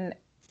mind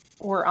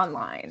or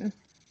online.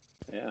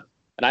 Yeah.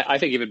 And I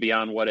think even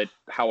beyond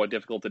how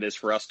difficult it is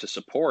for us to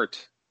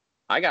support,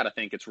 I got to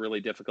think it's really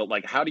difficult.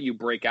 Like, how do you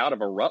break out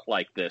of a rut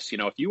like this?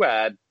 If you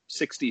add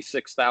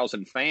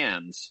 66,000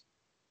 fans,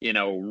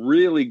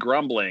 really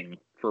grumbling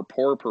for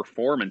poor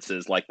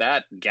performances, like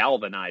that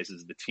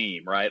galvanizes the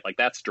team, right? Like,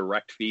 that's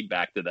direct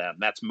feedback to them.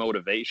 That's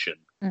motivation.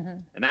 Mm-hmm.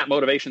 And that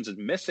motivation is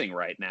missing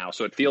right now.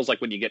 So it feels like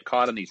when you get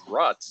caught in these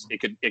ruts, it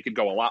could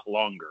go a lot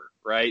longer,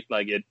 right?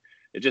 Like it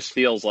just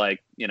feels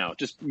like,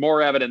 just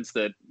more evidence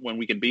that when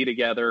we can be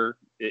together,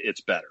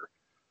 it's better.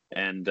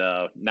 And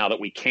now that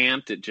we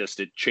can't, it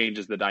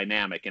changes the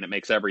dynamic, and it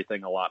makes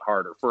everything a lot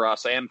harder for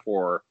us and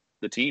for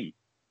the team.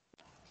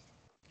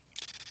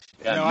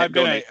 I've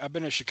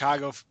been a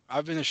Chicago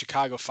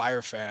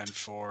Fire fan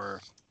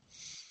for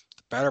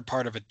the better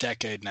part of a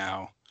decade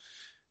now.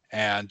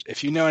 And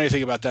if you know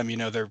anything about them,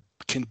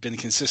 they've been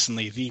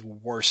consistently the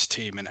worst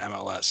team in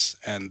MLS.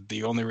 And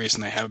the only reason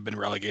they haven't been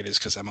relegated is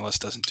because MLS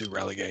doesn't do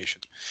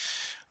relegation.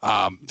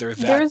 They're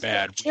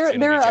bad.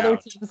 There are other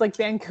teams like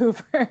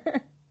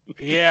Vancouver.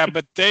 Yeah,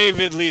 but they've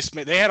at least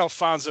they had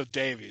Alphonso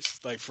Davies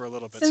for a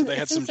little bit. So they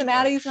had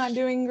Cincinnati's not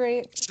doing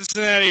great.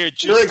 Cincinnati are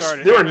just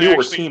started. They're a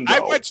newer team, though. I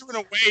went to an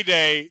away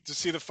day to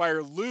see the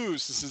Fire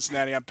lose to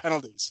Cincinnati on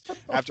penalties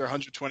after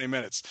 120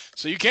 minutes.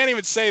 So you can't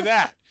even say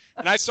that.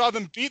 And I saw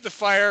them beat the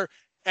Fire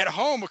at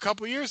home a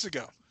couple years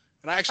ago.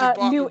 And I actually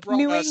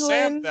brought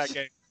Sam that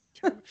game.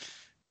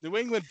 New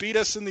England beat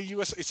us in the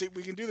U.S. See,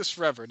 we can do this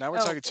forever. Now we're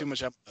talking too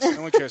much.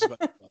 No one cares about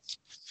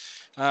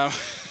that.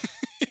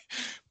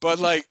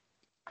 But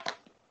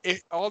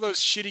all those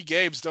shitty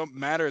games don't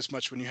matter as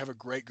much when you have a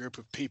great group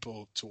of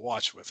people to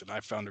watch with. And I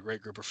found a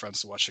great group of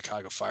friends to watch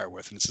Chicago Fire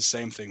with. And it's the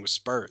same thing with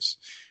Spurs.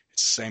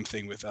 It's the same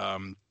thing with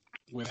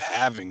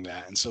having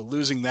that. And so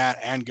losing that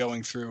and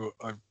going through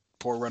a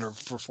poor run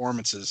of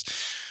performances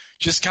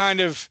just kind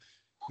of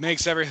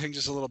makes everything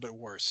just a little bit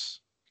worse,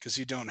 because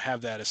you don't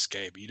have that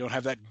escape. You don't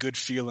have that good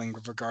feeling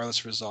regardless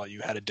of result.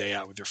 You had a day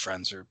out with your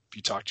friends, or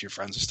you talked to your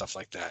friends and stuff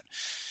like that.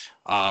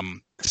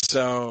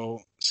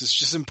 So it's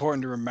just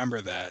important to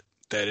remember that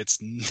it's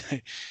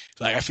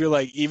I feel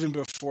like even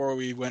before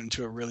we went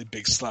into a really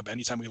big slump,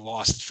 anytime we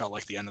lost, it felt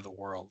like the end of the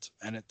world.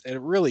 And it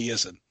really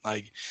isn't.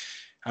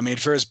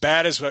 For as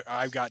bad as what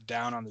I've got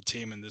down on the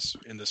team in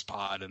this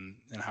pod, and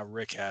how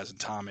Rick has, and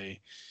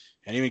Tommy,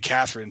 and even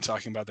Catherine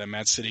talking about that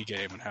Man City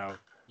game and how it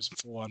was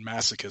full-on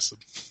masochism,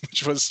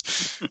 which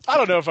was, I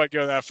don't know if I'd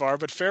go that far,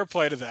 but fair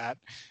play to that.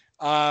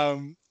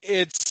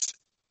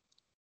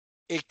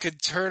 It could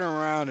turn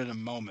around in a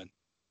moment.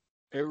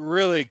 It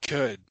really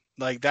could.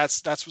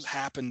 That's what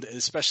happened,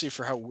 especially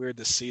for how weird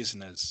this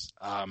season is.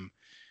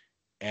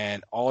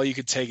 And all you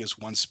could take is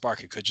one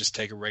spark. It could just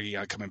take a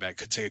Reguilón coming back. It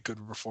could take a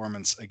good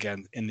performance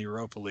again in the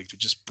Europa League to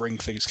just bring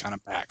things kind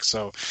of back.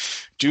 So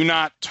do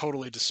not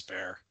totally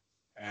despair.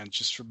 And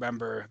just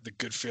remember the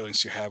good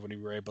feelings you had when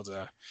you were able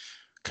to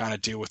kind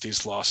of deal with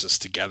these losses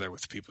together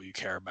with the people you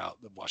care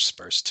about that watch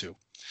Spurs too.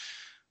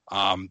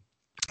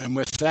 And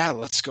with that,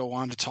 let's go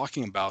on to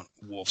talking about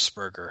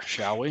Wolfsburger,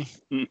 shall we?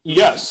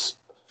 Yes.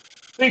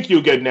 Thank you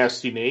again,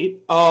 Nasty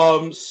Nate.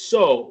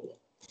 So,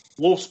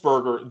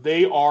 Wolfsburger,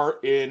 they are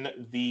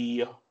in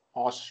the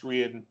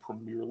Austrian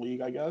Premier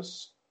League, I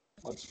guess.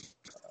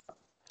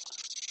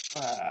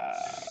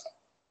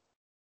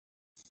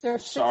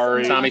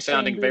 Sorry. Tommy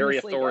sounding very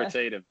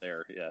authoritative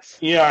there, yes.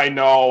 Yeah, I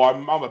know.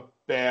 I'm a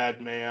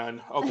bad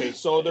man. Okay,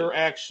 so they're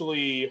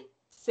actually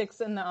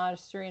 6th in the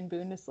Austrian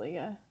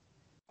Bundesliga.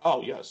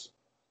 Oh, yes.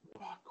 Oh,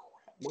 crap.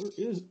 Where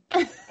is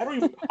I don't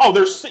even Oh,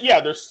 they're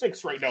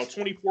 6 right now.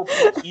 24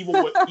 points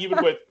even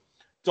with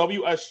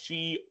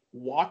WSG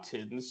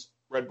Wattens,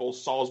 Red Bull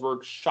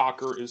Salzburg,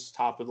 shocker, is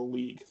top of the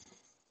league.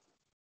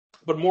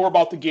 But more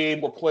about the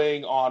game. We're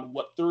playing on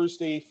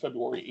Thursday,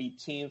 February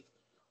 18th,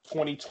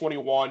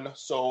 2021.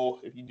 So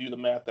if you do the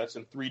math, that's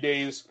in 3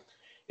 days.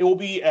 It will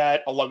be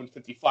at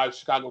 11:55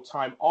 Chicago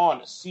time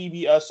on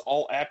CBS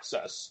All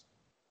Access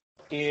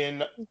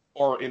in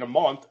a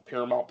month,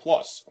 Paramount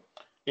Plus.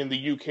 In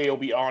the UK, it'll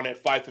be on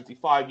at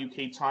 5:55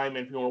 UK time,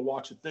 and if you want to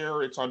watch it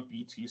there, it's on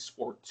BT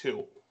Sport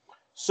 2.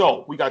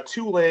 So we got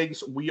 2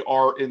 legs. We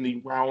are in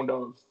the round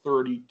of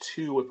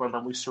 32, if my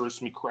memory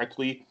serves me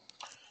correctly.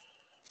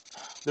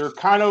 They're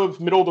kind of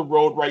middle of the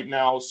road right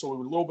now, so we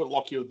were a little bit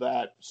lucky with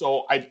that.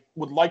 So I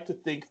would like to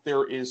think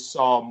there is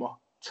some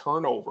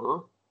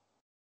turnover,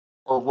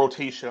 or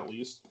rotation at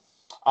least.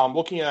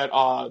 Looking at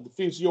the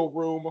physio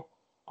room,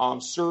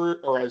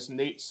 as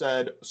Nate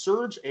said,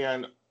 Serge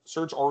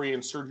Aurier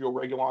and Sergio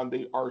Reguilon,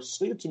 they are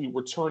slated to be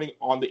returning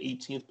on the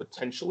 18th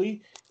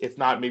potentially. If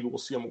not, maybe we'll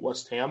see them at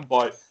West Ham.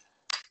 But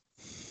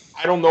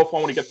I don't know if I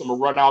want to get them a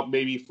run out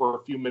maybe for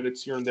a few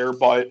minutes here and there.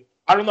 But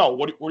I don't know.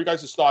 What are you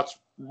guys' thoughts,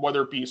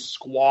 whether it be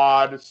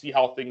squad, see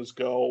how things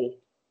go?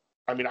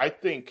 I mean, I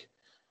think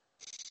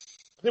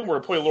we're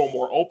going to play a little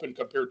more open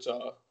compared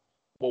to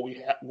what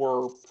we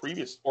were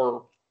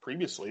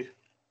previously.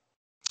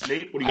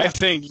 Nate, what do you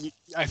got?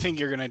 I think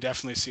you're going to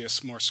definitely see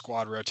a more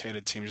squad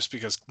rotated team just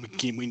because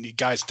we need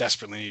guys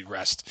desperately need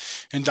rest,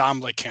 and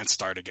Dom can't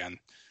start again.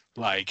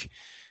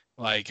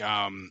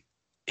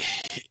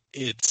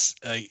 It's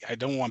I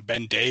don't want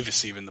Ben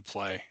Davis even to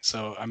play.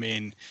 So I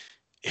mean,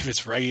 if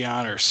it's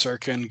Reguilon or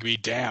Sirkin, be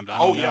damned. I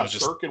don't know.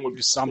 Just Sirkin would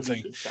do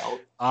something. Would be a good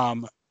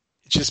shout.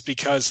 Just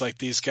because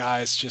these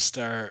guys just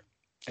are.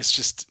 It's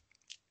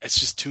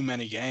just too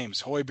many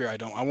games.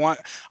 Højbjerg,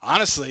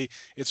 honestly,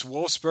 it's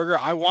Wolfsburger.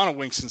 I want a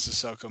Winks and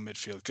Sissoko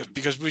midfield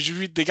because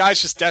the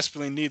guys just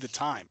desperately need the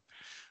time.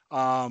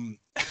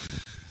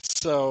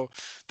 So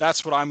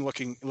that's what I'm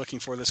looking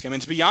for this game.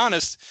 And to be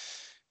honest,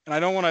 and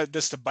I don't want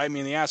this to bite me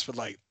in the ass, but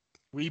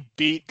we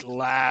beat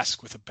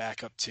Lask with a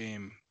backup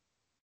team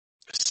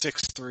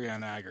 6-3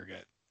 on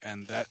aggregate.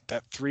 And that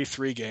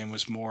 3-3 game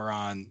was more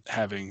on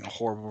having a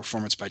horrible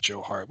performance by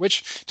Joe Hart,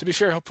 which, to be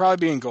fair, he'll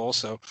probably be in goal,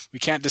 so we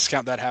can't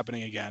discount that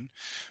happening again.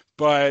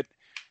 But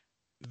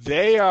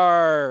they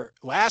are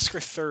Lask are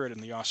 3rd in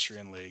the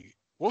Austrian league.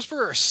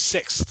 Wolfsburg are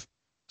 6th.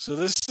 So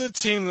this is a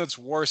team that's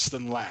worse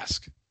than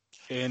Lask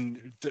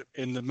in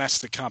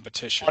domestic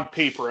competition. On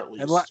paper, at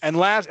least. And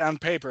on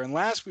paper. And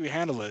Lask, we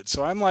handle it.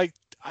 So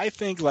I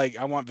think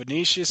I want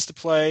Vinicius to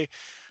play.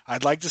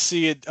 I'd like to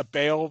see a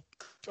Bale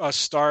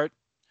start.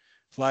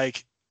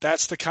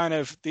 That's the kind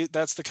of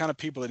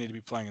people that need to be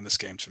playing in this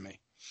game to me.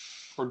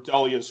 For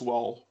Dele as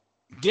well.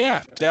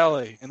 Yeah,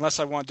 Dele. Unless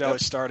I want Dele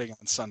starting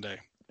on Sunday,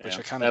 which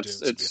I kind of do.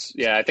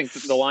 I think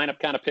the lineup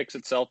kind of picks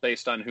itself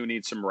based on who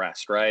needs some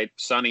rest, right?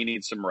 Sonny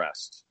needs some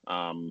rest.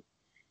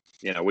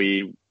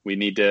 We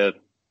need to.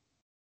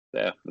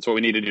 Yeah, that's what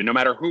we need to do. No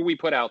matter who we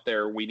put out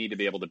there, we need to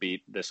be able to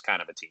beat this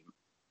kind of a team.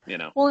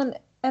 Well,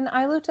 and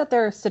I looked at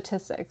their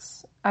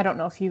statistics. I don't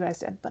know if you guys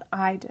did, but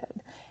I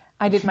did.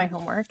 I did my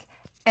homework.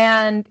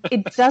 And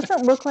it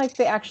doesn't look like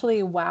they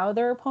actually wow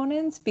their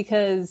opponents,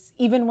 because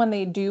even when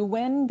they do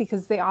win,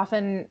 because they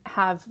often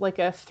have a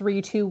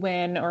 3-2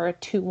 win or a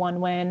 2-1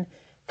 win,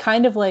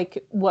 kind of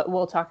like what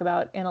we'll talk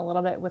about in a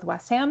little bit with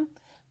West Ham.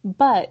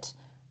 But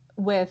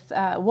with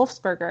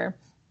Wolfsburger,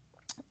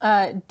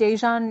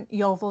 Dejan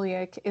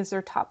Joveljic is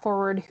their top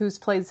forward, who's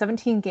played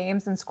 17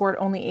 games and scored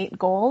only 8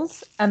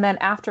 goals. And then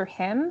after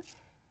him,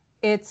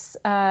 it's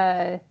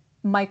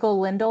Michael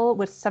Lindell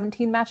with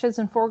 17 matches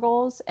and 4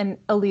 goals, and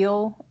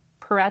Elil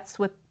Peretz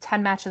with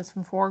 10 matches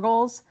and 4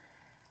 goals.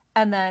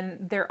 And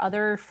then their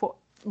other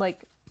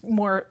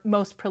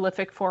most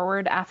prolific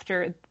forward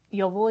after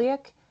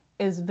Joveljic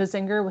is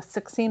Vizinger with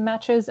 16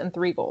 matches and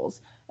 3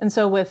 goals. And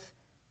so with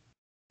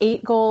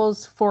 8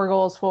 goals, 4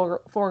 goals,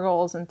 4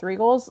 goals, and 3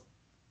 goals,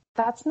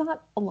 that's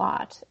not a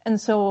lot. And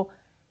so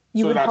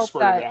you would hope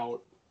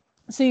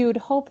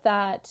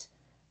that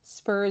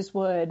Spurs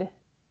would,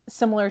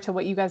 similar to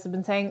what you guys have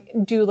been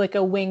saying, do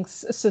a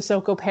Winks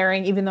Sissoko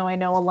pairing, even though I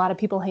know a lot of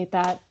people hate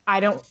that. I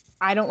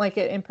don't like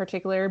it in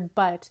particular,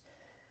 but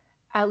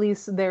at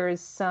least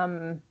there's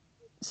some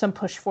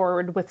push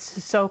forward with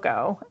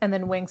Sissoko, and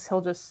then Winks,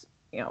 he'll just,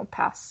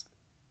 pass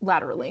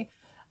laterally.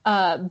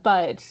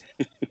 But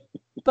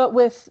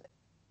with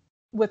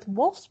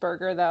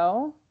Wolfsburger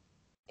though,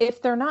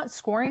 if they're not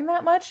scoring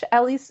that much,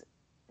 at least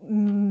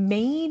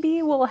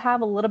maybe we'll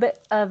have a little bit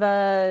of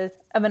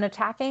an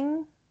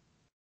attacking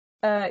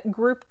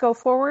group go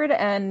forward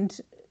and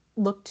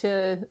look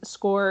to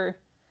score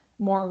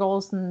more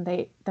goals than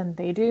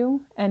they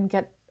do and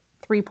get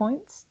 3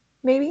 points.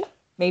 Maybe.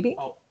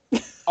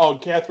 Oh,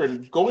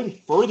 Catherine,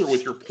 going further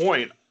with your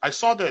point, I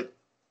saw that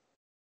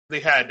they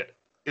had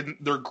in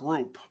their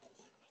group,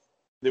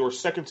 they were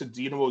second to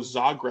Dinamo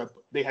Zagreb.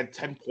 They had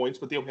 10 points,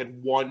 but they only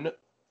had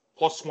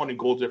 +1 in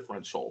goal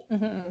differential.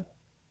 Mm-hmm.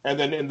 And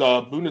then in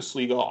the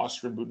Bundesliga,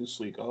 Austrian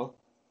Bundesliga,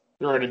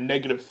 they're at a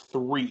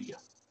 -3.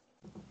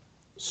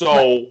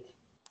 So,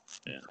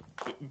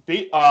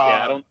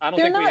 I don't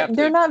think we have to.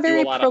 They're not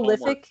very do a lot of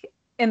prolific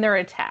in their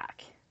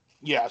attack.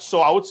 yeah, so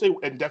I would say,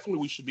 and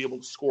definitely we should be able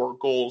to score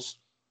goals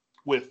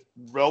with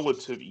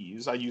relative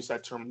ease. I use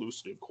that term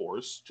loosely, of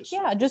course.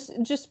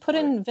 Just put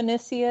in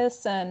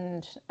Vinicius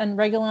and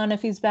Reguilon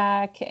if he's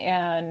back,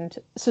 and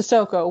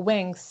Sissoko,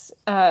 Winks.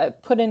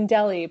 Put in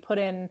Deli. Put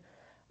in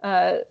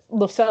Lo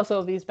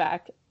Celso if he's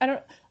back. I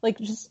don't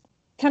just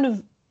kind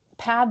of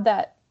pad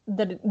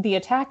the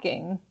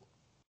attacking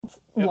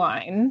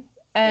line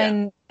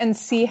and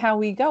see how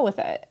we go with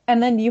it.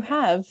 And then you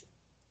have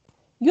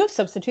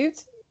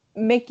substitutes.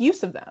 Make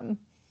use of them.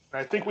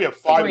 And I think we have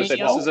 5.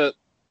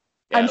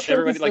 I'm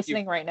sure he's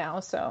listening right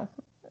now, so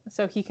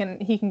he can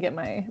get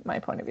my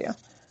point of view.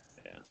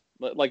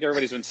 Yeah, like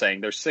everybody's been saying,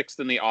 they're 6th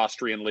in the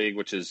Austrian league,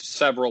 which is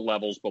several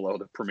levels below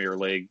the Premier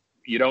League.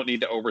 You don't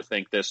need to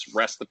overthink this.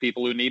 Rest the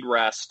people who need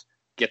rest.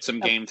 Get some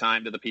game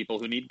time to the people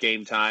who need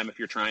game time. If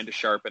you're trying to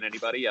sharpen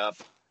anybody up,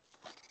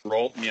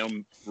 roll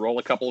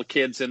a couple of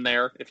kids in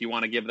there if you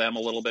want to give them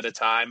a little bit of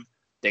time.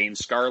 Dane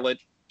Scarlett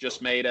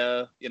just made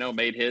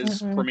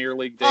his Premier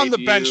League debut on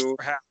the bench,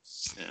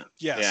 perhaps. Yeah.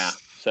 Yes. Yeah.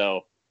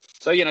 So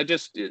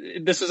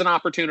this is an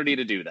opportunity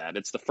to do that.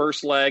 It's the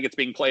first leg. It's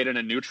being played in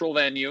a neutral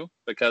venue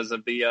because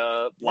of the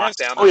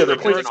lockdown. Oh yeah, they're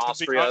playing in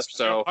Austria.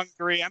 So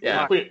Hungary.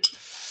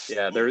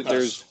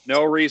 There's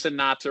no reason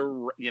not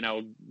to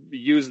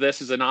use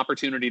this as an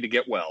opportunity to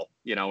get well,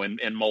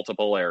 in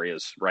multiple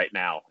areas right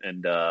now,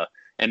 and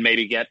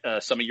maybe get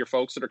some of your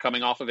folks that are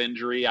coming off of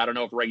injury. I don't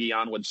know if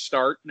Reguilon would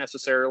start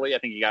necessarily. I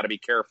think you got to be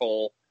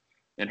careful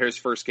in his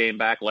first game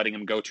back, letting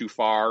him go too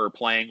far or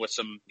playing with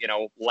some,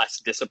 less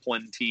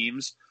disciplined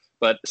teams.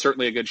 But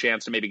certainly a good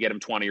chance to maybe get him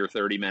 20 or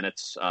 30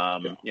 minutes,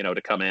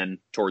 to come in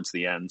towards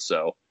the end.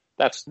 So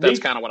that's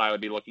kind of what I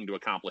would be looking to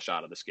accomplish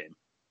out of this game.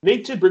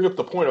 Nate did bring up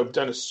the point of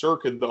Dennis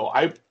Sirkin, though.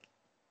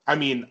 I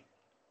mean,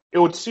 it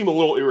would seem a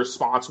little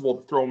irresponsible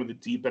to throw him in the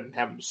deep end and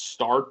have him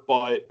start,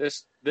 but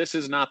this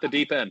is not the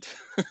deep end.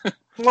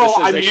 Well,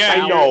 I mean,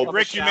 I know,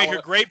 Rick, you make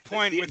a great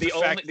point with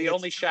the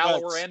only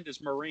shallower end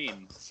is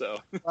Marine. So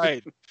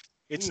right,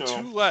 it's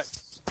two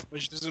lets,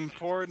 which is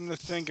important to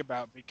think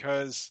about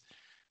because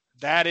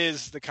that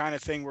is the kind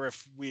of thing where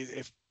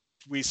if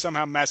we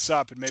somehow mess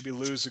up and maybe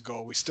lose a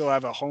goal, we still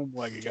have a home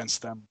leg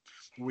against them.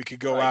 We could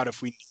go out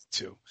if we need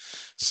to.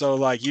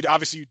 So,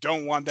 you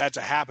don't want that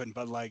to happen.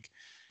 But,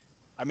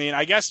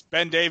 I guess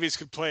Ben Davies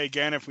could play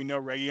again if we know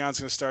Reguilon's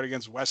going to start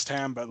against West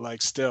Ham. But,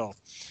 still,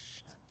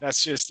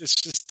 it's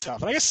just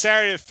tough. And I guess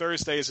Saturday or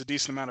Thursday is a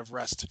decent amount of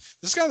rest.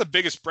 This is kind of the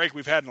biggest break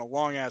we've had in a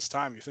long-ass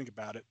time, if you think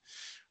about it.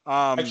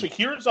 Actually,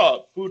 here's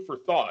food for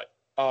thought.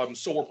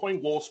 So we're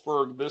playing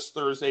Wolfsburg this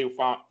Thursday. We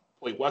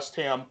play West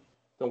Ham.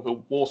 Then we'll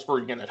play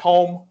Wolfsburg again at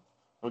home.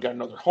 We got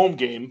another home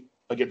game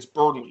against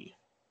Burnley.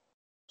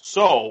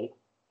 So,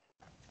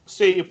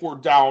 say if we're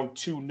down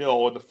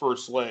 2-0 in the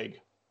first leg,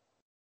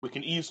 we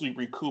can easily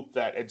recoup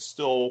that and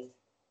still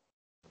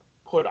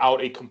put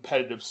out a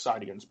competitive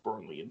side against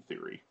Burnley in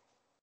theory.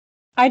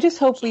 I just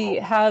hope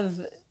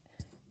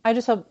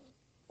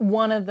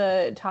one of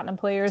the Tottenham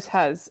players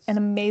has an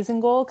amazing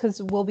goal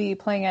because we'll be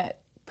playing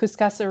at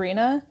Puskas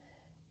Arena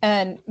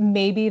and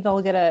maybe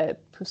they'll get a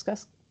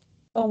Puskas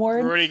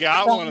award. We already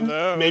got one of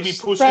those. Maybe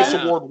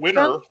Puskas Award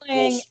winner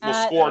will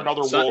score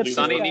another goal.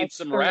 Sonny needs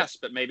some rest,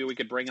 but maybe we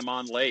could bring him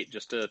on late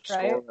just to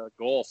score a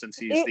goal since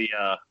he's the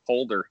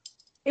holder.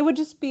 It would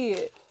just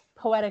be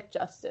poetic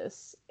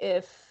justice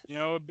if it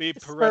would be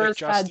Spurs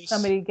had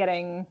somebody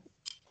getting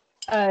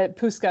a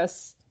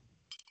Puskas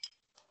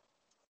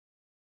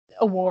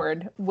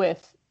award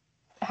with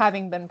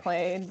having been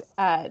played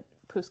at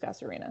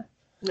Puskas Arena.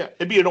 Yeah,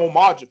 it'd be an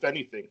homage if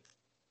anything.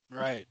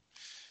 Right.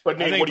 But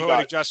Nate, I think what do you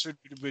got? Justice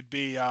would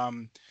be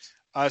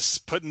us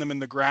putting them in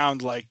the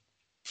ground like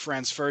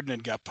Franz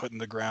Ferdinand got put in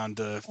the ground,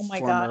 the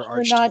former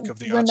Archduke of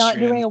the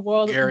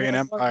Austrian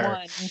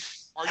Empire.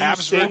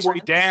 Habsburgs be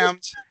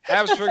damned.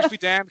 Habsburgs be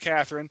damned,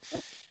 Catherine.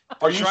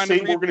 Are you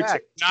saying we're going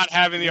to not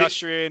having the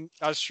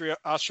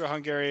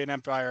Austro-Hungarian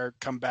Empire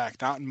come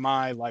back? Not in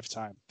my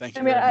lifetime. Thank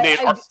you.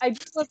 I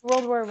do love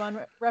World War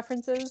I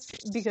references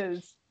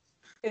because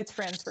it's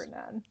Franz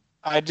Ferdinand.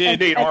 I did.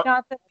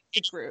 Not the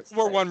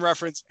World War I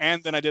reference,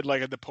 and then I did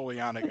a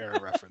Napoleonic era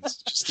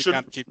reference, just to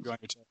kind of keep going.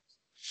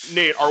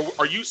 Nate,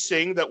 are you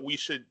saying that we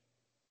should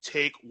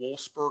take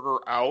Wolfsberger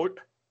out?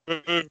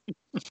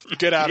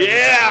 Get out of here.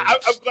 Yeah,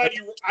 I'm glad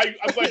you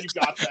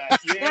got that.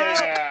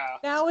 Yeah.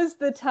 Now is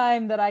the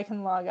time that I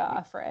can log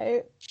off,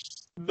 right?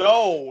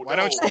 No. Why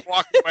don't you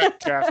walk away,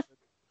 Catherine?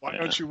 Why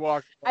don't you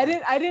walk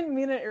away? I didn't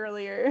mean it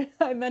earlier.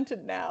 I meant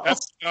it now.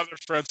 That's another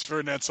Franz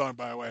Ferdinand song,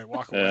 by the way.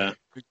 Walk away.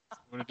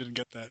 When I didn't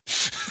get that.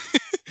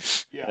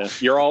 Yeah.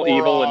 You're all Or,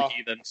 evil and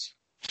heathens.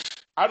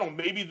 I don't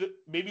know.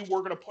 Maybe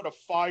we're gonna put a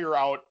fire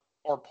out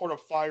or put a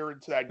fire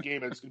into that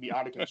game, and it's gonna be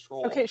out of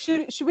control. Okay,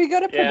 should we go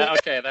to Yeah,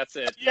 okay, that's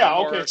it. Yeah.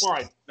 No Okay. more,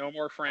 Fine. no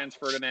more Franz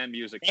Ferdinand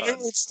music.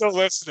 Anyone's still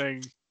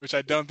listening, which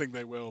I don't think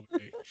they will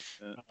be.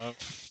 This Yeah,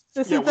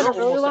 has been we're a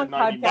really almost long at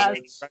 90 podcast.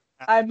 minutes.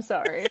 I'm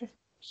sorry.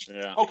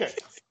 Yeah. Okay.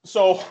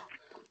 So,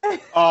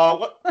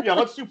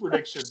 let's do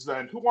predictions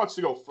then. Who wants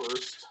to go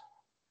first?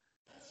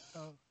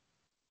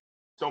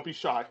 Don't be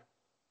shy.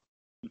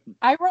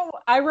 I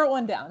wrote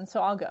one down,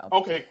 so I'll go.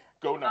 Okay,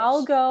 go next.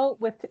 I'll go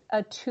with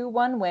a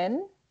 2-1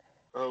 win,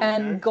 Okay.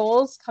 and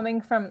goals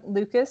coming from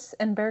Lucas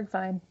and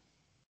Bergvine.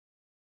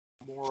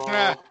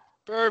 More,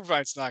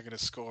 Bergvine's not going to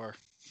score.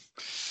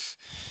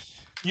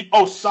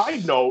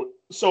 Side note.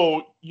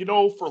 So,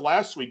 for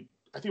last week,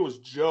 I think it was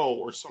Joe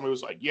or somebody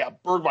was like, yeah,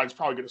 Bergvine's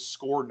probably going to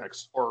score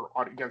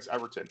against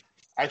Everton.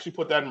 I actually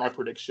put that in my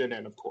prediction,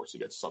 and of course he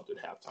gets subbed at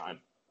halftime.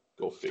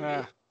 Go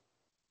figure.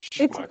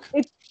 It's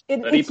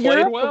played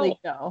Europa well. League,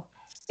 though.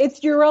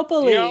 It's Europa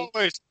League. He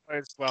always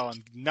plays well,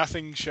 and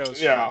nothing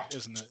shows for it,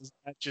 isn't it? Isn't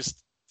that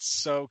just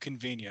so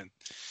convenient?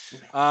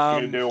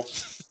 You do.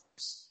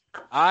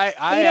 I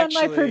Put actually, on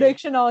my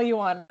prediction all you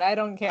want. I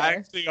don't care. I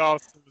actually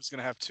also was going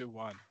to have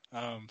 2-1.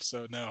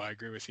 So no, I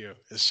agree with you.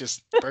 It's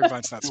just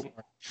Bergvine's not scoring.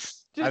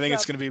 I think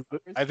it's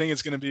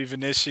going to be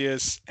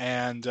Vinicius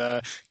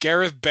and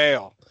Gareth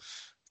Bale,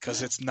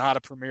 because it's not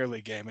a Premier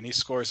League game, and he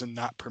scores in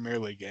not Premier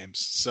League games.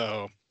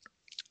 So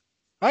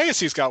I guess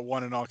he's got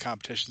one in all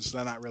competitions, so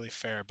that's not really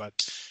fair. But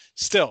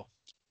still,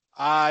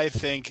 I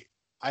think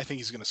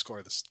he's going to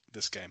score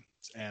this game,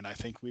 and I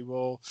think we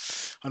will,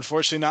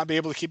 unfortunately, not be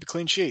able to keep a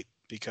clean sheet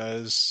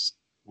because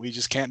we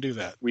just can't do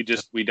that. We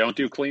don't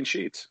do clean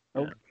sheets.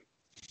 Nope.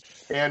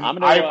 And I'm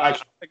gonna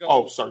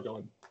go. Sorry, go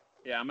on.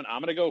 Yeah, I'm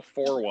gonna go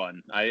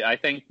 4-1. I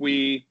think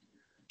we've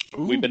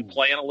been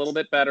playing a little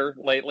bit better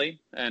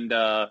lately, and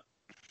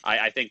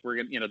I think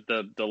we're gonna,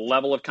 the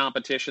level of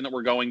competition that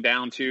we're going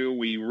down to,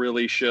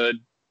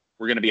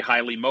 we're going to be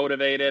highly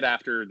motivated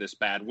after this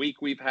bad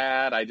week we've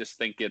had. I just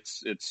think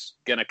it's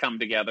going to come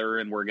together,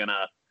 and we're going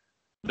to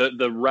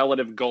the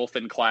relative gulf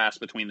in class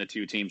between the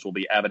two teams will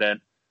be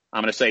evident.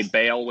 I'm going to say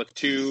Bale with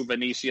 2,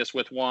 Vinicius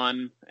with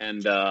 1,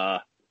 and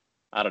I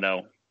don't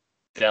know,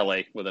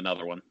 Dele with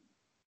another one.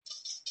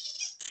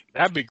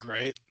 That'd be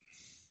great.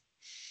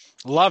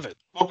 Love it.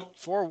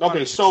 4-1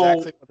 Okay, is so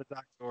exactly what the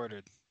doctor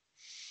ordered.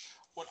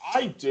 what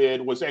I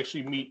did was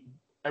actually meet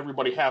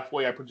everybody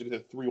halfway. I predicted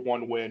a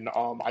 3-1 win.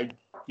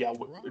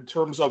 In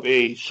terms of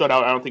a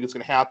shutout, I don't think it's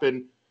going to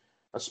happen,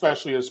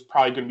 especially as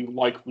probably going to be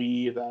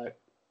likely that,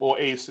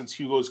 since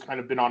Hugo's kind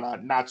of been on a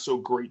not so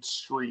great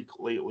streak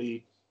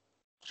lately,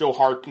 Joe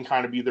Hart can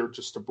kind of be there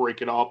just to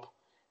break it up.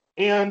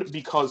 And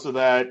because of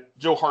that,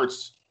 Joe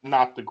Hart's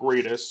not the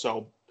greatest,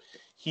 so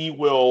he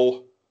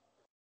will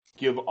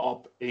give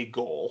up a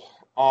goal.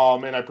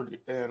 And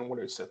what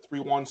did I say?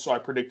 3-1. So I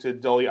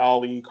predicted Dele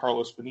Alli,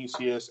 Carlos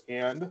Vinicius,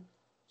 and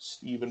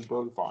Steven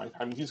Bergvine.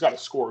 I mean, he's got to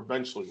score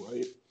eventually,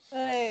 right?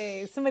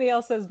 Hey, somebody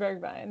else says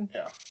Bergvine.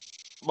 Yeah.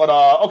 But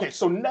okay.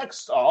 So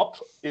next up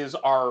is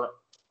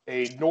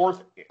a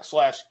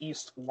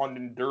North/East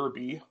London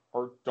derby,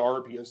 or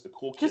derby, as the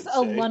cool kids Just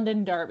a say.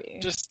 London derby.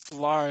 Just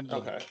London.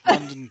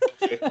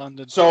 Okay.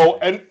 London. So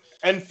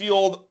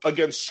Enfield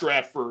against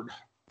Stratford.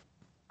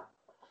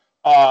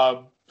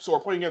 So we're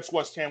playing against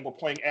West Ham. We're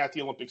playing at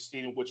the Olympic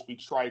Stadium, which we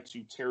tried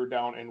to tear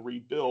down and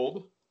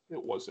rebuild.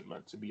 It wasn't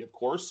meant to be, of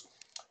course.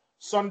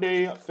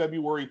 Sunday,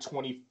 February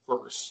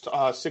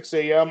 21st, 6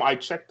 a.m. I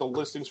checked the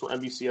listings for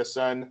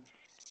NBCSN.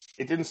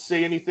 It didn't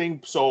say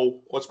anything,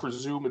 so let's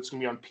presume it's going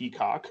to be on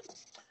Peacock.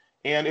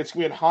 And it's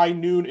going to be at high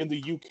noon in the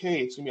UK.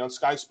 It's going to be on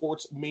Sky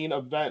Sports main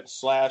event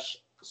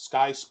 /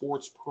 Sky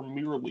Sports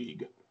Premier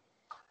League.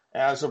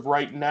 As of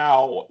right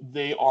now,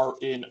 they are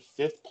in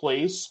 5th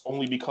place,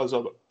 only because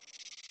of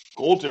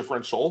goal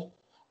differential.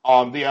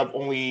 They have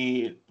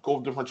only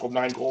goal differential of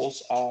 9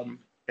 goals, and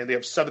they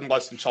have 7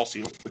 less than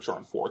Chelsea, which are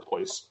in 4th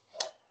place.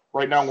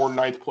 Right now, we're in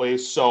 9th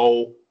place,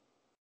 so,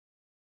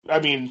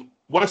 I mean,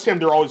 West Ham,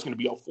 they're always going to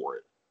be up for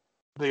it.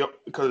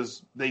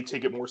 Because they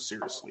take it more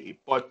seriously.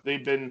 But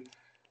they've been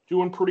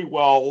doing pretty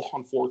well,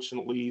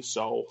 unfortunately,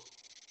 so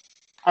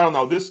I don't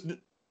know.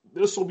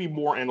 This will be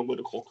more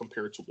analytical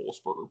compared to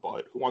Wolfsburg,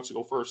 but who wants to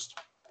go first?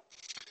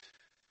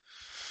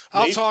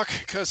 I'll Nate? talk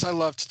because I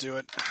love to do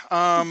it.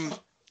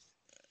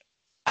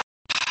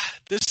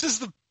 This is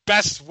the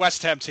best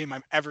West Ham team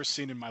I've ever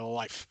seen in my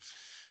life.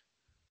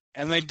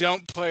 And they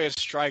don't play a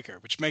striker,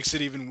 which makes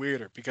it even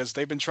weirder because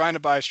they've been trying to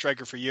buy a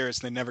striker for years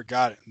and they never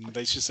got it. And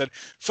they just said,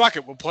 fuck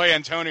it, we'll play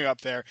Antonio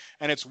up there,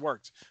 and it's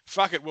worked.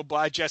 Fuck it, we'll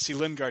buy Jesse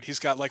Lingard. He's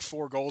got like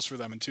 4 goals for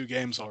them in 2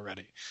 games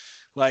already.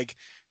 Like,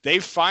 they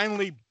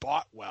finally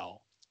bought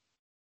well.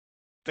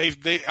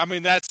 I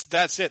mean,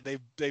 that's it.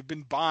 They've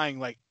been buying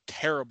like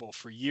terrible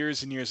for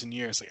years and years and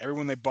years. Like,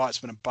 everyone they bought's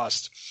been a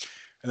bust.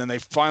 And then they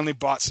finally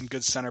bought some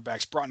good center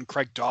backs, brought in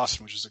Craig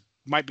Dawson, which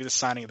might be the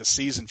signing of the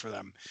season for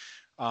them.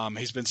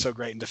 He's been so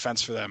great in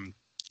defense for them.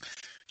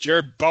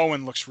 Jared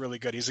Bowen looks really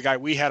good. He's a guy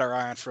we had our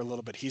eye on for a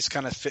little bit. He's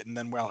kind of fitting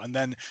them well. And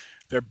then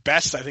their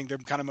best, I think they're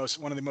kind of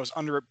one of the most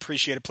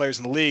underappreciated players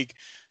in the league,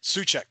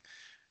 Souček,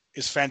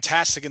 is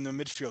fantastic in the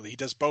midfield. He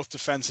does both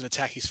defense and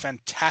attack. He's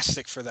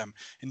fantastic for them.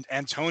 And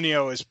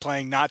Antonio is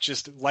playing not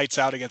just lights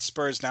out against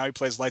Spurs. Now he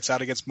plays lights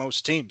out against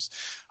most teams,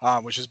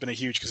 which has been a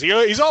huge, because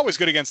he's always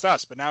good against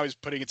us, but now he's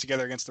putting it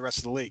together against the rest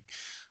of the league.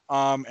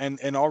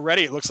 And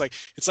already it looks like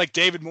it's like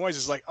David Moyes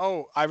is like,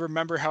 oh, I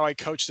remember how I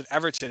coached at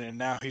Everton, and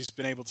now he's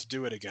been able to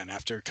do it again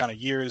after kind of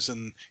years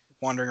and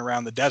wandering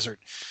around the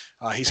desert.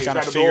 He's kind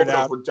of figured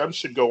out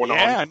redemption going on.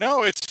 Yeah,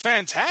 no, it's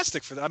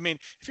fantastic for them. I mean,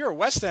 if you're a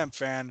West Ham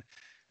fan,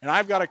 and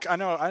I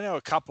know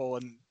a couple,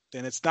 and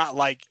it's not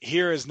like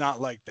here is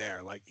not like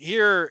there. Like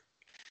here,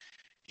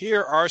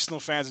 Arsenal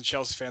fans and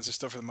Chelsea fans are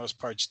still for the most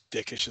part just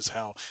dickish as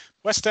hell.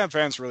 West Ham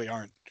fans really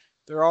aren't.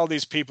 There are all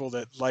these people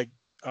that like.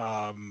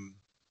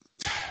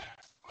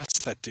 What's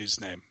that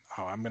dude's name?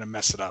 Oh, I'm gonna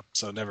mess it up.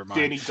 So never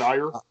mind. Danny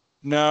Dyer.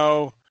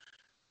 No,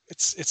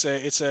 it's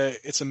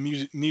a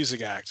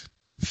music act.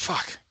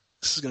 Fuck,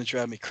 this is gonna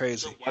drive me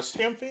crazy. West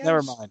Ham fans.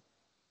 Never mind.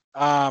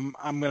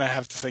 I'm gonna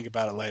have to think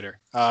about it later.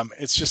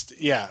 It's just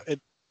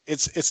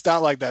it's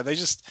not like that.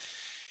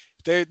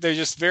 They're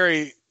just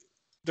very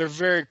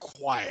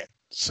quiet,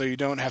 so you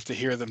don't have to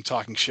hear them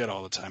talking shit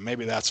all the time.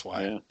 Maybe that's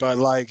why. Yeah. But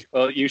like,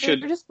 well, they're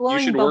just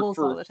blowing bubbles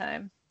all the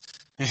time.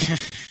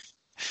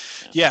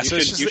 Yeah, you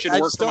should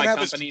work for my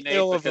company, Nate,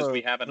 because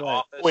we have an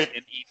office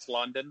in East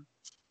London,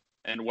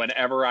 and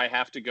whenever I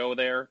have to go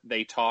there,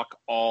 they talk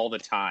all the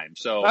time.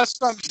 So that's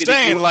what I'm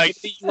saying. Like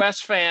the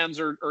U.S. fans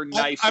are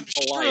nice and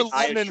polite. Sure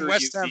London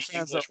West Ham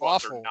fans are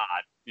awful. Are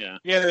not.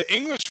 Yeah, the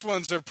English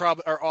ones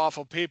are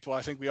awful people.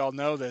 I think we all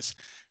know this.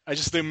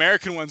 The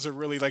American ones are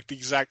really like the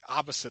exact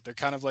opposite. They're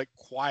kind of like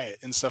quiet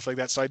and stuff like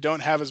that. So I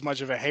don't have as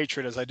much of a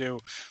hatred as I do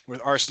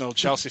with Arsenal,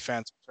 Chelsea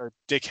fans, which are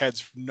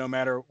dickheads no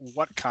matter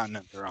what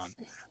continent they're on.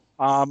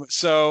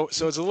 So it's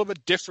a little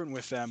bit different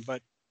with them,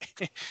 but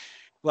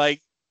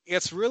like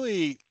it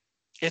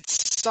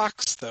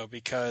sucks though,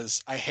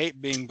 because I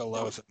hate being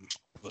below them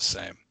the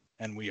same,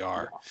 and we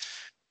are.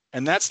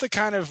 And that's the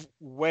kind of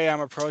way I'm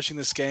approaching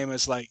this game,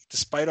 is like,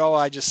 despite all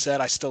I just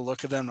said, I still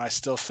look at them and I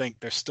still think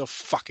they're still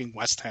fucking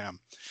West Ham.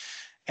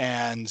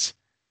 And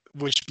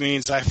which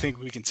means I think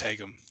we can take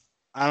them.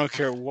 I don't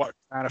care what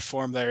kind of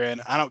form they're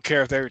in. I don't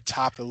care if they're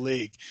top of the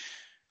league.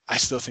 I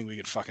still think we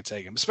can fucking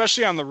take them,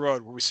 especially on the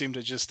road where we seem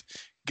to just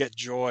get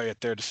joy at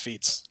their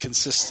defeats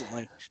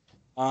consistently.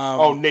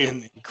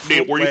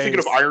 Nate, were you thinking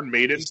of Iron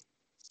Maiden?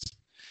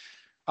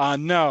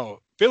 No.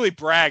 Billy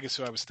Bragg is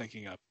who I was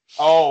thinking of.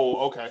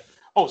 Oh, okay.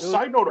 Oh, Billy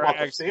side note about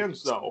Bragg, the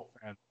fans, though.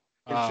 In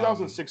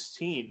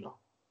 2016,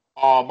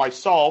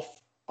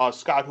 myself,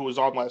 Scott, who was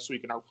on last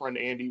week, and our friend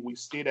Andy, we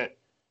stayed at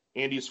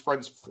Andy's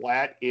friend's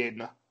flat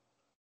in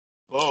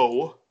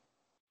Bow.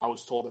 I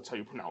was told that's how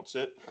you pronounce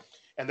it.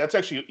 And that's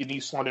actually in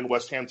East London,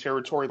 West Ham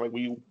territory. Like,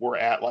 we were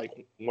at, like,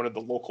 one of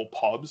the local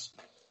pubs.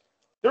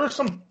 There was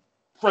some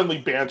friendly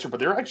banter, but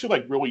they're actually,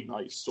 like, really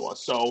nice to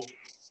us. So,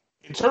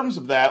 in terms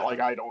of that, like,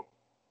 I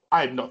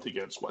have nothing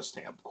against West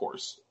Ham, of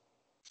course.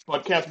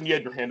 But, Catherine, you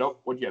had your hand up.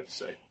 What do you have to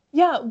say?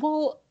 Yeah,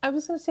 well, I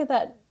was going to say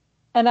that,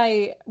 and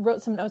I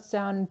wrote some notes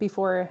down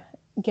before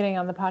getting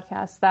on the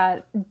podcast,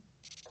 that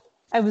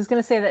I was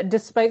going to say that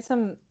despite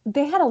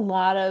they had a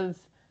lot of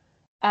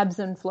ebbs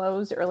and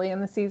flows early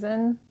in the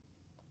season,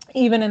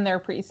 even in their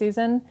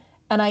preseason.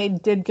 And I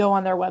did go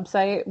on their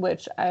website,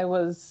 which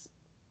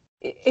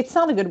it's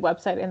not a good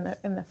website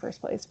in the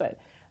first place, but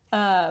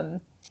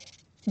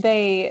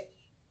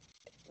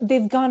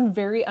they've gone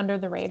very under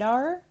the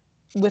radar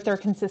with their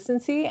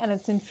consistency, and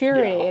it's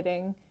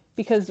infuriating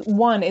because,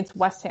 one, it's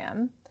West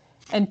Ham,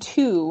 and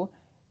two,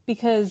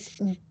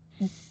 because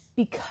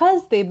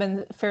they've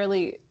been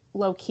fairly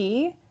low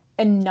key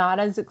and not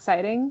as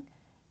exciting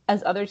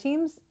as other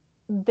teams,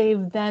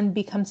 they've then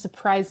become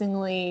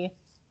surprisingly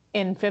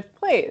in fifth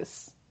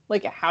place.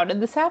 Like, how did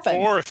this happen?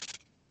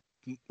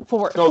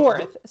 Fourth.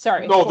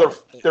 Sorry. No,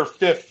 they're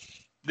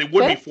fifth. They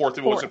would be fourth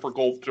if it wasn't for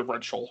goal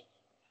differential.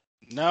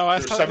 No, I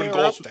thought they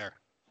were up there.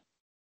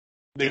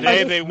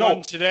 They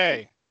won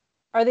today.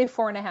 Are they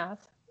 4.5?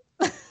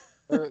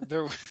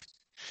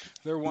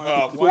 They're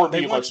one.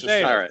 They won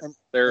today. All right.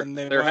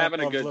 They're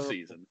having a good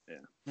season. Yeah.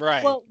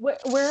 Right. Well,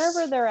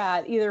 wherever they're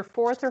at, either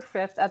fourth or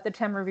fifth at the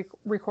time of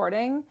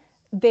recording,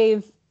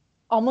 they've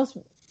almost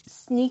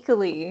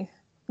sneakily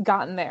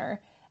gotten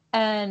there.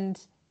 And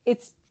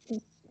it's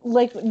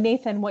like,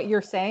 Nathan, what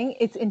you're saying,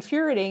 it's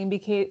infuriating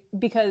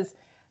because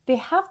they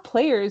have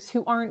players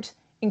who aren't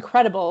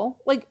incredible.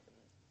 Like,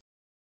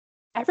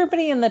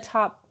 everybody in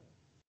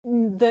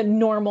the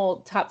normal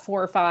top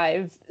 4 or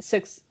 5,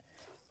 6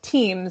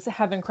 teams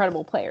have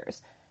incredible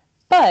players.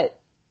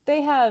 But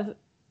they have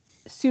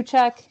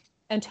Souček,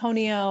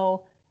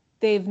 Antonio,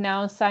 they've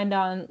now signed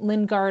on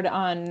Lingard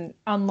on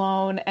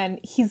loan, and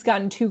he's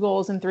gotten 2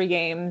 goals in 3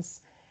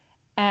 games.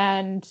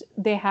 And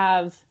they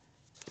have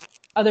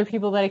other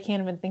people that I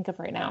can't even think of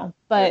right now.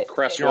 But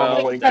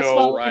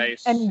Cresswell,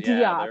 Rice, and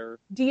Diop.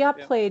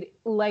 Diop played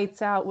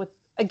lights out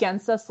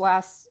against us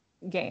last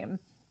game,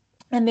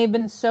 and they've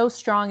been so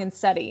strong and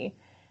steady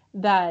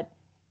that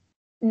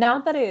now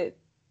that it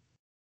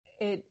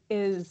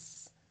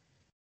is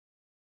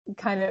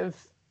kind of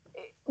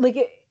like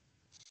it.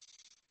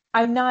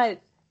 I'm not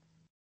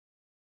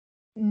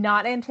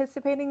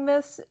anticipating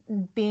this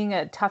being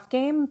a tough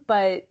game,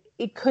 but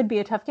it could be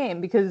a tough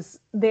game because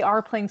they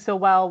are playing so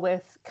well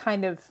with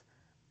kind of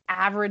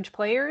average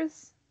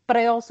players. But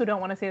I also don't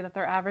want to say that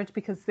they're average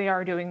because they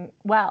are doing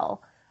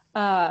well.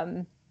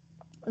 That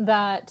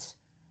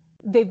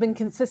they've been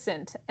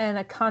consistent and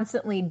a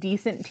constantly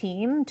decent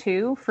team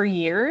too for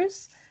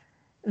years.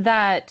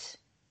 That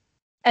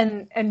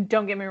and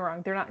don't get me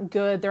wrong, they're not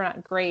good, they're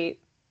not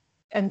great,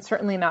 and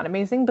certainly not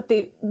amazing, but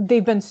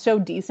they've been so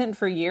decent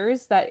for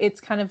years that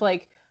it's kind of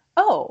like,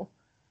 oh,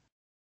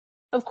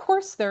 of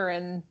course they're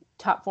in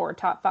top 4,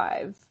 top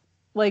 5.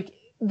 Like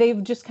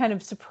they've just kind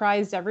of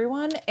surprised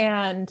everyone,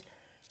 and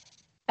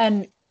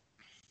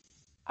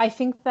I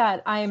think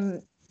that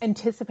I'm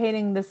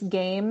anticipating this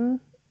game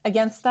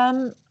against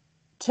them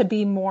to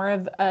be more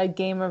of a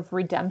game of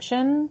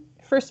redemption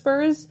for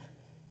Spurs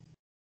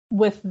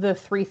with the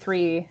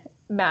 3-3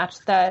 match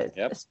that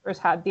Spurs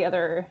had the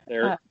other.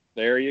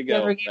 There you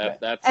go.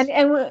 That's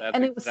it was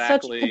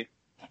exactly.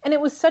 And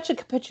it was such a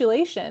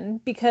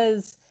capitulation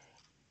because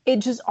it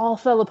just all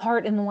fell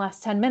apart in the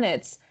last 10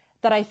 minutes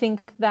that I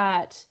think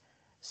that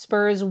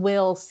Spurs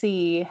will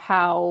see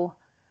how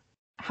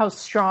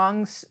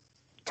strong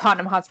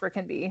Tottenham Hotspur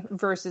can be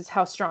versus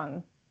how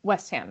strong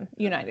West Ham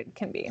United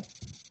can be.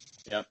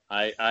 Yep,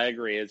 I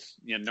agree. It's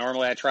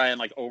normally I try and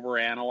like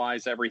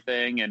overanalyze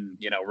everything and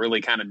really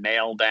kind of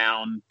nail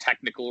down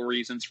technical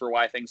reasons for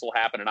why things will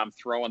happen, and I'm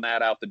throwing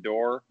that out the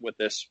door with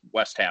this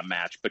West Ham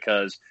match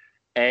because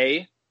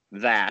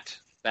that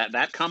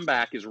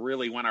comeback is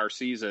really when our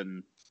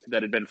season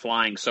that had been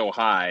flying so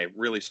high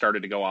really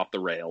started to go off the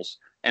rails,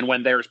 and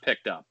when theirs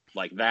picked up,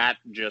 like that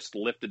just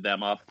lifted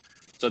them up.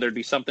 So there'd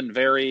be something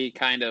very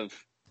kind of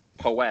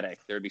poetic.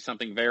 There'd be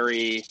something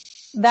very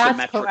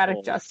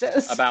poetic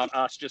justice about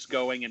us just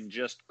going and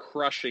just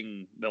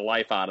crushing the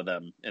life out of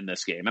them in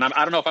this game. And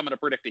I don't know if I'm going to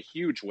predict a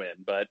huge win,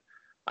 but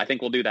I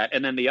think we'll do that.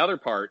 And then the other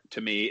part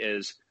to me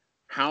is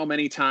how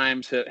many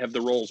times have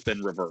the roles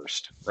been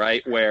reversed,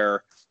 right?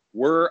 Where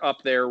we're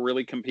up there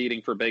really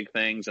competing for big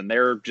things and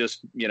they're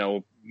just,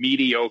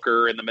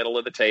 mediocre in the middle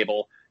of the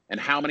table. And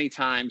how many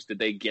times did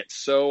they get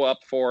so up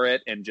for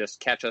it and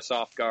just catch us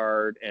off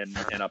guard and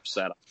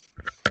upset us?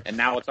 And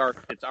now it's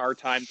our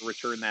time to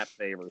return that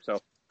favor. So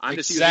I'm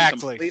just using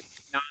complete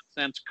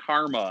nonsense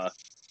karma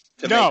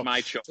to make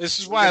my choice. This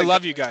is why I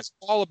love you guys.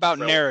 All about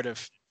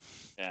narrative.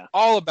 Yeah.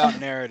 All about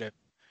narrative.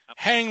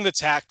 Hang the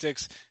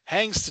tactics,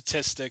 hang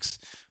statistics,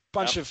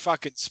 bunch of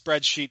fucking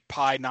spreadsheet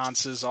pie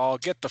nonsense. All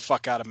get the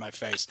fuck out of my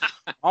face.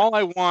 All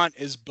I want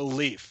is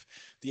belief.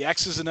 The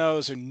X's and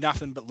O's are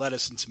nothing but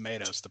lettuce and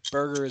tomatoes. The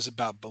burger is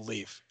about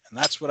belief. And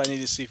that's what I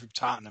need to see from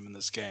Tottenham in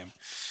this game.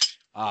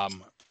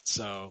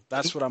 So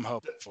that's what I'm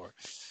hoping for.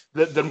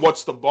 Then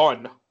what's the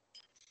bun?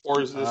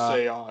 Or is this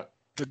the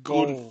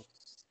goal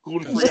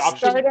gluten-free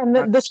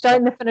option? The start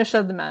and the finish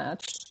of the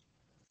match.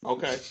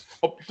 Okay.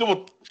 Oh,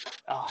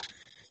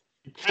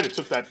 you kind of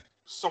took that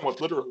somewhat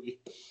literally.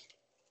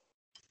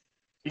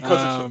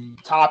 Because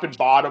it's top and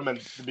bottom and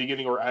the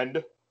beginning or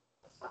end.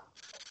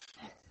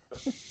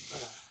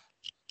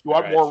 You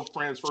want more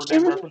transfer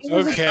name references?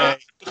 Okay.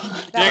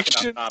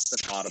 Talking about top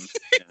and bottom.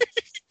 Yeah.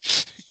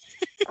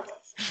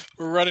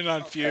 We're running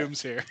on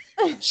fumes here.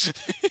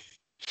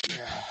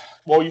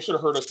 Well, you should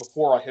have heard us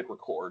before I hit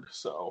record,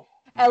 so.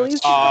 At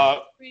least you're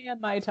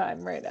on my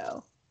time right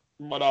now.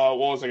 But what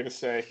was I going to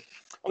say?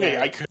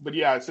 Okay, but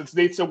yeah, since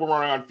Nate said we're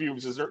running on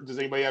fumes, does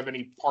anybody have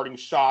any parting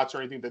shots or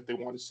anything that they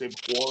want to say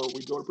before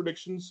we go to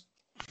predictions?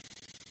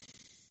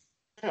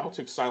 Yeah, I'll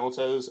take silence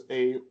as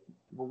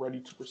we're ready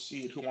to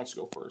proceed. Who wants to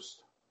go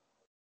first?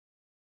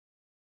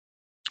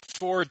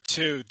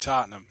 4-2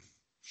 Tottenham.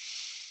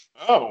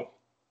 Oh,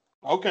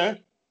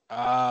 okay.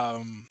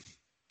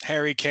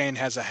 Harry Kane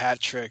has a hat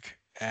trick,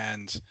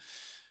 and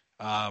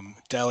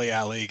Dele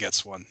Alli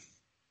gets one.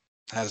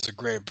 Has a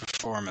great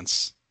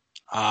performance.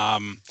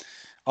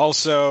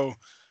 Also,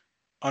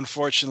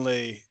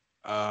 unfortunately,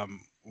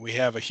 we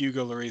have a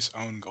Hugo Lloris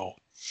own goal.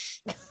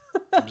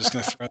 I'm just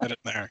going to throw that in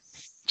there,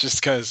 just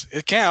because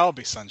it can't all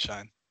be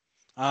sunshine.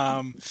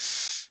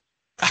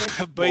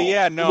 But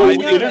yeah, no,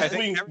 I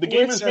think the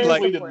game is being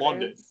played in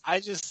London. I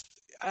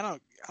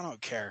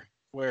don't care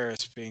where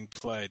it's being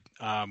played.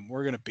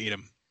 We're gonna beat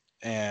them,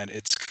 and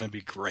it's gonna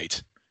be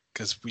great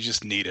because we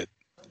just need it.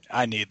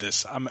 I need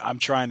this. I'm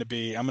going to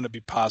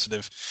be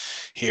positive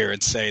here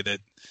and say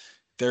that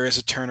there is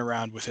a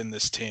turnaround within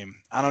this team.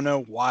 I don't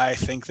know why I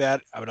think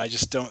that, but I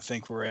just don't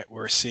think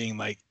we're seeing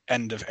like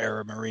end of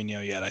era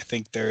Mourinho yet. I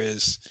think there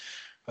is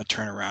a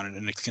turnaround,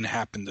 and it's gonna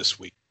happen this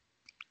week.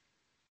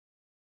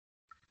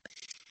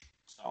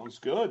 Sounds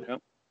good.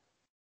 Yep.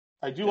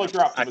 I do like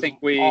your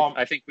optimism.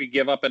 I think we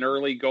give up an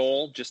early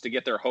goal just to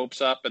get their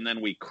hopes up, and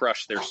then we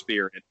crush their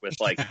spirit with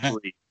like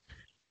 3.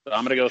 So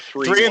I'm going to go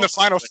 3. 3 in the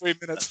final 3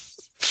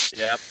 minutes.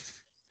 Yep.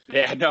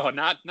 Yeah, no,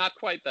 not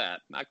quite that.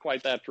 Not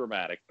quite that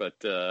dramatic, but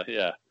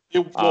yeah.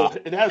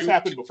 It has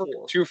happened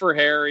before. 2 for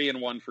Harry and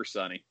 1 for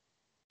Sonny.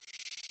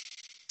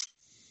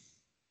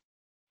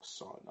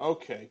 Son.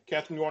 Okay.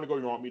 Catherine, you want to go or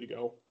you want me to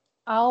go?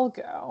 I'll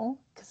go,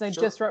 because I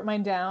just wrote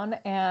mine down,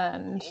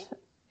 and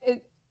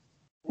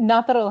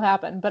not that it'll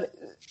happen, but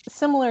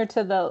similar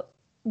to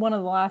one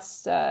of the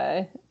last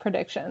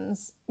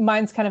predictions,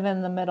 mine's kind of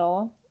in the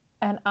middle,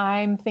 and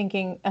I'm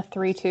thinking a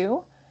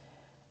 3-2.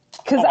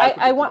 Because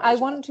I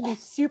want it to be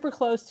super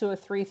close to a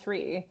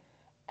 3-3,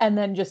 and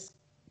then just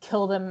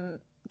kill them,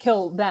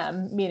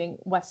 meaning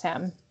West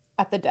Ham,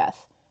 at the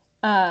death.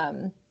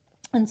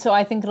 And so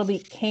I think it'll be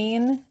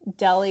Kane,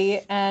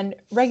 Dele, and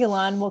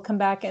Reguilon will come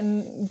back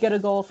and get a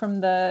goal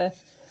from the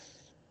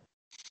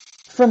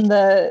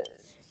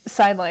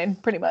sideline,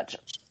 pretty much.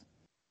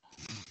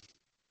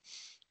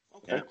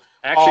 Okay.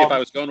 Actually, if I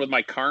was going with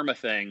my karma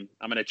thing,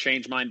 I'm going to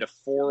change mine to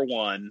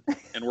 4-1,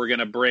 and we're going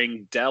to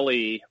bring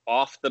Dele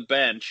off the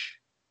bench,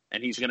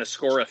 and he's going to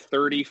score a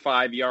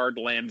 35-yard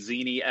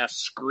Lanzini-esque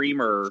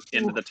screamer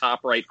into the top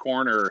right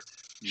corner,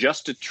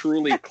 just to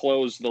truly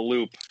close the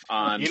loop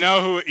on. You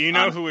know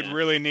who would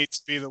really need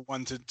to be the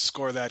one to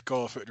score that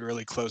goal if it would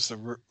really close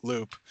the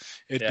loop?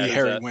 It'd be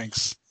Harry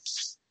Winks.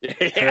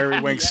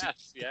 Harry Winks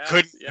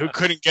who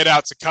couldn't get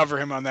out to cover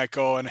him on that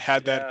goal and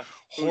had that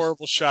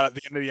horrible shot at the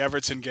end of the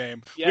Everton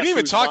game. Yes, we didn't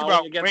even talk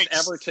about against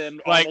Winks.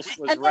 Everton. Like,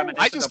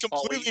 I just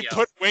completely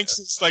put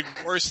Winks'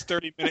 worst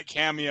 30-minute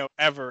cameo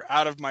ever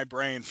out of my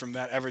brain from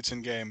that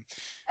Everton game,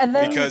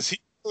 because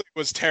he really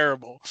was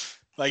terrible.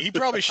 Like, he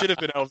probably should have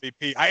been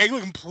LVP. I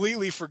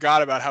completely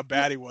forgot about how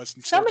bad he was.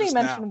 Somebody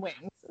mentioned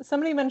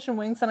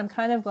Winks, and I'm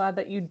kind of glad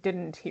that you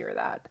didn't hear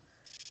that.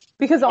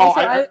 Because also,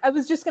 I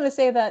was just going to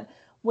say that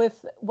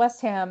with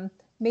West Ham,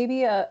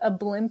 maybe a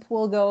blimp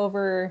will go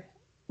over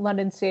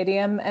London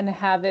Stadium and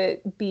have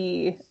it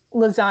be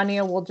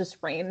lasagna will just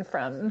rain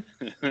from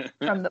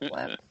the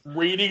blimp.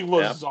 Raining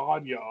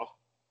lasagna.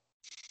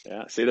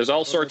 Yeah, see, there's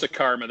all sorts of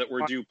karma that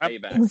we're due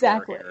payback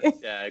exactly. for here.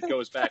 Yeah, it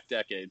goes back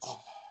decades.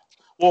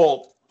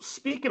 Well,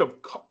 speaking of,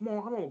 I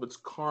don't know if it's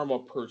karma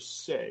per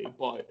se,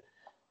 but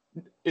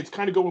it's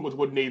kind of going with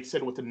what Nate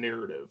said with the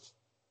narrative.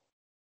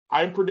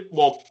 I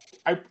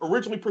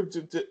originally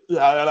predicted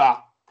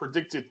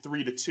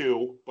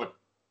 3-2, but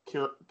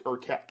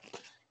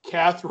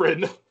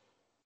Catherine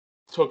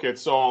took it,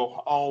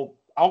 so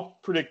I'll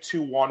predict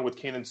 2-1 with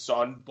Kane and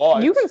Son.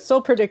 But you can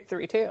still predict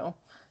 3-2. All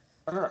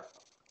right.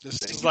 This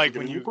is like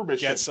when you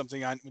get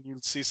something when you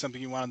see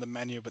something you want on the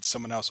menu, but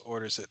someone else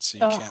orders it, so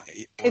you can't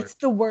order. It's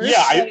the worst.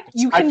 Yeah,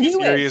 you can do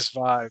it. Serious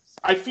vibe.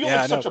 I feel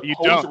like such a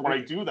poser when I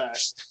do that.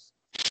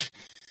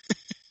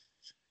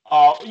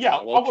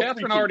 Well,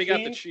 Catherine already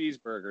got the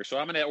cheeseburger, so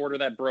I'm going to order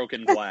that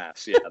broken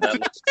glass. Yeah, that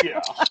looks yeah.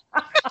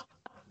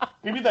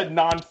 Give me that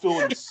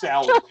non-filling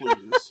salad,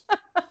 please.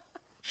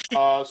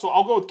 So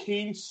I'll go with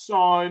Kane,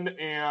 Son,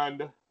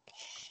 and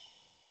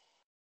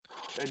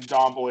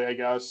Ndombele, I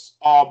guess.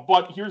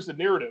 But here's the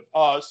narrative.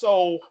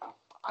 So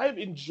I've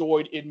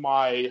enjoyed in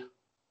my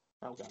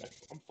I'm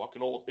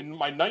fucking old. In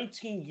my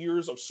 19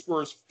 years of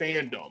Spurs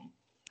fandom,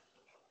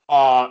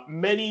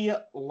 many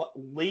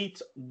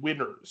late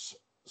winners.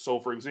 So,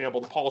 for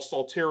example, the Paul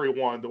Stalteri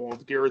one, the one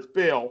with Gareth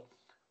Bale.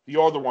 The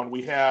other one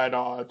we had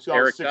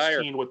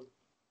 2016 with.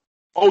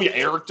 Oh yeah,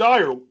 Eric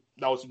Dyer.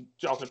 That was in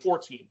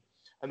 2014,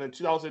 and then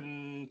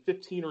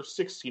 2015 or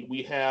 16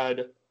 we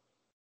had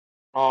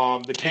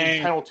the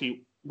Kane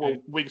penalty where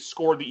Wiggs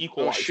scored the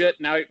equalizer. Oh shit!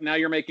 Now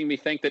you're making me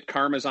think that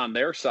karma's on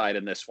their side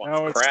in this one.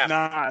 No, crap. It's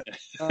not.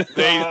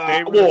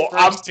 They were the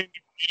first team to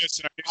beat us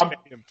in our new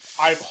stadium.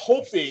 I'm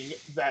hoping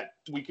that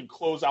we can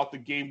close out the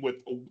game with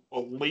a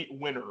late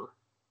winner,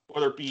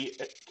 whether it be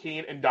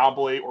Kane and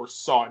Ndombele or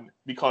Son,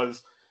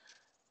 because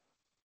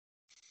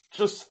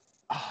just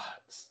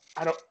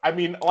I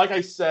mean, like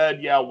I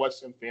said, yeah,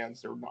 West Ham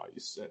fans, they're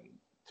nice and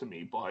to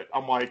me, but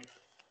I'm like,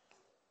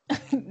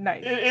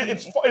 nice.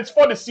 It's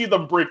fun to see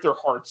them break their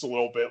hearts a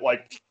little bit.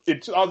 Like in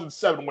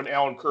 2007 when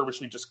Alan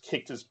Kirbishley just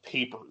kicked his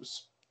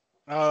papers.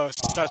 Oh,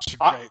 such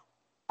great.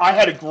 I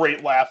had a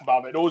great laugh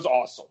about it. It was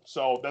awesome.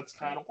 So that's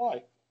kind of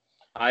why.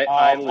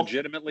 I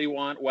legitimately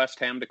want West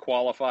Ham to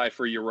qualify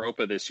for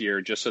Europa this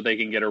year just so they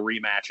can get a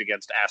rematch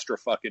against Astra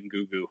fucking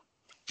Gugu.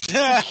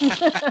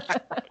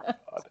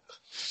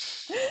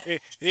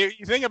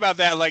 You think about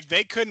that, like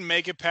they couldn't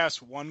make it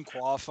past one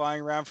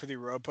qualifying round for the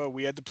Europa.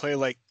 We had to play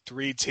like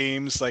 3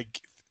 teams, like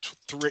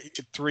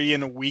three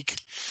in a week,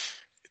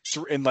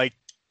 and like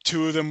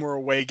 2 of them were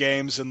away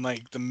games in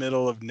like the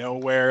middle of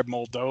nowhere,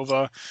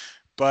 Moldova.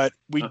 But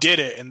we did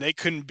it, and they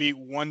couldn't beat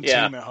one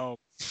team at home.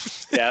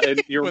 Yeah,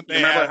 you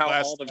remember how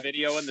all the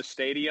video in the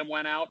stadium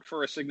went out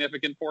for a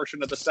significant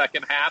portion of the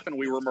second half, and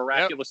we were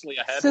miraculously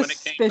ahead when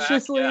it came back?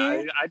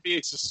 Yeah, I'd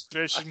be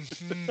suspicion.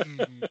 I don't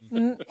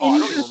even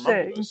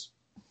remember this.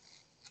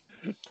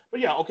 But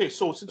yeah, okay,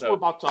 so since we're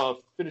about to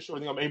finish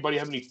everything up, anybody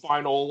have any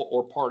final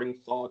or parting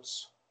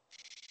thoughts?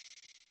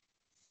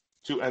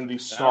 to end the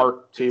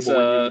Snark table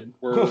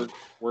reunion.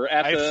 We're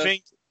at I the.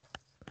 think.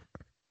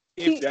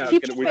 I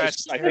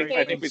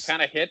think we've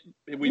kind of hit.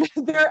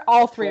 They're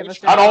all three of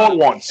us. Not all at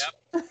once.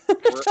 Yep.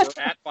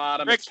 We're at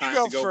bottom. Rick, it's time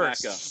you to go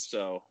first. back up.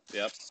 So,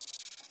 yep.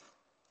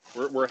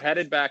 We're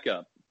headed back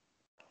up.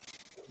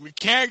 We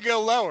can't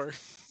go lower.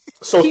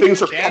 So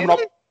things are coming up.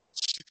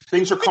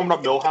 Things are coming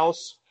up,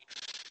 Millhouse.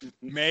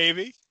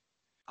 Maybe.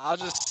 I'll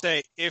just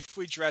say, if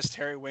we dressed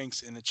Harry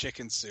Winks in a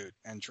chicken suit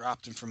and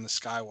dropped him from the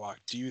skywalk,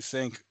 do you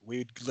think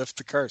we'd lift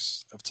the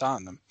curse of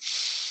Tottenham?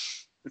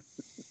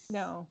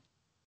 No.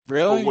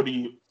 Really? Or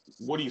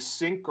would he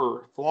sink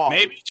or fly?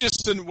 Maybe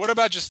what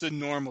about just a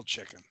normal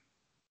chicken?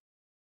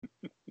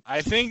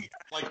 I think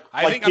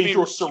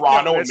Pedro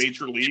Serrano in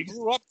Major League. They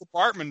blew up the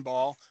Bartman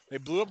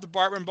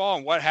ball.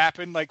 And what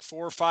happened like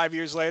 4 or 5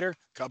 years later?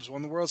 Cubs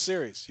won the World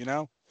Series. You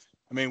know,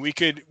 I mean, we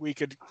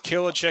could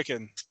kill a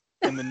chicken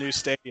in the new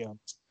stadium.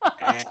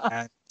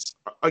 And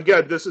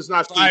again, this is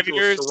not 5 Pedro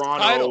years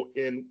Serrano title.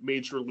 in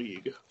Major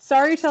League.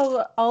 Sorry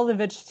to all the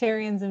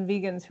vegetarians and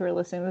vegans who are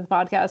listening to the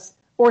podcast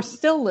or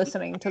still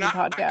listening to the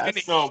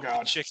podcast. Oh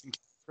God, chicken!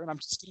 I'm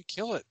just gonna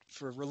kill it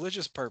for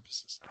religious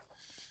purposes.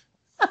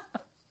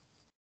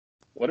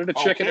 What did a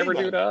chicken ever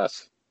do to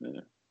us?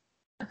 Yeah.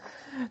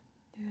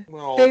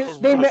 Well, They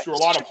through a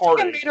lot of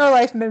heartache. made our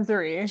life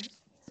misery,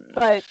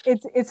 but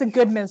it's a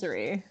good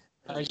misery.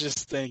 I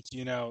just think,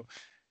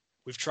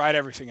 we've tried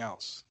everything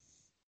else.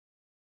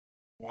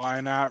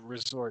 Why not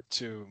resort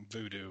to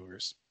voodoo?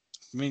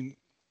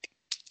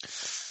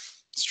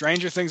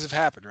 Stranger things have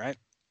happened, right?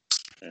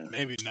 Yeah.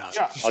 Maybe not.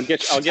 Yeah. I'll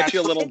get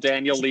you a little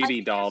Daniel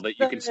Levy doll that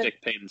you can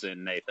stick pins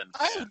in, Nathan.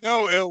 I have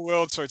no ill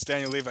will towards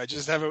Daniel Levy. I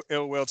just have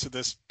ill will to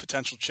this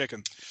potential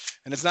chicken,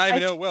 and it's not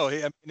even ill will.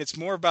 It's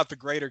more about the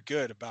greater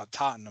good, about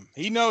Tottenham.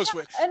 He knows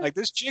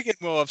this chicken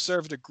will have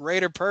served a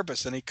greater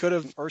purpose than he could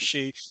have or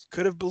she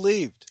could have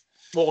believed.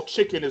 Well,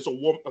 chicken is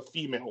a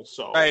female,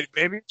 so right.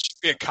 Maybe it should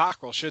be a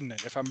cockerel, shouldn't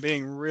it? If I'm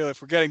being real,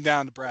 if we're getting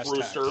down to brass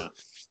tacks.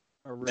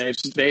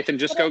 Nathan,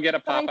 just go get a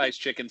Popeye's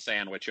chicken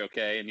sandwich,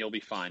 okay, and you'll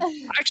be fine.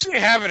 I actually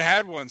haven't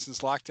had one since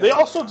lockdown. They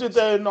also did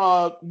that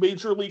in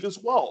Major League as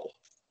well.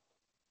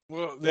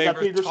 Well, they got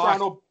Pedro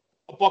Serrano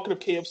a bucket of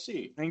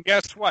KFC. And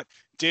guess what?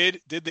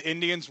 Did the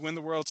Indians win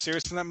the World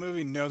Series in that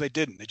movie? No, they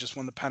didn't. They just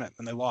won the pennant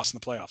and they lost in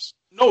the playoffs.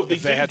 No, they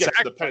didn't get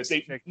to the pennant.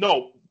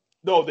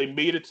 No, they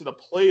made it to the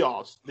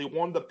playoffs. They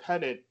won the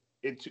pennant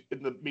in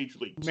the Major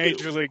League 2.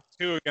 Major League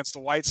 2 against the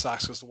White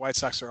Sox, because the White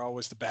Sox are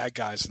always the bad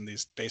guys in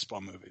these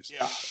baseball movies.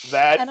 Yeah,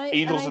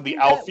 Angels in the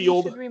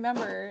outfield. We should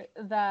remember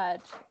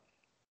that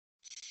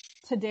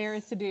to dare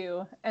is to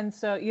do, and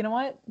so you know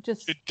what?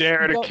 Just to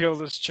dare to kill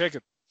this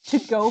chicken. To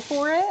go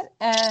for it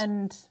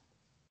and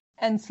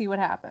see what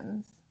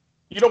happens.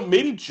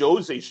 Maybe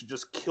Jose should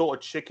just kill a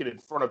chicken in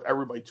front of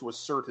everybody to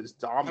assert his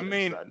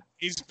dominance.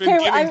 He's been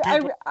giving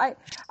people...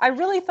 I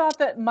really thought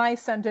that my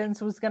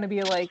sentence was going to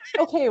be like,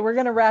 okay, we're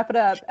going to wrap it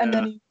up, and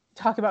then you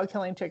talk about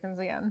killing chickens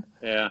again.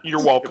 Yeah,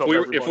 you're welcome.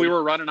 If we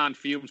were running on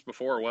fumes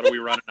before, what are we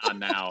running on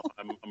now?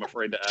 I'm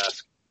afraid to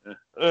ask.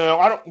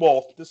 I don't.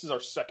 Well, this is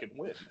our second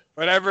win.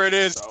 Whatever it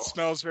is, it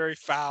smells very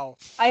foul.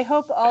 I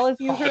hope all of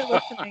you who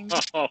are listening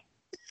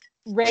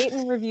rate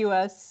and review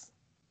us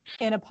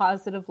in a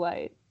positive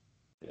light.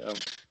 Yeah.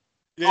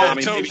 Yeah.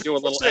 Maybe do a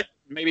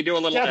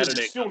little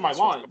editing. Stealing my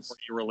lines before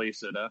you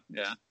release it.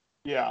 Yeah.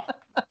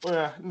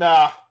 Yeah.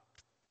 Nah.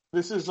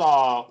 This is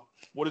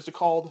what is it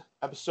called?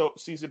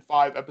 Season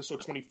 5,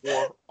 episode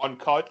 24,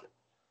 uncut.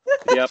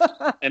 Yep.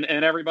 And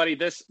everybody,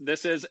 this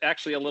is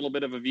actually a little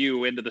bit of a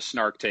view into the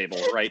snark table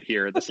right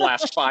here. This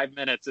last 5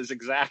 minutes is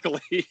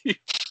exactly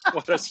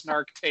what a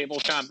snark table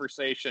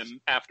conversation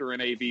after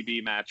an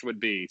ABB match would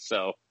be.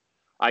 So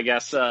I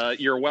guess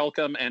you're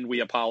welcome, and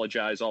we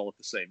apologize all at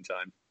the same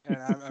time. And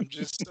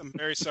I'm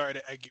very sorry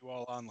to egg you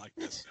all on like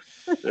this.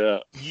 Yeah.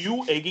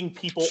 You egging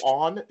people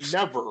on?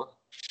 Never.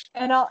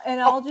 And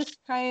I'll just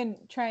try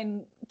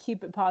and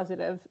keep it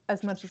positive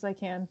as much as I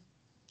can.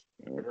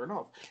 Fair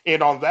enough.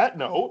 And on that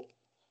note,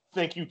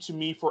 thank you to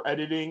me for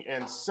editing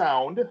and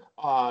sound,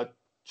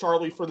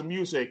 Charlie for the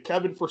music,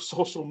 Kevin for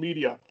social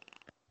media.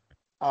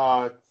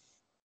 Okay.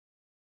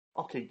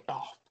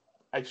 Oh,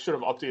 I should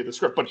have updated the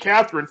script, but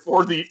Catherine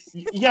for the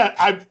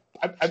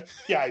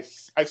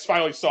I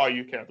finally saw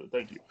you, Catherine.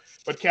 Thank you.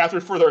 But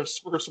Catherine for the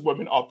Spurs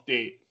Women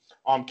update.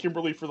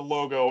 Kimberly for the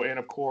logo, and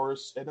of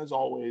course, and as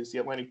always, the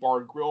Atlantic Bar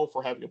and Grill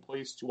for having a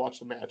place to watch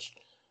the match.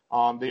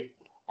 They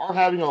are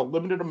having a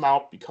limited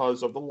amount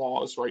because of the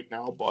laws right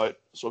now,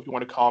 but so if you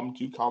want to come,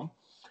 do come.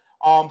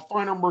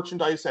 Find our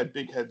merchandise at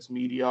Big Heads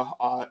Media.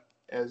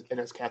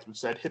 As Catherine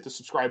said, hit the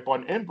subscribe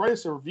button and write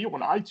us a review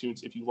on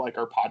iTunes if you like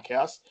our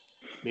podcast.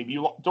 Maybe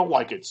you don't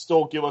like it.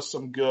 Still give us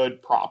some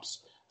good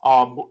props.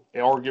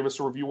 Or give us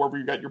a review wherever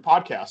you get your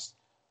podcast.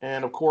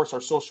 And, of course,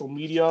 our social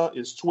media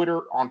is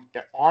Twitter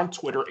on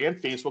Twitter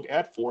and Facebook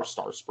at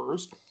 4-Star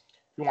Spurs. If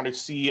you want to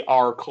see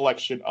our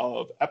collection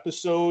of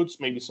episodes,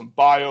 maybe some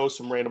bios,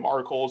 some random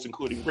articles,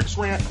 including Rick's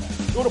Rant,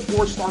 go to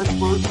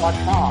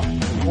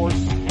 4starspurs.com. Of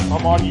course,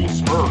 come on, you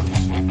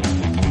Spurs.